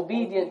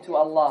obedient to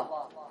Allah.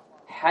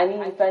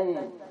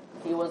 حنيفا.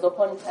 He was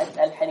upon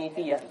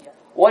al-Hanifiyya.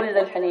 What is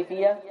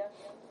al-Hanifiyya?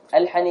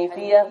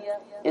 Al-Hanifiyya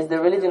is the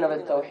religion of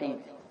al-Tawheed.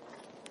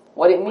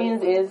 What it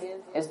means is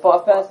for a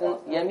person,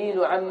 يَمِيلُ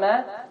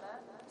عَمَّا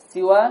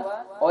سِوَى,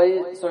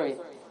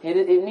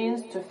 it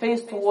means to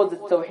face towards the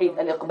Tawheed,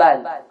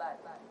 al-Iqbal.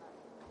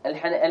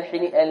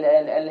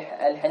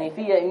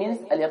 Al-Hanifiyya, it means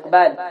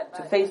al-Iqbal,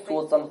 to face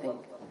towards something.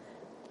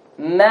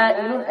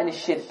 مَائِلٌ and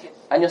shirk.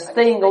 And you're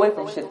staying away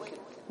from shirk.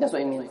 That's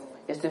what it means.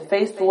 It's to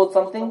face towards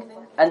something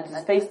and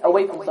to face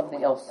away from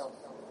something else.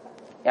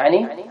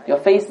 Yani, you're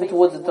facing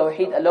towards the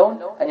Tawheed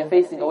alone and you're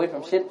facing away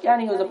from shirk.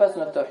 Yani, he was a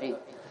person of Tawheed.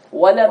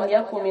 وَلَمْ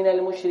يَكُ مِنَ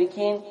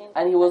الْمُشْرِكِينَ,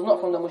 and he was not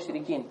from the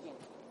mushrikeen.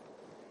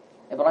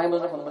 Ibrahim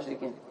was not from the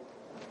mushrikeen.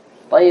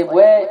 طيب,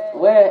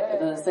 where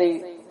does it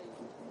say,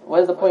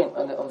 where's the point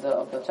of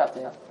the chapter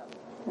here?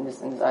 In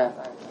this ayah.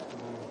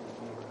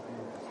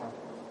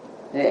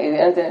 He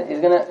went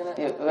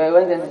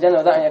into Jannah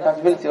without any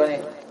accountability or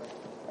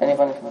any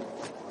punishment.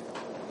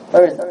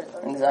 Where is that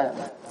in this ayah?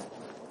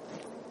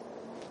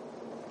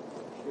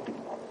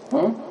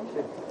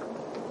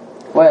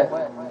 Where?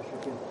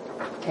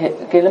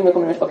 Okay, let me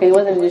come. Okay, he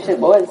wasn't in the shirk,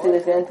 but where does it say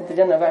that he entered the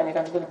Jannah without any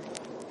accountability?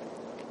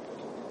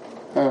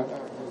 The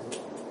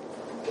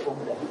people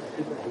that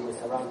he was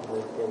surrounded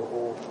with, they were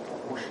all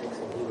mushriks,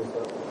 and he was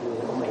an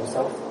ummah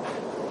himself.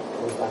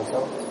 He was by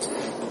himself.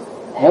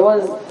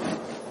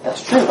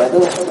 That's true, but it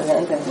doesn't show that he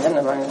entered the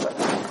Jannah without any.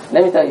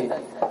 Let me tell you,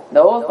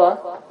 the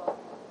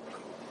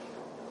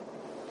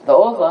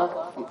author,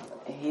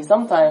 he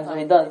sometimes, what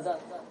he does,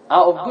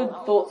 out of good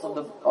thoughts of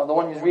the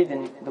one who's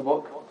reading the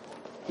book,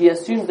 he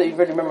assumes that you've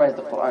already memorized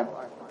the Quran.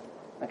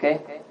 Okay?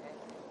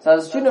 So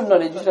as a student of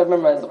knowledge, you should have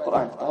memorized the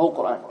Quran, the whole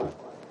Quran.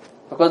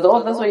 Because the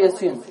author, that's what he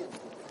assumes.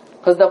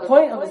 Because the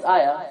point of this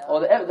ayah,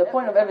 or the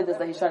point of evidence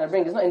that he's trying to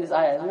bring, is not in this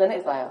ayah, it's in the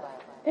next ayah.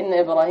 إن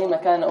إبراهيم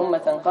كان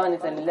أمة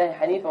قانتا لله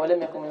حنيفا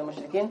ولم يكن من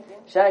المشركين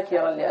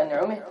شاكرا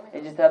لأنعمه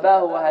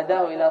اجتباه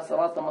وهداه إلى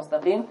صراط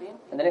مستقيم.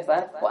 And the next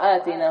ayah,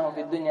 وآتيناه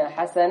في الدنيا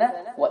حسنة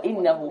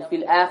وإنه في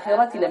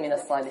الآخرة لمن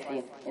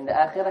الصالحين. In the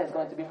akhirah is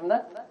going to be from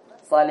the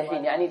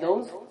صالحين, يعني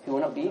those who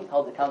will not be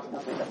held accountable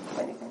for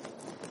anything.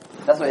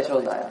 That's what it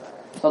shows the ayah.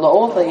 So the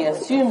author, he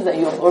assumes that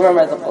you will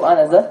memorize the Quran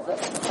as a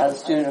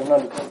student of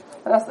knowledge.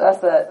 And that's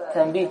the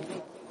tanbih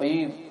for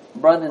you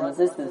brothers and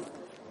sisters,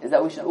 is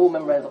that we should all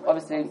memorize.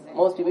 Obviously,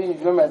 most people, even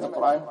if you memorize the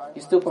Quran,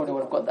 you still probably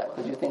would have got that,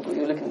 because you think, well,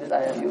 you're looking at this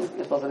ayah, you're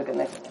supposed to look at the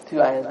next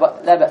two ayahs.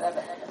 But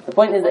the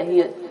point is that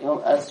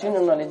as a student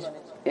of knowledge,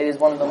 it is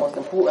one of the most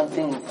important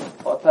things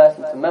for a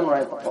person to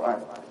memorize the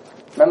Quran.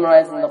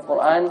 Memorizing the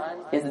Quran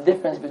is the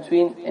difference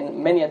between,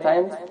 in many a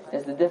times,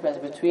 is the difference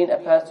between a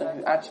person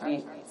who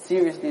actually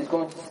seriously is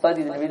going to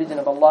study the religion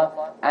of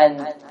Allah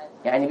and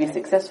be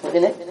successful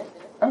in it,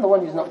 and the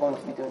one who's not going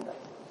to be doing that.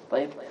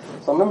 Right?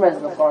 So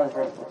memorizing the Quran is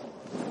very important.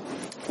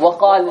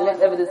 وقال, the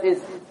next evidence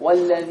is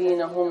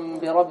وَالَّذِينَ هُمْ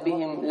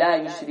بِرَبِّهِمْ لَا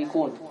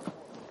يُشْرِكُونَ.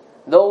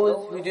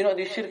 Those who do not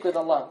do shirk with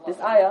Allah. This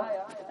ayah,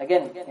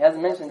 again, he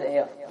hasn't mentioned it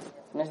here.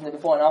 He mentioned it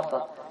before and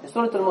after. In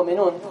Surah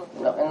Al-Mu'minun,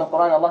 in the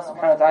Quran, Allah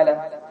subhanahu wa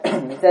ta'ala,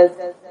 he says,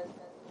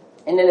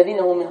 إِنَّ الَّذِينَ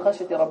هُمْ مِنْ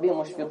خَشْيَةِ رَبِّهِمْ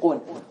مُشْفِقُونَ.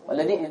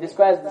 He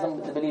describes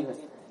the believers.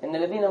 إن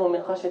الذين هم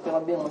من خشية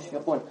ربهم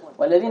مشفقون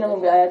والذين هم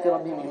بآيات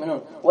ربهم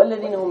يؤمنون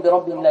والذين هم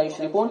بربهم لا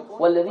يشركون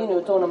والذين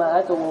يؤتون ما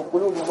آتوا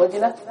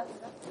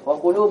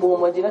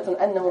وقلوبهم وجلة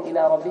أنهم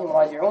إلى ربهم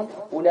راجعون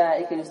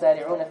أولئك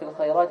يسارعون في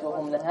الخيرات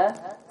وهم لها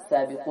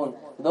سابقون.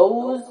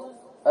 Those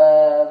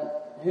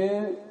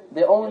who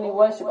they only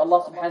worship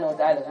Allah subhanahu wa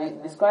ta'ala. So he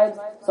describes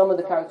some of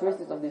the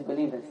characteristics of these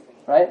believers,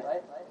 right?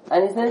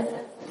 And he says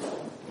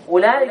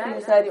أولئك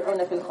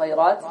يسارعون في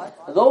الخيرات.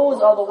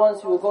 Those are the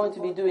ones who are going to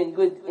be doing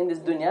good in this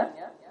dunya.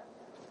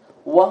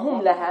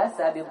 وهم لها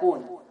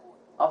سابقون.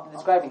 After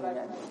describing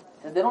them,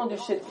 so they don't do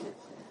shirk.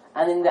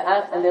 And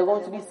they're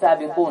going to be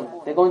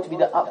sabiqun. They're going to be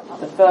the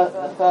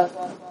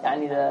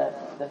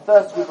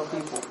first group of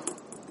people.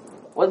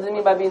 What does it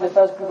mean by being the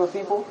first group of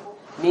people?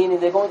 meaning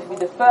they're going to be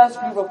the first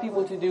group of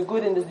people to do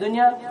good in this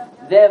dunya,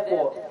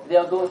 therefore they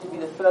are going to be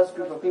the first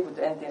group of people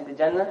to enter into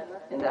Jannah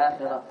in the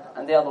Akhirah.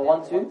 And they are the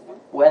ones who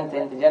will enter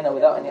into Jannah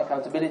without any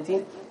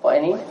accountability or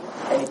any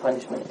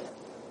punishment.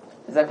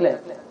 Is that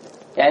clear?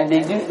 And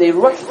they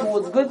rush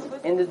towards good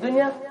in the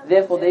dunya,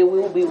 therefore they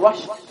will be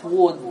rushed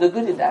towards the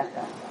good in the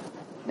Akhirah.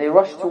 They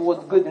rush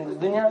towards good in the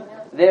dunya,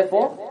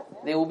 therefore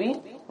they will be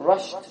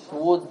rushed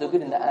towards the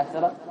good in the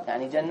Akhirah,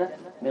 يعني Jannah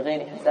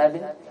بغير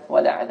حساب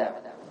ولا عذاب.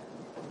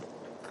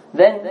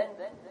 Then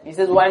he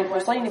says, وعن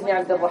حسين بن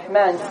عبد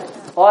الرحمن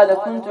قال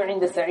كنت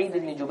عند سعيد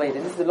بن جبير.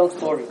 This is a long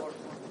story.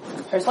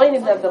 Husayn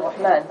ibn Abd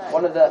al-Rahman,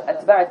 one of the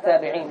أتباع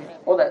التابعين,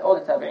 all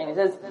the tabi'in, he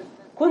says,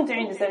 كنت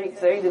عند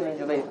سعيد بن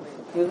جبير.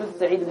 He was with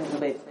Sa'id ibn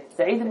Jubayr.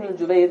 Sa'id ibn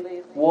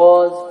Jubayr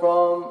was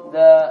from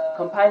the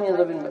companions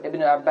of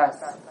Ibn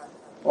Abbas,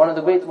 one of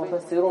the great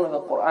mufassirun of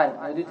the Quran,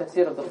 who do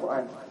tafsir of the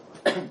Quran.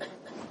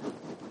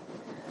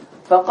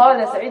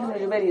 فقال سعيد بن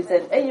جبير, he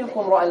said,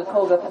 أيكم رأى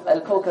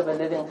الكوكب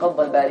الذي انقض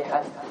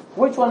البارحة?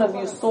 Which one of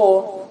you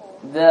saw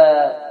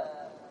the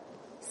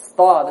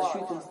star, the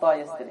shooting star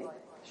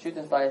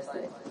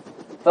yesterday?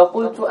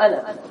 فقلت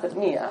أنا, but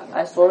me,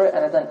 I saw it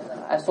and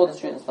I saw the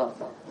shooting star.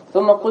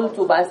 ثم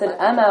قلت, but I said,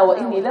 أما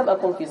وإني لم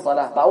أكن في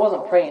صلاة, but I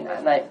wasn't praying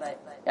at night.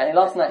 يعني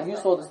last night you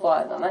saw the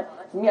star at night.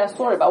 Me, I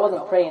saw it, but I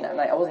wasn't praying at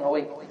night. I wasn't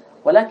awake.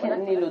 ولكن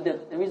إني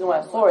لدغت. The reason why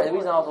I saw it, the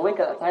reason I was awake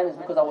at that time is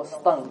because I was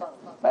stung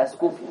by a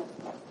scorpion.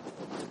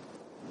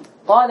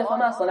 قال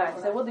فما صنعت?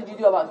 He said, what did you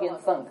do about getting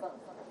stung?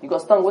 You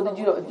got stung. What did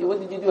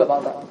you do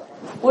about that?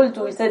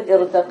 قلت, he said,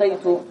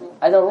 ارتقيت.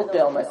 I done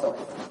ruqya on myself.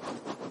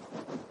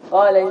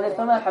 قال, he said,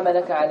 فما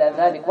حملك على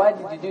ذلك? Why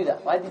did you do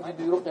that? Why did you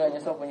do ruqya on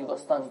yourself when you got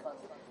stung?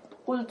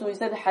 قلت, he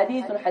said,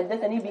 حديث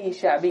حدثني به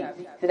شعبي.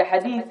 He said, a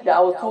hadith that I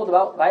was told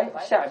about by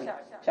Sha'bi.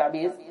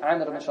 Sha'bi is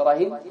Amir ibn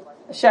Sharahil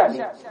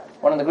Sha'bi,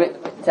 one of the great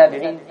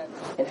tabi'in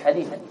in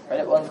hadith, one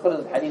of the scholars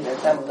of hadith at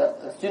the time of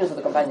the students of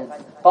the companions.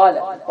 قال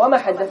وما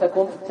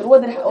حدثكم? He said,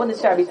 what did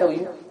Sha'bi tell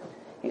you?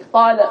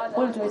 قال,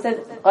 قلت, he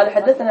said, قال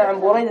حدثنا عن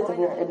بريدة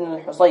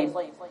ابن الحصيب.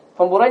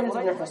 From Buraydah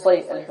ibn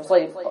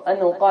al-Husayb,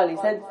 أنه قال, he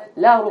said,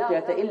 لا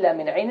رقية إلا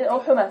من عين أو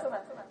حمى.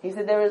 He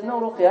said, there is no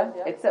ruqya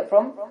except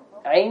from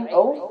عين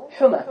أو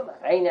حمى.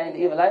 عين يعني the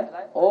evil eye,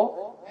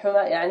 or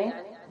حمى يعني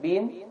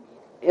being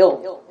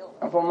ill.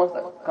 And from amongst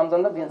that comes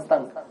under being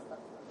stung.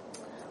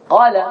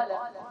 قال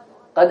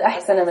قد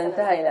أحسن من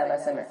انتهى إلى ما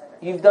سمع.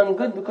 You've done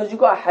good because you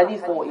got a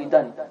hadith for what you've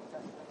done.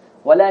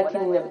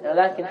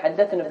 ولكن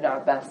حدثنا ابن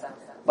عباس.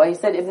 But he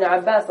said, Ibn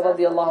Abbas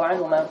رضي الله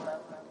عنهما,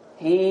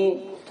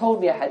 he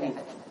told me a hadith.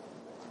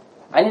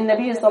 عن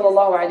النبي صلى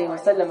الله عليه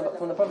وسلم,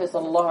 from the Prophet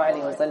صلى الله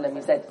عليه وسلم,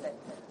 he said,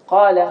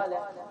 قال,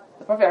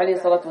 the Prophet عليه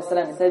الصلاة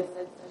والسلام, he said,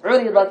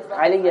 عرضت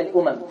علي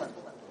الأمم.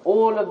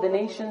 All of the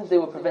nations, they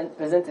were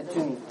presented to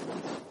me.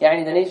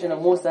 يعني the nation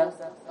of Musa,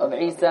 of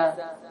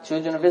Isa,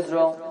 children of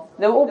Israel,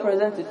 they were all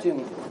presented to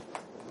me.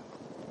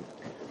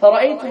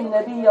 فرأيت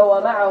النبي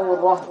ومعه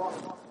الرهب.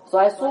 So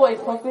I saw a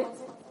prophet,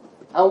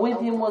 and with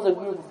him was a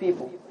group of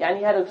people. يعني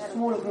he had a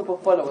small group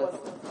of followers.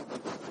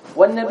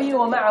 والنبي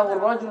ومعه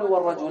الرجل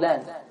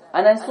والرجلان.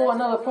 And I saw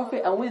another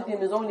prophet, and with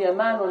him is only a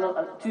man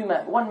or two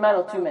men, one man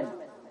or two men.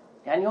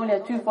 يعني he only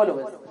had two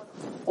followers.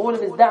 All of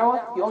his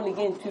da'wah, he only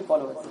gained two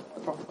followers.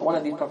 One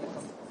of these prophets.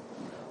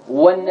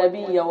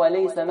 وَالنَّبِيَّ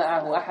وَلَيْسَ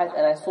مَعَهُ أَحَدٍ.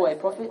 And I saw a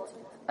prophet,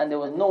 and there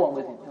was no one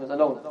with him. He was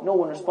alone. No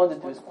one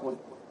responded to his call.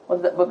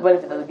 What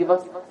benefit does it give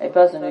us? A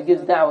person who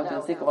gives da'wah to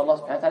the sake of Allah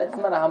subhanahu wa ta'ala, it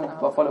doesn't matter how many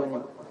people are following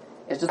him.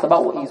 It's just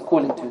about what he's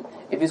calling to.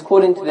 If he's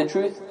calling to the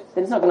truth,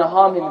 then it's not going to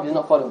harm him if he's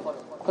not following.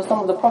 Because some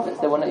of the prophets,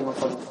 they were not even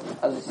following,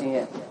 as we see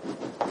here.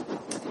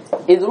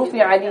 إِذْ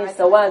رُفِعَ لِي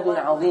سَوَادٌ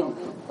عَظِيمٌ.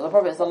 So the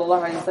Prophet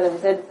ﷺ, he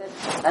said,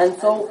 and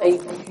so a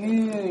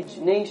huge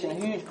nation, a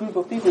huge group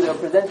of people, they were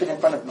presented in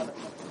front of me.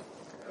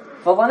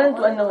 فَظَنَنْتُ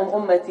أَنَّهُمْ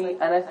أُمَّتِي.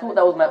 And I thought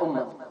that was my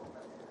ummah.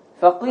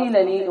 فَقِيلَ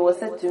لِي, it was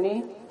said to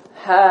me,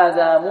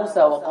 هَذَا مُوسَى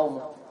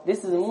وَقَوْمُهُ.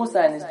 This is Musa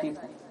and his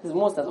people. This is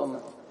Musa's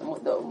ummah,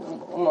 the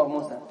ummah of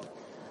Musa.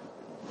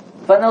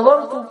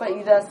 فَنَظَرْتُ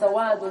فَإِذَا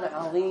سَوَادٌ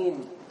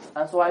عَظِيمٌ.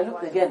 And so I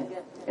looked again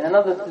in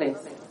another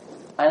place,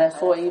 and I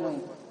saw an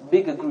even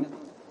bigger group.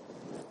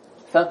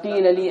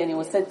 فَقِيلَ لِي, and it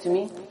was said to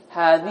me,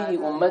 هَذِهِ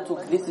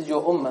أُمَّتُكَ. This is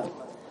your ummah.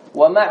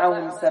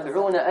 وَمَعَهُمْ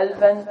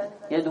 70,000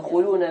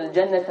 يَدْخُلُونَ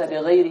الْجَنَّةَ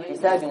بِغَيْرِ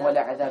حِسَابٍ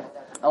وَلَا عَذَابٍ.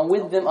 And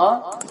with them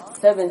are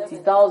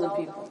 70,000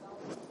 people.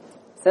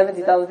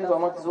 70,000 people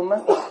amongst this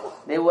ummah,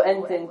 they will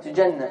enter into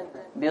Jannah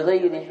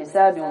بِغَيْرِ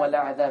حِسَابٍ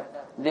وَلَا عَذَابٍ.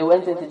 They will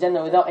enter into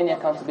Jannah without any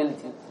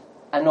accountability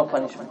and no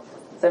punishment.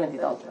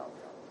 70,000.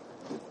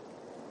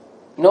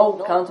 No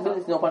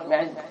accountability, no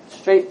punishment.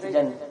 Straight to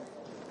Jannah.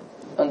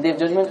 On the day of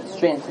judgment,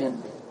 straight into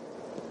Jannah.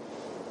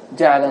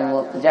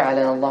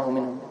 جعلنا الله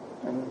منهم.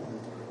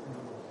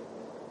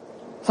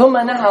 ثم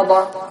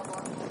نهض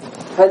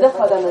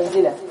فدخل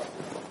منزله.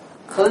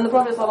 So then the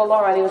Prophet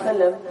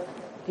ﷺ,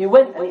 he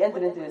went and he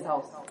entered into his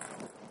house.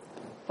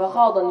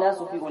 فخاض الناس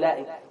في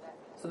أولئك.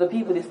 So the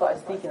people, they started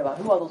speaking about,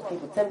 who are those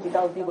people?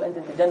 70,000 people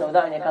entered into Jannah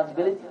without any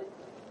accountability.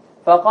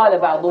 فقال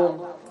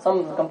بعضهم, some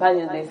of the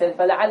companions, they said,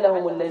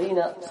 فَلَعَلَّهُمُ الَّذِينَ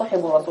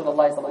صَحِبُوا رَسُولَ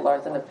اللَّهِ صَلَى اللَّهُ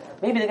عَلَيْهِ وسلم.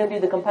 Maybe they're going to be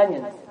the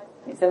companions.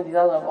 These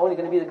 70,000 are only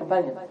going to be the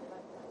companions.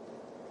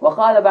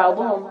 وقال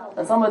بعضهم,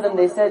 and some of them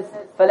they said,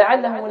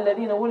 فَلَعَلَّهُمُ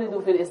الَّذِينَ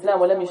وُلِدُوا فِي الْإِسْلَامِ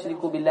وَلَمْ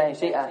يُشْرِكُوا بِاللَّهِ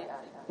شَيْئًا.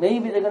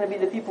 Maybe they're going to be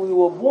the people who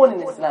were born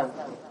in Islam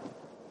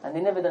and they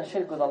never done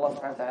shirk with Allah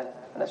subhanahu wa ta'ala.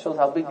 And that shows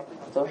how big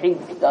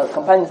Tawheed, the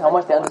companions, how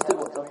much they understood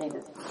what Tawheed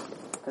is.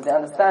 Because they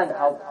understand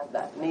how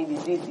that maybe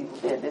these people,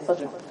 they're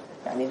such a,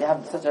 they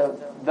have such a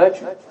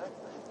virtue.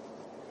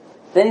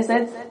 Then he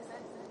said,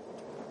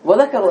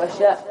 وَذَكَرُوا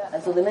أَشْياء,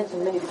 and so they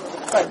mentioned many people,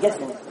 start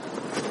guessing.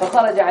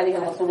 فَخَرَجَ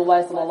عَلَيْهِمْ رَسُولُ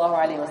اللَّهِ صَلَى اللَّهُ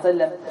عَلَيْهِ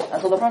وسلم.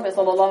 And so the Prophet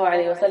صلى الله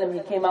عليه وسلم, he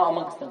came out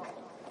amongst them.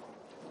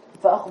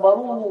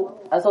 فَأَخْبَرُوهُ,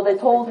 and so they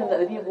told him that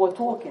the people were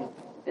talking.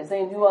 They're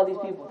saying, who are these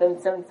people?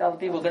 70,000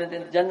 people going to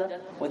enter Jannah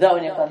without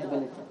any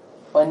accountability,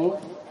 or any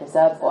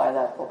hisab or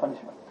adab or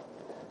punishment.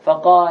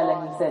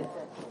 فَقَالَ, he said,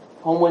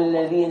 هُمُ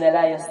الَّذِينَ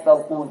لَا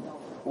يَسْتَرْقُونَ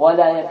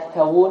وَلَا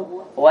يَكْتَوُونَ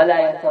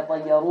وَلَا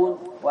يَتَطَيَّرُونَ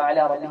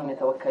وَعَلَى رَبِّهِمْ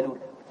يَتَوَكَّلُونَ.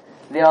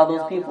 They are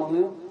those people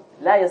who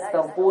لا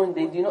يسترقون,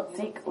 they do not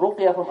seek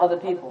ruqya from other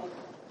people.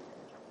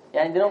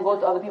 They don't go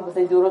to other people and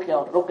say, do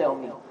ruqya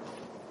on me.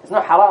 It's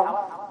not haram,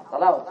 it's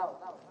allowed.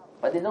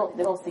 But they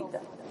don't seek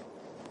that.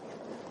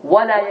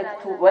 وَلَا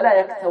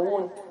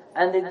يَكْتَوُونَ,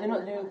 and they do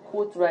not do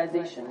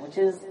cauterization, which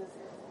is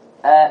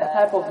a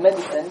type of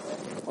medicine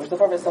which the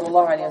Prophet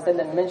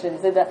ﷺ mentioned.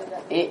 He said that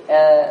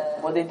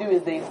what they do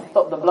is they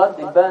stop the blood,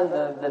 they burn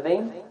the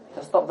vein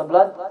to stop the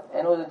blood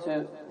in order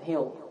to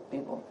heal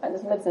people. And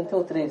this medicine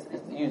till today is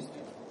used.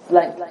 It's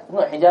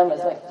not hijama,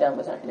 it's like hijama,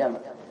 it's not hijama.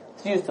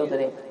 It's used till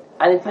today.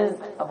 And it is,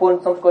 according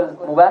to some scholars,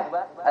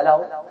 mubah,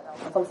 allowed.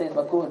 Some say it's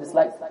makruh,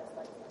 disliked.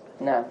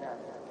 Nah.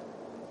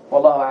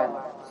 Wallahu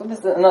a'lam. So this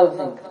is another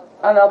thing.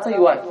 And I'll tell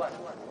you why.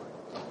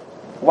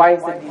 Why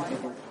he said these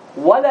things.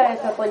 وَلَا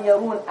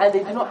يَتَطَيَّرُونَ, and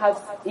they do not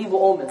have evil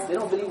omens. They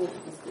don't believe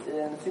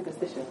in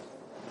superstition.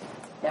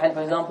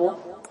 For example,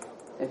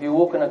 if you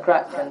walk on a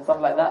crack and stuff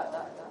like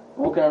that,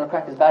 walking on a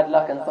crack is bad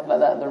luck and stuff like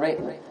that. The rate,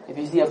 if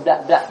you see a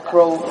black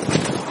crow,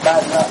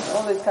 bad luck,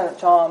 all these kind of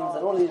charms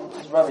and all these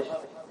rubbish.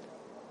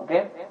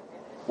 Okay?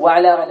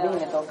 وَعَلَىٰ رَبِّهِمْ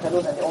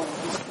يَتَوَكَّلُونَ, and they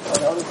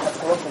only have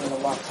tawakkul in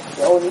Allah.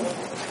 They only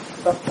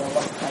trust in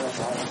Allah subhanahu wa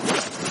ta'ala.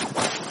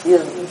 These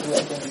are the people who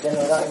enter in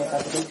Jannah without any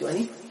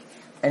accountability to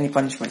any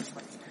punishment.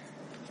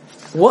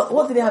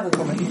 What do they have in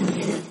common?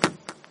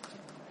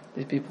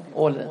 These people,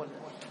 all of them.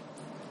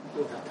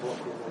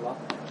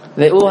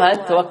 They all had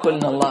tawakkul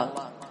in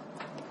Allah.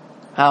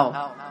 How?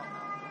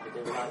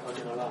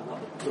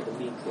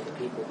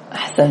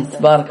 Ahsant,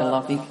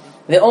 barakallahu feek.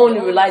 They only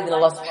relied on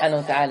Allah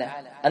subhanahu wa ta'ala.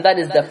 And that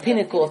is the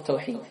pinnacle of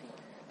Tawheed.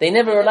 They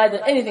never relied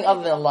on anything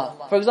other than Allah.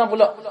 For example,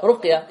 look,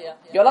 ruqya.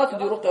 You're allowed to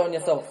do ruqya on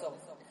yourself.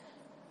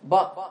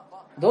 But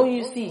don't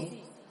you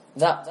see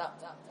that?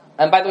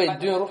 And by the way,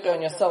 doing ruqya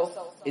on yourself,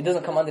 it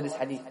doesn't come under this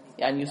hadith.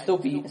 And you still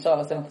be,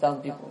 inshallah,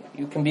 70,000 people.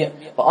 You can be,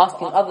 but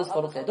asking others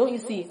for ruqya. Don't you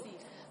see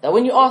that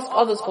when you ask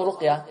others for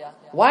ruqya,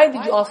 why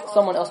did you ask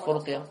someone else for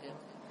ruqya?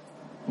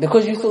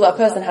 Because you saw that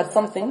person had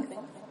something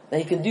that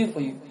he could do for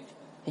you.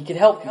 He could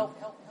help you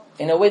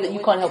in a way that you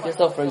can't help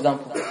yourself, for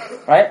example.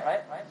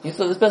 Right? You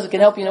saw this person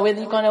can help you in a way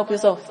that you can't help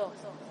yourself.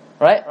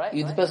 Right?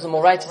 This person is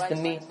more righteous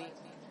than me.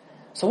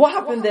 So what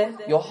happened there?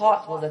 Your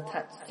heart was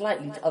attached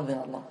slightly to other than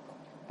Allah.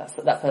 That's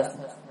that person.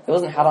 It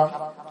wasn't haram.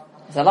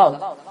 It's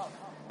allowed.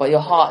 But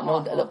your heart,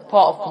 the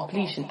part of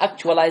completion,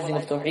 actualizing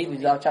of Tawheed, which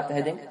is our chapter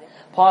heading,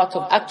 part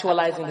of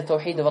actualizing the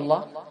Tawheed of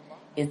Allah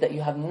is that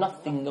you have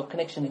nothing, no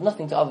connection,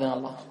 nothing to other than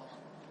Allah.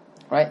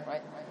 Right?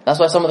 That's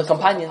why some of the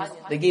companions,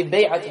 they gave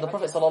bay'ah to the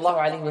Prophet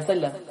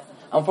ﷺ.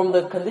 And from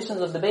the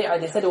conditions of the bay'ah,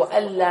 they said,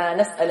 وَأَلَّا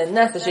نَسْأَلَ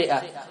النَّاسَ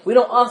شَيْئًا. We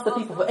don't ask the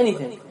people for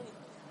anything.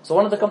 So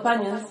one of the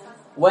companions,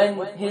 when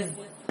his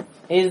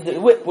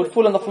whip would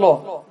fall on the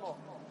floor,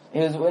 he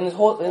was on his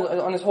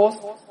horse,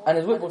 and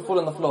his whip would fall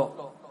on the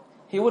floor.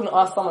 He wouldn't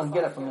ask someone to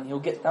get it from him. He'll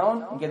get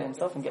down and get it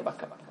himself and get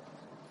back up.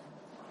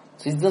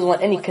 So he doesn't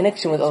want any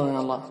connection with other than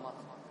Allah.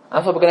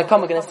 That's what we're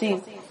going to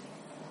see.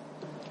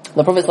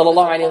 The Prophet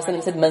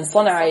ﷺ said, مَنْ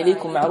صَنَعَ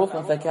إِلَيْكُمْ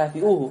مَعْرُوفًا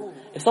فَكَافِئُوهُ.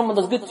 If someone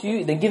does good to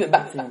you, then give it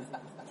back to him.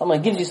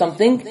 Someone gives you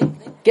something,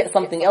 get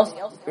something else.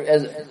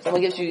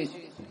 Someone gives you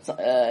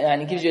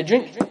a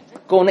drink,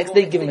 go next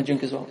day, give him a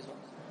drink as well.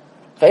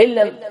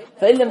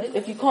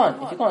 If you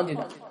can't do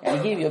that, he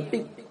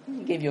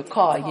gave you a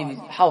car, he gave you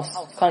a house,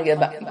 you can't get it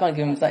back, you can't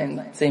give him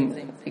something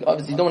same.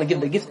 Obviously you don't want to give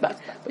the gift back,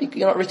 but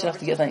you're not rich enough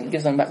to give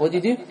something back. What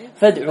do?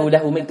 فَادْعُوا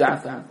لَهُ مِدْ دُعَا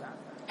فَهُمْ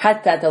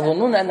حَتَّى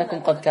تَظُنُّونَ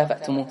أَنَّكُمْ قَدْ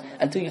كَافَأْتُمُوهُ.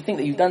 Until you think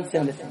that you've done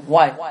similar things.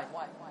 Why?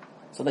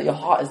 So that your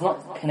heart is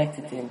not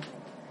connected to him.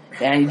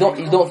 And you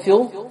don't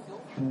feel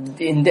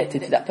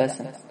indebted to that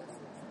person.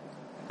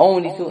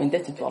 Only feel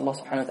indebted to Allah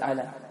subhanahu wa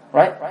ta'ala.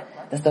 Right?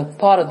 That's the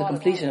part of the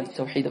completion of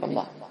the Tawheed of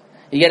Allah.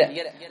 You get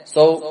it?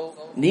 So,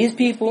 these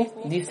people,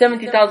 these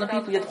 70,000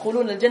 people,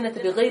 يَدْخُلُونَ الْجَنَّةَ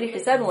بِغَيْرِ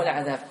حِسَابٍ وَلَا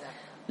عَذَابٍ.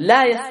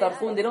 لَا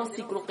يَسْتَرْقُونَ, they don't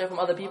seek ruqya from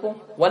other people.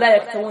 وَلَا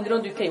يَكْتَوُونَ, they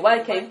don't do kay. Why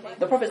kay?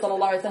 The Prophet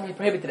ﷺ, he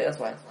prohibited it, that's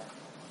why.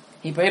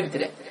 He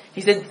prohibited it.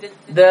 He said,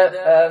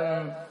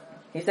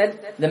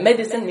 the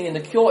medicine, meaning the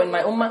cure in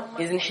my ummah,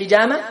 is in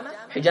hijama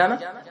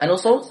hijama, and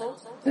also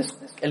this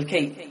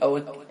al-kay,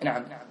 or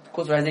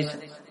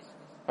cauterization.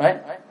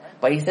 Right?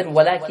 But he said,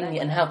 وَلَكِنِّي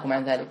أَنْهَاكُمْ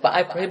عَنْ ذَلِكَ. But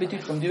I prohibit you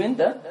from doing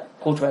the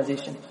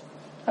cauterization.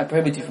 I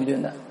prohibit you from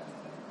doing that.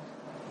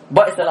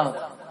 But it's allowed.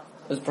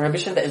 There's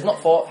prohibition that is not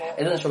for,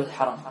 it doesn't show it's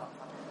haram.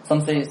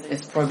 Some say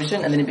it's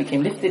prohibition and then it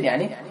became listed,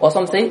 or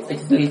some say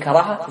it's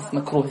karaha, it's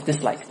makruh, it's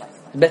disliked.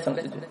 It's better not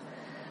to do it.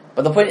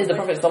 But the point is the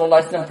Prophet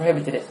ﷺ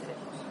prohibited it.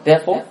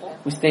 Therefore,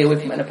 we stay away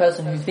from it. And a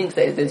person who thinks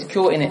that there's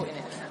cure in it,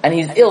 and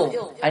he's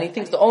ill, and he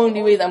thinks the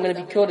only way that I'm going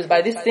to be cured is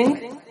by this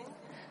thing,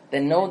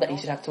 then know that he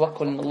should have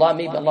tawakkul in Allah.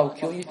 Maybe Allah will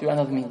cure you through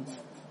another means.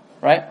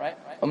 Right?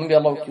 Or maybe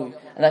Allah will cure you.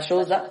 And that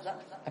shows that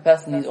a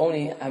person is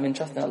only having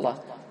trust in Allah.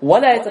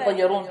 وَلَا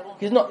يَتَطَيَّرُونَ.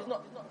 He's not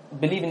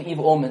believing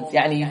evil omens.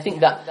 You think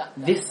that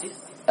this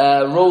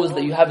rose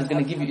that you have is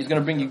going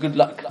to bring you good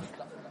luck.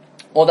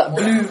 Or that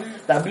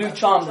blue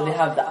charm that they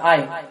have, the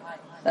eye.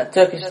 That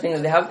Turkish thing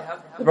that they have,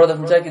 the brother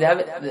from Turkey, they have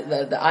it,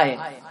 the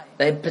eye.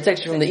 That it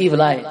protects you from the evil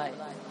eye.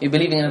 You're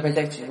believing in a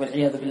protection.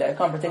 It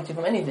can't protect you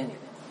from anything.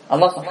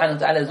 Allah subhanahu wa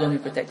ta'ala is the one who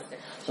protects.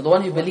 So the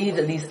one who believes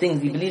in these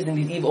things, he believes in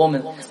these evil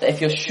omens, that if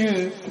your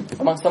shoe,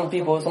 among some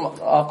people, some of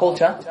our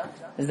culture,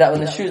 is that when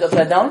the shoe is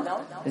upside down,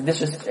 you're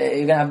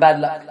going to have bad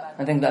luck,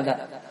 and things like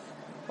that.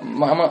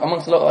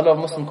 Amongst a lot of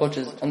Muslim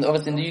cultures, and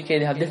obviously in the UK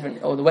they have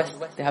different, or the West,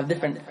 they have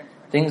different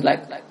things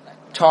like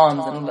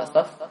charms and all that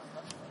stuff.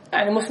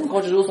 And Muslim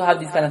cultures also have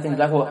these kind of things,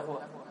 like what?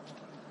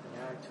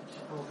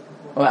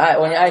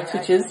 When your eye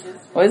twitches,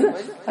 what is it?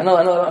 I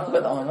forgot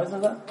that one. What is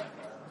that?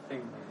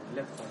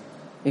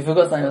 You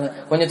forgot something.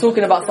 When you're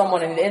talking about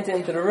someone and you enter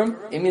into the room,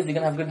 it means you're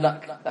going to have good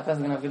luck. That person's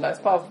going to have good luck.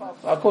 It's part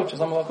of our culture,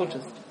 some of our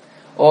cultures.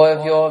 Or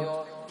if you're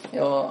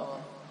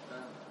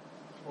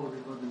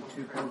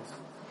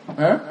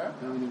huh?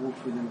 When you walk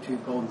through them 2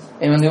 poles.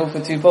 When they walk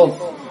through 2 poles.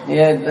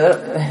 Yeah,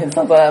 it's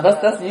not that.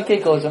 That's the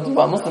UK culture. I'm talking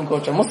about Muslim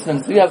culture.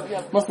 Muslims, we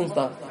have Muslim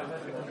stuff.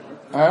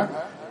 Huh?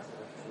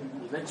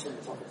 You mentioned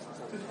the Prophet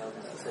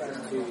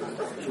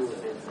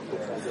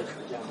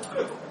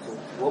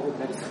what would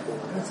medicine do?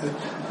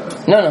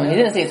 No, he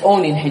didn't say it's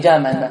only in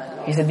hijama and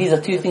that. He said these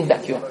are 2 things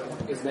that cure.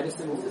 Is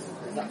medicine, is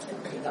that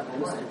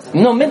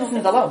No, medicine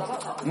is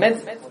allowed.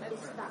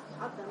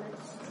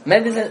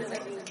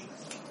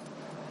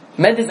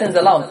 Medicine is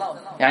allowed.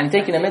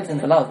 Taking a medicine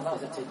is allowed.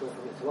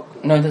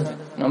 No, it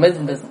doesn't. No,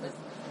 medicine doesn't.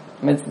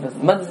 Medicine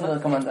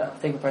doesn't come under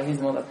taking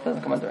paracetamol, that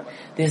doesn't come under it.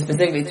 This is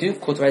specifically to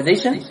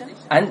cauterization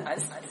and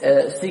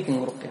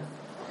seeking ruqya.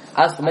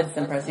 As for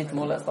medicine,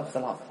 paracetamol, that stuff is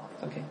allowed.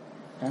 It's okay.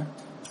 Huh?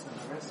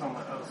 I read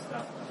somewhere else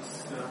that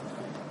it's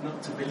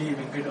not to believe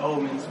in good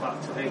omens,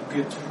 but to take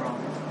good from,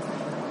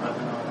 I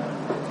don't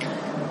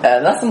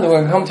know. That's something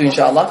we're going to come to,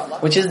 inshallah,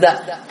 which is that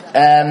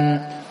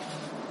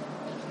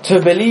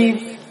to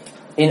believe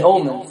in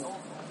omens,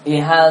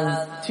 it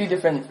has 2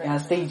 different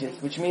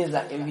stages, which means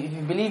that if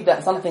you believe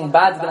that something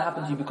bad is going to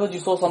happen to you because you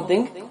saw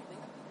something,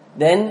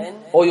 then,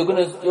 or you're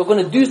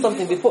going to do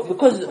something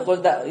because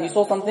that you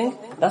saw something,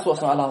 that's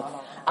what's not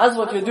allowed. As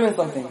what you're doing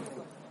something,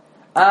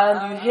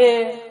 and you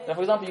hear,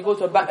 for example, you go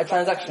to a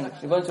transaction,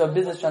 you're going to a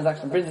business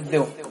transaction, business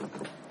deal,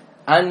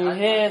 and you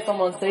hear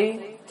someone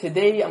say,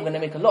 today I'm going to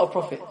make a lot of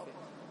profit.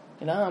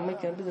 I'm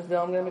making a business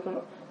deal, I'm going to make a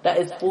lot. That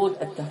is called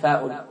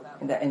at-tafa'ul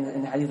in the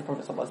hadith of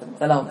the Prophet sallallahu alaihi wasallam.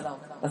 It's allowed.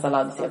 That's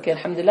allowed. You say, okay,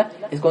 alhamdulillah,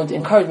 it's going to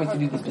encourage me to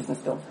do this business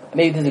deal.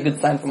 Maybe this is a good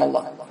sign from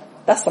Allah.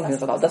 That's something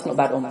that's allowed. That's not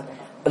bad omen.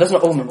 But that's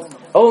not omens.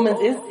 Omens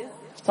is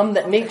something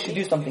that makes you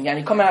do something.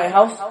 You come out of your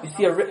house, you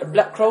see a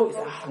black crow, you say,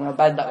 I'm going to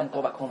bite that and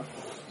go back home.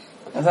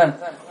 Understand?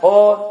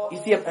 Or you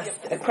see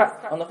a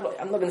crack on the floor,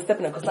 I'm not going to step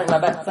in it because something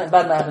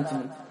bad might happen to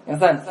me.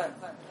 Understand?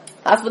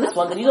 As for this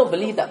one, then you don't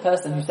believe that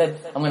person who said,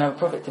 I'm going to have a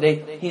prophet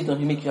today, he's the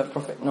one who makes you have a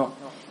prophet. No.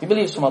 You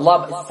believe it's from Allah,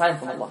 but it's a sign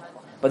from Allah.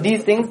 But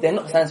these things, they're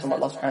not signs from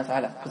Allah subhanahu wa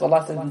ta'ala. Because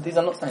Allah said, these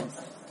are not signs.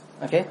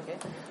 Okay?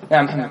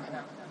 Yeah, Muhammad.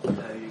 You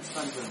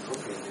expanded on the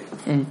prophet,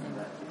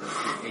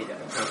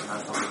 that a person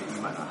has something that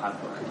you might not have,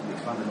 but could you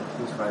expand on the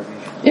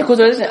cauterization? Yeah,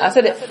 cauterization. I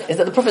said it, is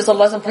that the Prophet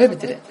sallallahu alaihi wasallam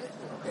prohibited it.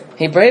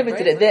 He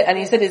prohibited it there, and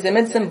he said it's a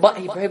medicine, but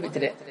he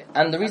prohibited it.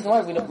 And the reason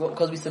why,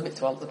 because we submit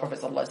to the Prophet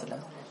sallallahu alaihi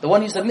wasallam. The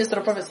one who submits to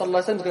the Prophet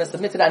sallallahu alaihi wasallam is going to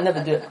submit to that and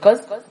never do it,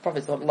 because the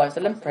Prophet sallallahu alaihi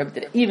wasallam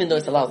prohibited it, even though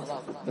it's allowed.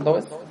 Even though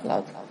it's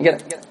allowed. You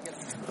get it?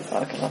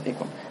 بارك الله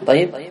فيكم.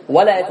 طيب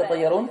ولا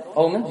يتطيرون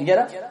omens, you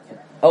get it?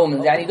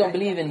 Omens, you don't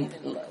believe in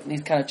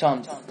these kind of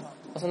charms.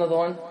 What's another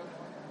one?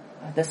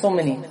 There's so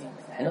many.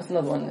 What's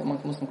another one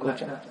among Muslim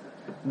culture?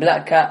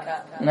 Black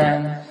cat.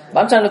 Nah. But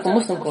I'm trying to look at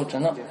Muslim culture,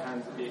 no?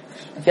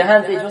 If your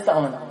hands itch, what's that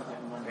one?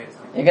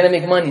 You're gonna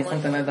make money,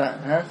 something like that,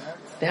 huh?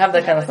 They have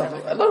that kind of stuff.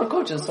 A lot of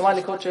cultures,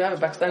 Somali culture have it,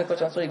 Pakistani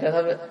culture, I'm sorry you guys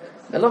have it.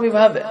 A lot of people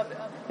have it.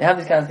 They have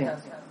these kind of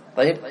things.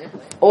 طيب.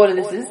 All of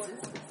this is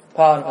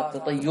part of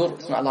it. التطير,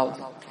 it's not allowed.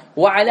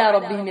 وَعَلَىٰ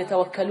رَبِّهِمْ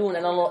يَتَوَكَّلُونَ,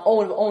 and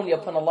only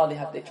upon Allah they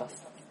have their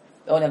trust.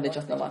 They only have their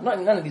trust in Allah.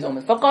 None of these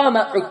omens.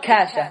 فَقَامَ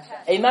عُكَّاشَ,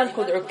 a man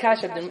called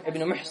Ukasha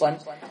ibn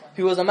Muhsan,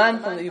 who was a man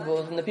from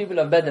the people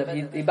of Badr.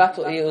 He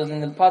was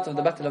in the part of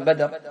the battle of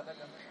Badr.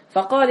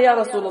 فَقَالَ يَا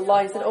رَسُولَ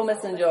اللَّهِ, he said, O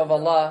Messenger of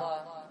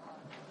Allah,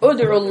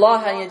 أُدْعُ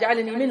اللَّهَ أَن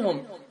يَجْعَلَنِي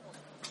مِنْهُمْ,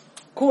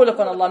 call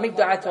upon Allah, make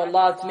dua to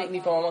Allah to make me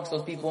from amongst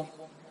those people.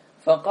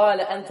 فَقَالَ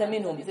أَنْتَ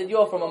مِنْهُمْ. He said,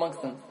 you're from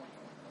amongst them.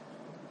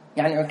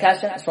 يعني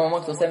Ukasha is from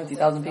amongst those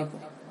 70,000 people.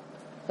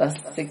 That's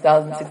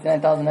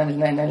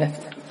 69,999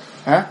 left.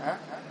 Huh?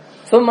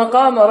 ثم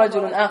قام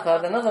رجل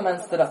آخر, another man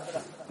stood up.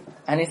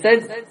 And he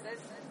said,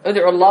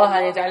 ادعوا الله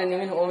أن يجعلني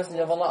منه or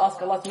messenger of Allah,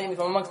 ask Allah to make me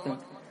from amongst them.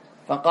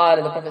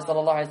 فقال, the Prophet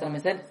sallallahu alayhi wa sallam, he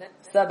said,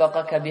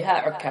 سبقك بها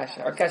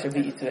عكاشة. Ukasha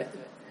beat you to it.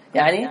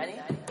 يعني,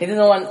 he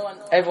doesn't want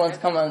everyone to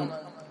come and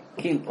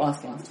keep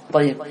asking.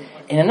 طيب.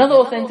 In another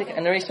authentic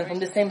narration from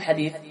the same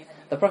hadith,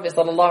 the Prophet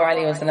sallallahu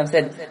alayhi wa sallam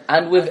said,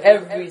 and with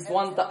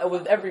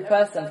every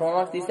person from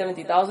amongst these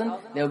 70,000,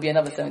 there will be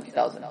another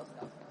 70,000.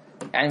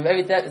 And with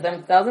every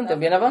 70,000, there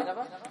will be another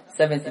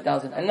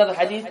 70,000. Another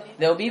hadith,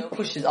 there will be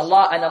pushes.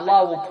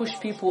 Allah will push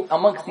people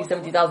amongst these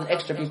 70,000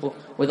 extra people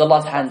with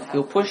Allah's hand.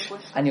 He'll push,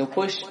 and He'll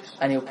push,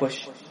 and He'll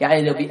push.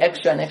 Yani there'll be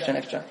extra and extra and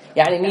extra.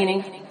 Yani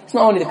meaning, it's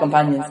not only the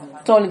companions,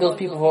 it's not only those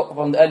people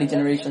from the early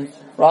generations.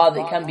 Rather,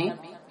 it can be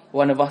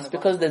one of us,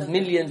 because there's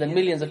millions and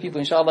millions of people,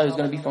 inshallah, who's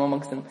going to be from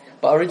amongst them.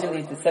 But originally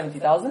it is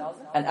 70,000,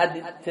 and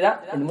added to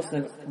that, in the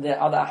Muslim, there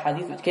are other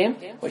hadith which came,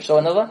 which show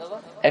another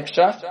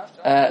extra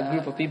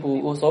group of people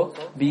who also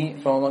be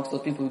from amongst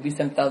those people who be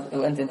 70,000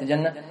 who enter into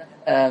Jannah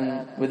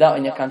without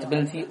any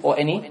accountability or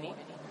any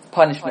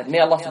punishment. May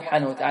Allah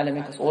subhanahu wa ta'ala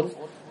make us all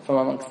from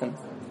amongst them.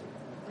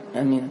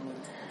 Ameen.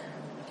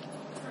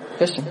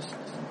 Question?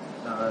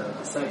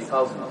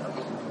 70,000,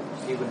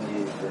 even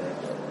the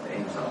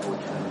aims are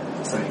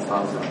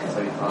 70,000. I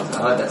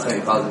heard that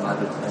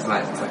 70,000 is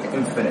like an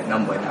infinite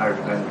number in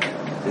Arabic language.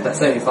 Is that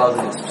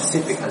 70,000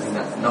 specific as in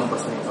that number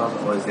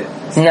 70,000, or is it?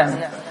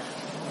 No.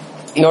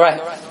 You're right.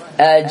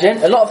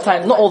 A lot of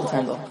times, not all the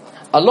time though.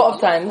 A lot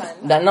of times,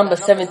 that number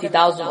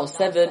 70,000 or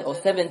 7 or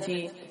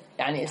 70,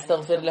 يعني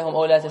استغفر لهم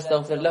أو لا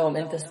تستغفر لهم.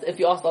 If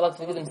you ask Allah to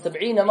forgive them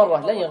 70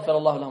 مرة, لن يغفر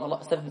الله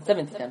لهم.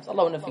 70 times,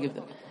 Allah will never forgive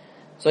them.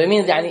 So it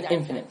means يعني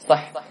infinite,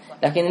 صح.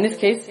 Lakin in this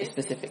case, it's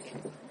specific.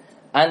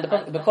 And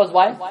because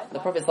why? The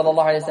Prophet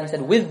ﷺ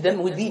said, with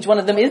each one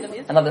of them is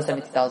another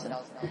 70,000.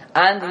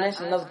 And he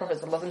mentioned another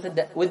Prophet ﷺ said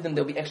that with them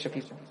there will be extra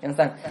people. You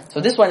understand? So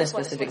this one is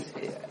specific.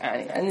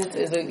 And it's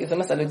a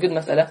good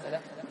mas'ala.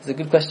 It's a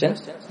good question.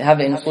 They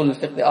have it in Usul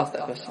al-Fiqh, they ask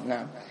that question.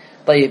 Now,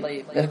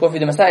 طيب, let's go through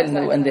the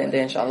masail and then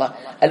inshallah.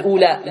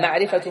 الأولى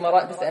معرفة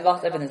مراتب, this is the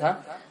last evidence, huh?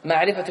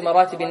 معرفة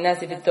مراتب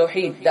الناس في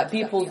التوحيد. That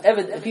people's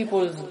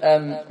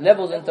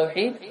levels in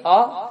Tawheed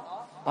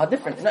are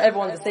different. Not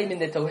everyone's the same in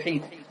their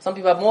Tawheed. Some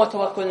people have more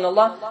tawakkul in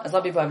Allah, and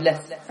some people have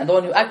less. And the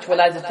one who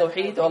actualizes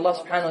Tawheed to Allah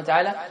subhanahu wa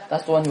ta'ala,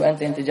 that's the one who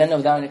enters into Jannah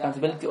without any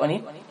accountability or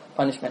any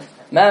punishment.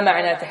 ما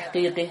معنى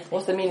تحقيقه?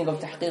 What's the meaning of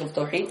تحقيق of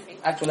Tawheed?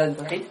 Actualizing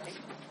Tawheed?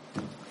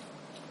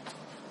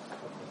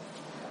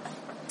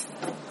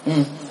 The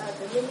meaning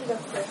of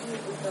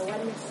Tawheed is the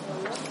oneness of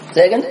Allah.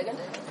 Say again? The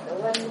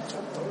oneness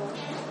of Allah.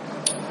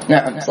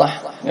 نعم,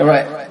 صح. You're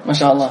right.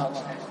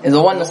 MashaAllah. Is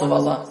the oneness of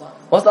Allah.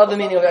 What's the other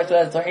meaning of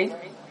actualizing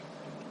Tawheed?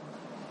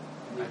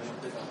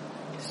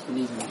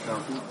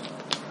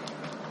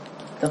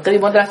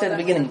 تقريبا what did I say at the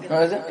beginning?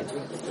 What is it?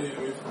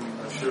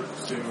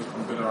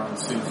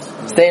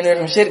 Staying away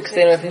from shirk,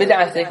 staying away from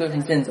bid'ah, staying away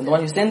from sins. And the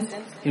one who sins,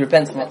 he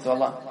repents from it to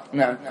Allah.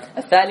 نعم.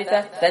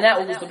 الثالثة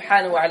ثناؤه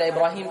سبحانه على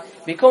إبراهيم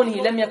بكونه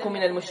لم يكن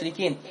من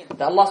المشركين.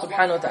 That Allah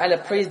subhanahu wa ta'ala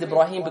praised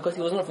Ibrahim because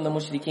he was not from the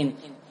mushrikeen.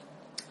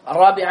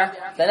 الرابعة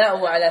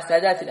ثناؤه على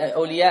سادات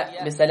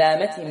الأولياء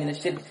بسلامته من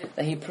الشرك.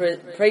 That he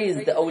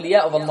praised the awliya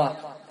of Allah,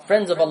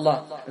 friends of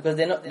Allah, because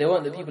they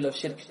weren't the people of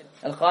shirk.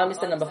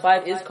 الخامسة, number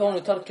 5 is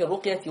كون ترك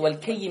الرقية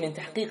والكي من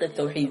تحقيق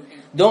التوحيد.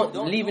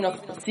 Leaving of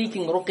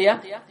seeking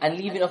ruqya and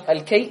leaving of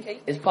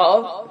al-kay is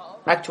part of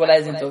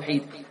actualizing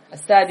tawheed.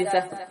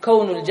 السادسة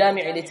كون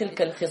الجامع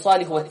لتلك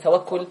الخصال هو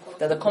التوكل.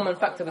 That the common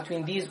factor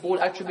between these all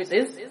attributes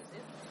is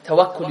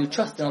tawakkul, you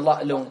trust in Allah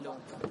alone.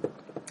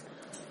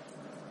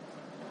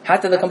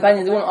 Hatta the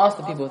companions, they won't ask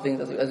the people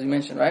things as we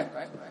mentioned, right?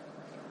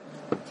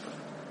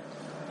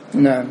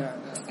 نعم.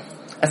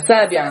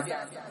 السابعة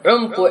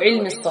عمق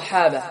علم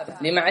الصحابة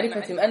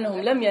لمعرفتهم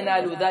أنهم لم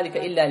ينالوا ذلك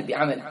إلا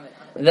بعمل.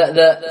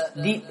 The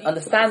deep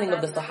understanding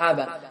of the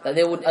Sahaba, that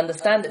they would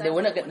understand that they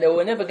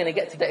were never going to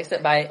get to that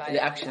except by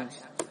the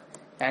actions.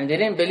 And they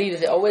didn't believe,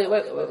 they said,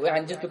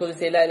 and just because they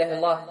say La ilaha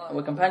illallah and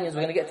we're companions,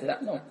 we're going to get to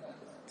that. No.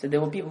 So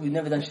there were people who'd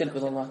never done shirk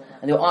with Allah,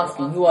 and they were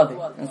asking, who are they?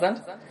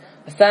 Understand?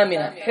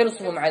 الثامنة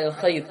حرصهم على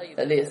الخير.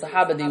 That the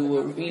Sahaba, they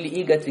were really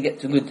eager to get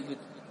to good.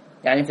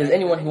 And if there's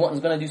anyone who is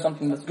going to do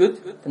something that's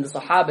good, then the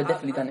Sahaba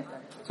definitely done it.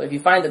 So if you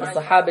find that the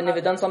Sahaba never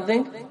done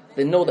something,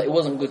 then know that it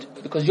wasn't good.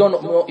 Because you're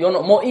not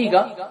more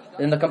eager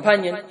than the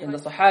companion, than the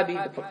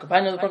Sahabi, the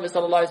companion of the Prophet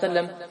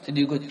ﷺ to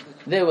do good.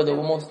 They were the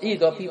most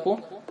eager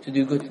people to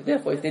do good.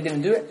 Therefore, if they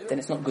didn't do it, then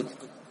it's not good.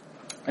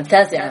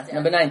 التاسعة,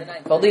 number 9,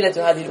 فضيلة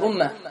هذه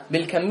الأمة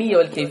بالكمية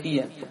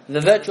والكيفية.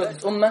 The virtue of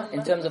this ummah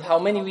in terms of how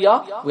many we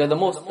are the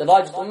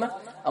largest ummah,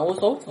 and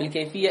also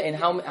بالكيفية in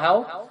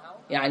how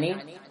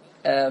يعني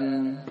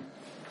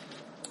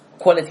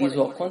quality as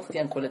well, quantity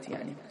and quality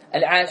يعني.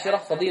 العاشرة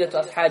فضيلة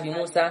أصحاب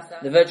موسى,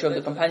 the virtue of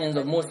the companions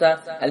of موسى.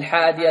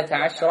 الحادية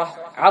عشرة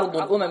عرض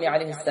الأمم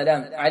عليه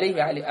السلام,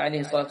 عليه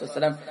الصلاة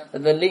والسلام, the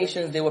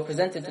relations they were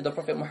presented to the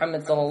Prophet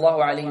Muhammad صلى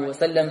الله عليه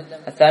وسلم.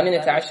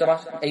 الثامنة عشرة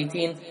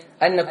 18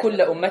 أن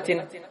كل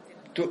أمة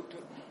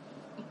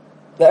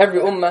that every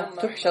ummah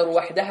تحشر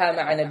وحدها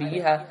مع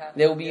نبيها,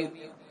 there will be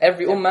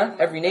every ummah,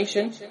 every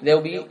nation, they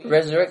will be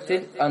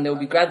resurrected and they will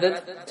be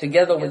gathered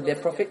together with their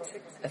prophet.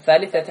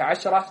 الثالثة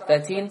عشرة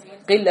 13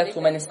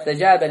 قلة من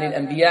استجاب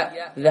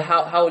للأنبياء,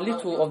 how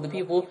little of the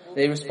people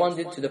they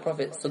responded to the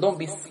prophets. So don't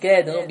be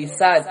scared and don't be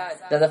sad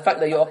that the fact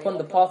that you're upon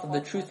the path of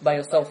the truth by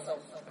yourself,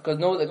 because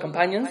know the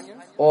companions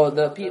or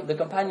the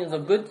companions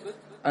of good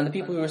and the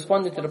people who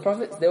responded to the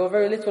prophets, they were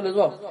very little as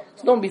well.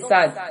 So don't be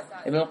sad.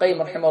 Ibn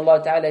al-Qayyim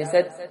rahimahullah ta'ala,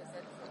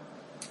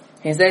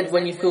 he said,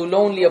 when you feel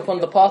lonely upon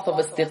the path of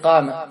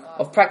istiqamah,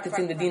 of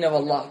practicing the deen of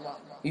Allah,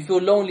 you feel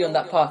lonely on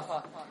that path.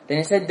 Then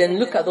he said, then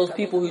look at those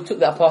people who took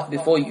that path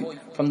before you,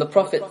 from the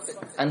prophets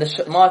and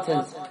the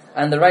martyrs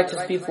and the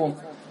righteous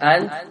people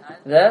and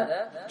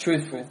the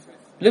truthful.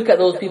 Look at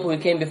those people who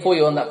came before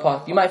you on that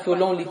path. You might feel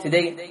lonely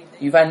today.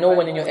 You've had no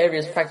one in your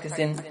areas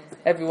practicing.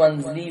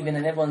 Everyone's leaving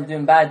and everyone's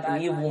doing bad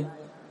and evil.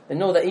 Then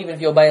know that even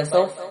if you're by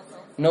yourself,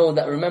 know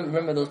that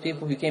remember those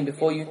people who came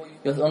before you.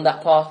 You're on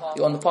that path.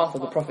 You're on the path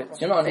of the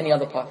prophets. You're not on any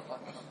other path.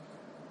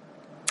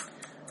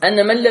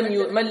 أن من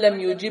لم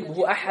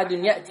يجبه أحد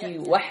يأتي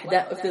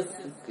وحده. If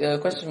there's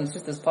question from the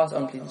sisters, pass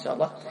on please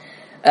inshallah.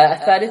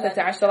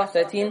 الثالثة عشرة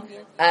 13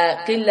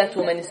 قلة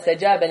من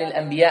استجاب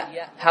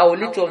للأنبياء, how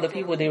little of the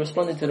people they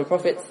responded to the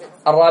prophets.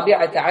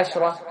 الرابعة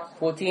عشرة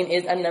 14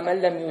 is أن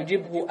من لم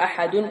يجبه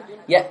أحد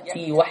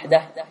يأتي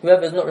وحده,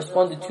 whoever is not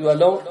responded to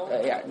alone,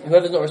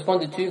 whoever is not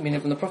responded to, meaning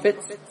from the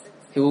prophets,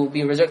 he will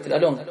be resurrected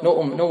alone, no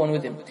one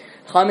with him.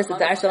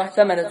 خامسة عشرة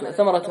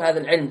ثمرة هذا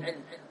العلم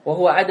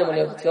وهو عدم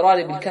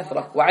الاغترار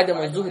بالكثرة وعدم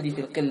الزهد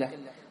في القلة.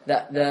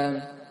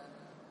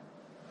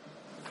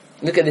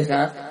 Look at this,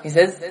 he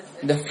says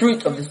the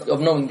fruit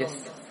of knowing this,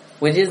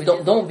 which is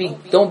don't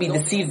be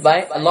deceived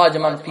by a large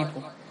amount of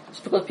people.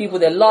 Just because people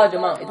they're large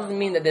amount, it doesn't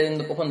mean that they're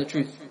upon the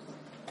truth.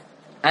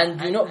 And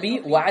do not be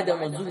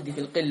وعدم الزهد في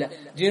القلة.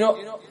 Do not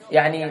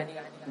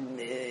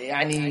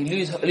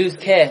lose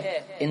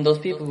care in those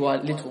people who are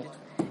little.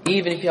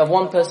 Even if you have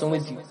one person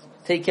with you,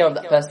 take care of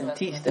that person,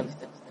 teach them,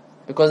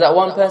 because that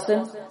one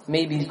person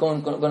maybe is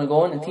going to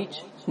go on and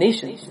teach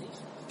nations.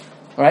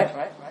 Right?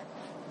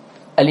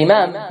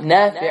 Al-Imam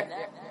Nafi'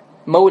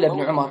 Mawla ibn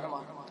Umar.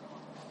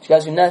 You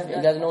guys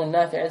know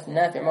Nafi' is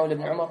Nafi' Mawla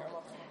ibn Umar.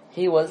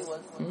 He was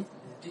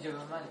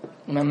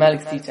Imam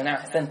Malik's teacher.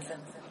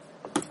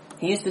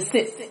 He used to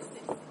sit.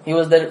 He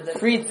was the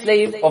freed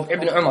slave of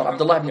Ibn Umar,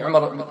 Abdullah ibn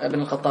Umar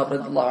ibn al-Khattab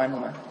radiyallahu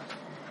anhu.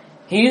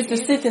 He used to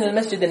sit in the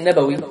Masjid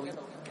al-Nabawi,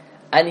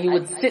 and he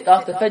would sit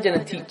after Fajr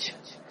and teach.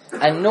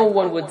 And no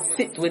one would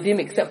sit with him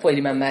except for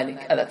Imam Malik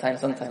at that time,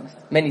 sometimes,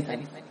 many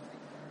times.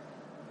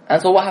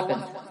 And so what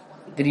happened?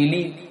 Did he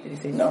leave? Did he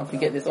say, no,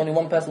 forget this, only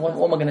one person, what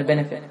am I going to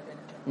benefit?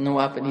 No,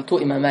 what happened? He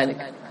taught Imam Malik.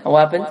 And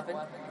what happened?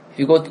 If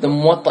you go to the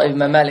Muwatta of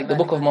Imam Malik, the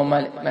book of Imam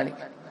Malik,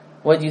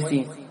 what do you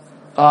see?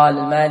 قال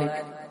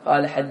المالك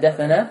قال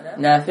حدثنا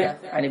نافع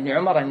عن ابن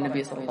عمر عن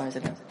النبي صلى الله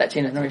عليه وسلم. That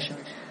chain of narration.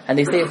 And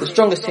they say it's the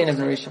strongest chain of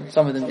narration.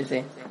 Some of them they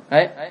say.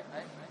 Right?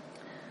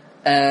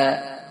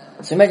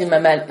 So imagine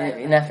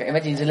Nafi',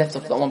 imagine he's left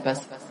off that one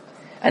person.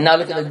 And now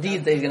look at the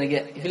deeds that he's going to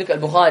get. If you look at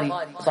Bukhari,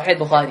 Sahih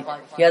Bukhari,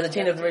 he has a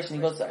chain of narration.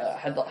 He goes,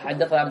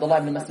 حدثنا عبد الله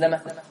بن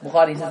مسلمة.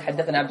 Bukhari says,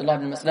 حدثنا عبد الله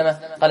بن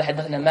مسلمة. قال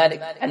حدثنا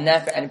مالك عن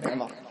نافع عن ابن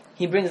عمر.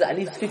 He brings at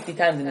least 50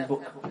 times in his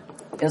book.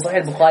 In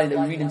Sahih Bukhari that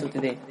we read until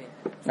today.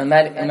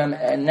 Malik,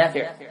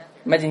 Nafi',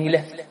 imagine he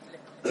left.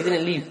 He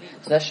didn't leave.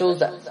 So that shows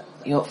that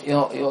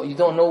you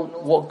don't know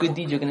what good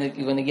deed you're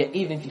gonna get,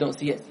 even if you don't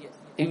see it.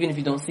 Even if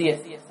you don't see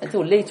it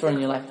until later on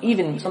in your life.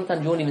 Even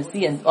sometimes you won't even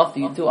see it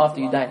until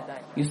after you die.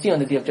 You see on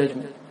the day of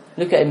judgment.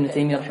 Look at Ibn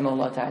Taymiyyah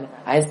rahimahullah ta'ala.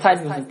 At his time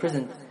he was in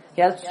prison.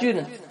 He had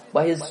students,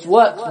 but his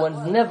works were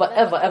never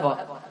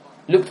ever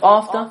looked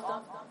after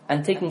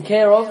and taken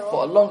care of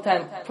for a long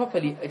time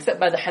properly, except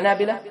by the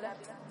Hanabila.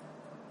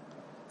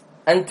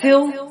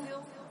 Until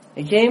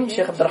he came,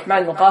 Shaykh Abdul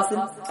Rahman ibn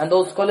Qasim and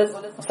those scholars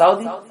of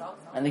Saudi,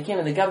 and they came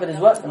and they gathered his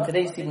works, and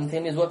today you see Ibn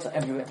Taymiyyah's works are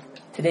everywhere.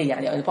 Today,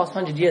 in the past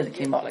 100 years it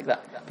came out like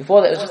that.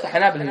 Before that it was just the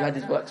Hanabila who had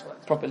his works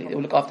properly, they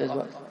would look after his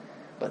works.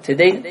 But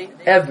today,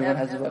 everyone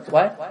has his works.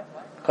 Why?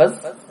 Because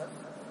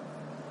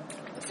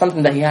it's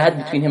something that he had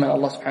between him and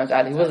Allah subhanahu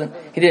wa ta'ala.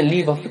 He didn't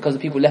leave off because the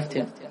people left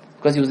him,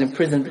 because he was in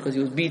prison, because he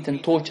was beaten,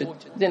 tortured.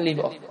 He didn't leave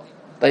it off.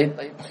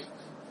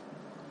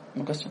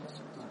 No question?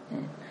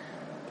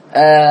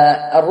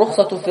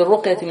 الرخصة في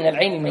الرقية من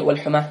العين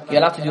والحمى.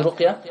 You're allowed to do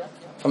ruqya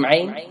from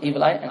عين,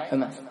 evil eye, and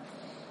حمى.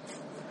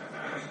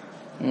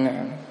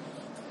 نعم.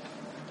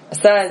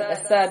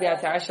 السابعة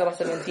عشرة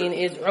 17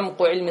 is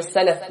عمق علم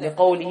السلف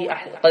لقوله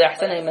قد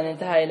أحسن من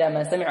انتهى إلى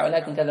ما سمع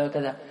ولكن كذا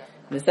وكذا.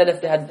 The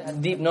Salaf, they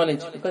had deep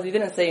knowledge, because he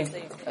didn't say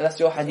that's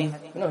your hadith.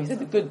 No, he said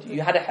the good.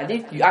 You had a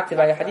hadith, you acted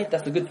by your hadith,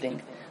 that's the good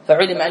thing.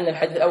 فعلم أن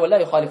الحديث الأول لا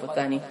يخالف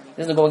الثاني.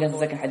 This doesn't go against the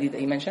second hadith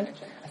that he mentioned.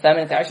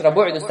 18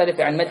 بعد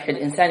السلف عن مدح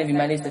الإنسان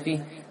بما ليس فيه.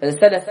 The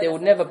Salaf, they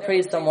would never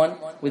praise someone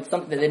with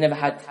something that they never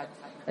had.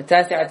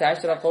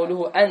 19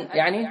 قوله أن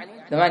يعني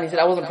the man, he said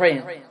I wasn't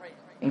praying.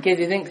 In case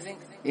he thinks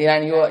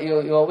يعني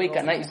you're awake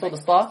at night, you saw the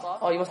star,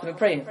 oh you must have been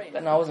praying.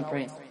 But no, I wasn't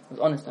praying. He was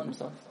honest with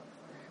himself.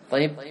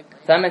 طيب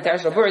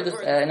 18 بعد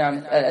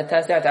نعم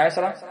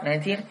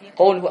 19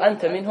 قوله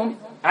أنت منهم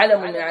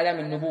علم من أعلام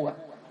النبوة.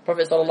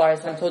 Prophet sallallahu alaihi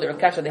wasallam told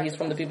Ukasha that he's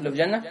from the people of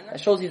Jannah. That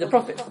shows he's a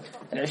prophet.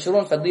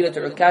 20 فضيلة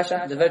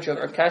Ukasha, the virtue of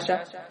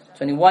Ukasha.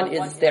 21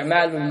 is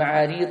استعمال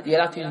المعاريض. You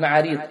have to use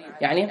معاريض.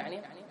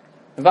 يعني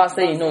without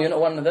saying no, you're not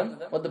one of them.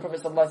 What the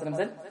Prophet sallallahu alaihi wasallam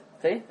said?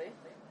 Say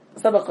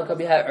سبقك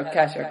بها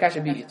Ukasha.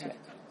 Ukasha beat you to it.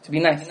 To be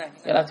nice,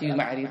 you have to use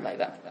معاريض like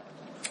that.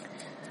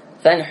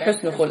 Then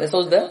حسن خلق.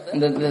 So the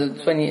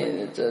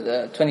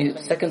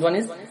 22nd one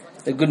is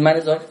the good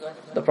manners of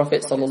the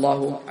Prophet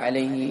sallallahu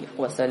alayhi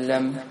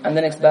wasallam. And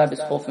the next bab is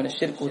خوف من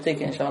الشرك. We'll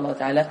take it inshallah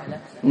ta'ala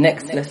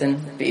next lesson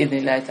بإذن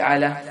الله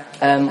ta'ala.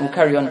 We'll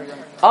carry on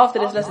after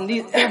this lesson.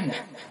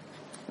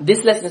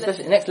 This lesson,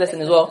 especially next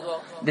lesson as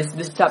well,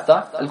 this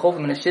chapter الخوف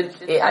من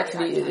الشرك, it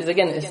actually is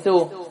again, it's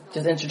still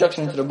just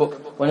introduction to the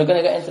book. When we're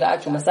going to get into the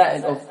actual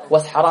masail of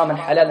what's haram and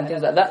halal and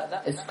things like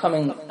that, it's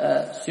coming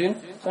soon.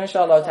 So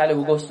inshallah ta'ala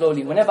we'll go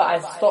slowly. Whenever I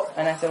stop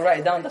and I say write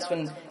it down, that's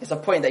when it's a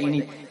point that you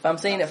need. If I'm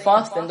saying it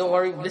fast, then don't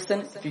worry,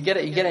 listen. If you get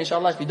it, you get it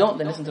inshallah. If you don't,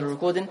 then listen to the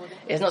recording.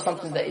 It's not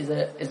something that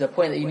is a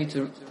point that you need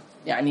to,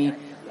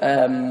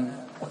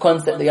 a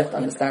concept that you have to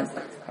understand.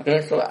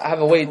 Okay, so I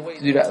have a way to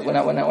do that. When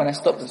I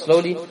stop to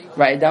slowly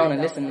write it down and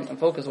listen and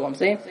focus on what I'm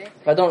saying.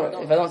 If I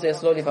don't say it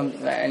slowly, if I'm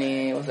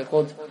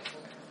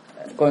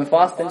going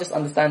fast, then just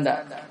understand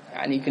that,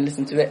 and you can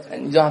listen to it,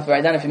 and you don't have to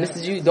write down. If it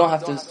misses you don't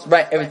have to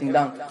write everything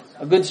down.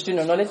 A good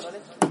student of knowledge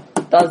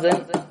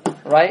doesn't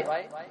write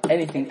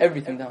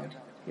everything down.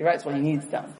 He writes what he needs down.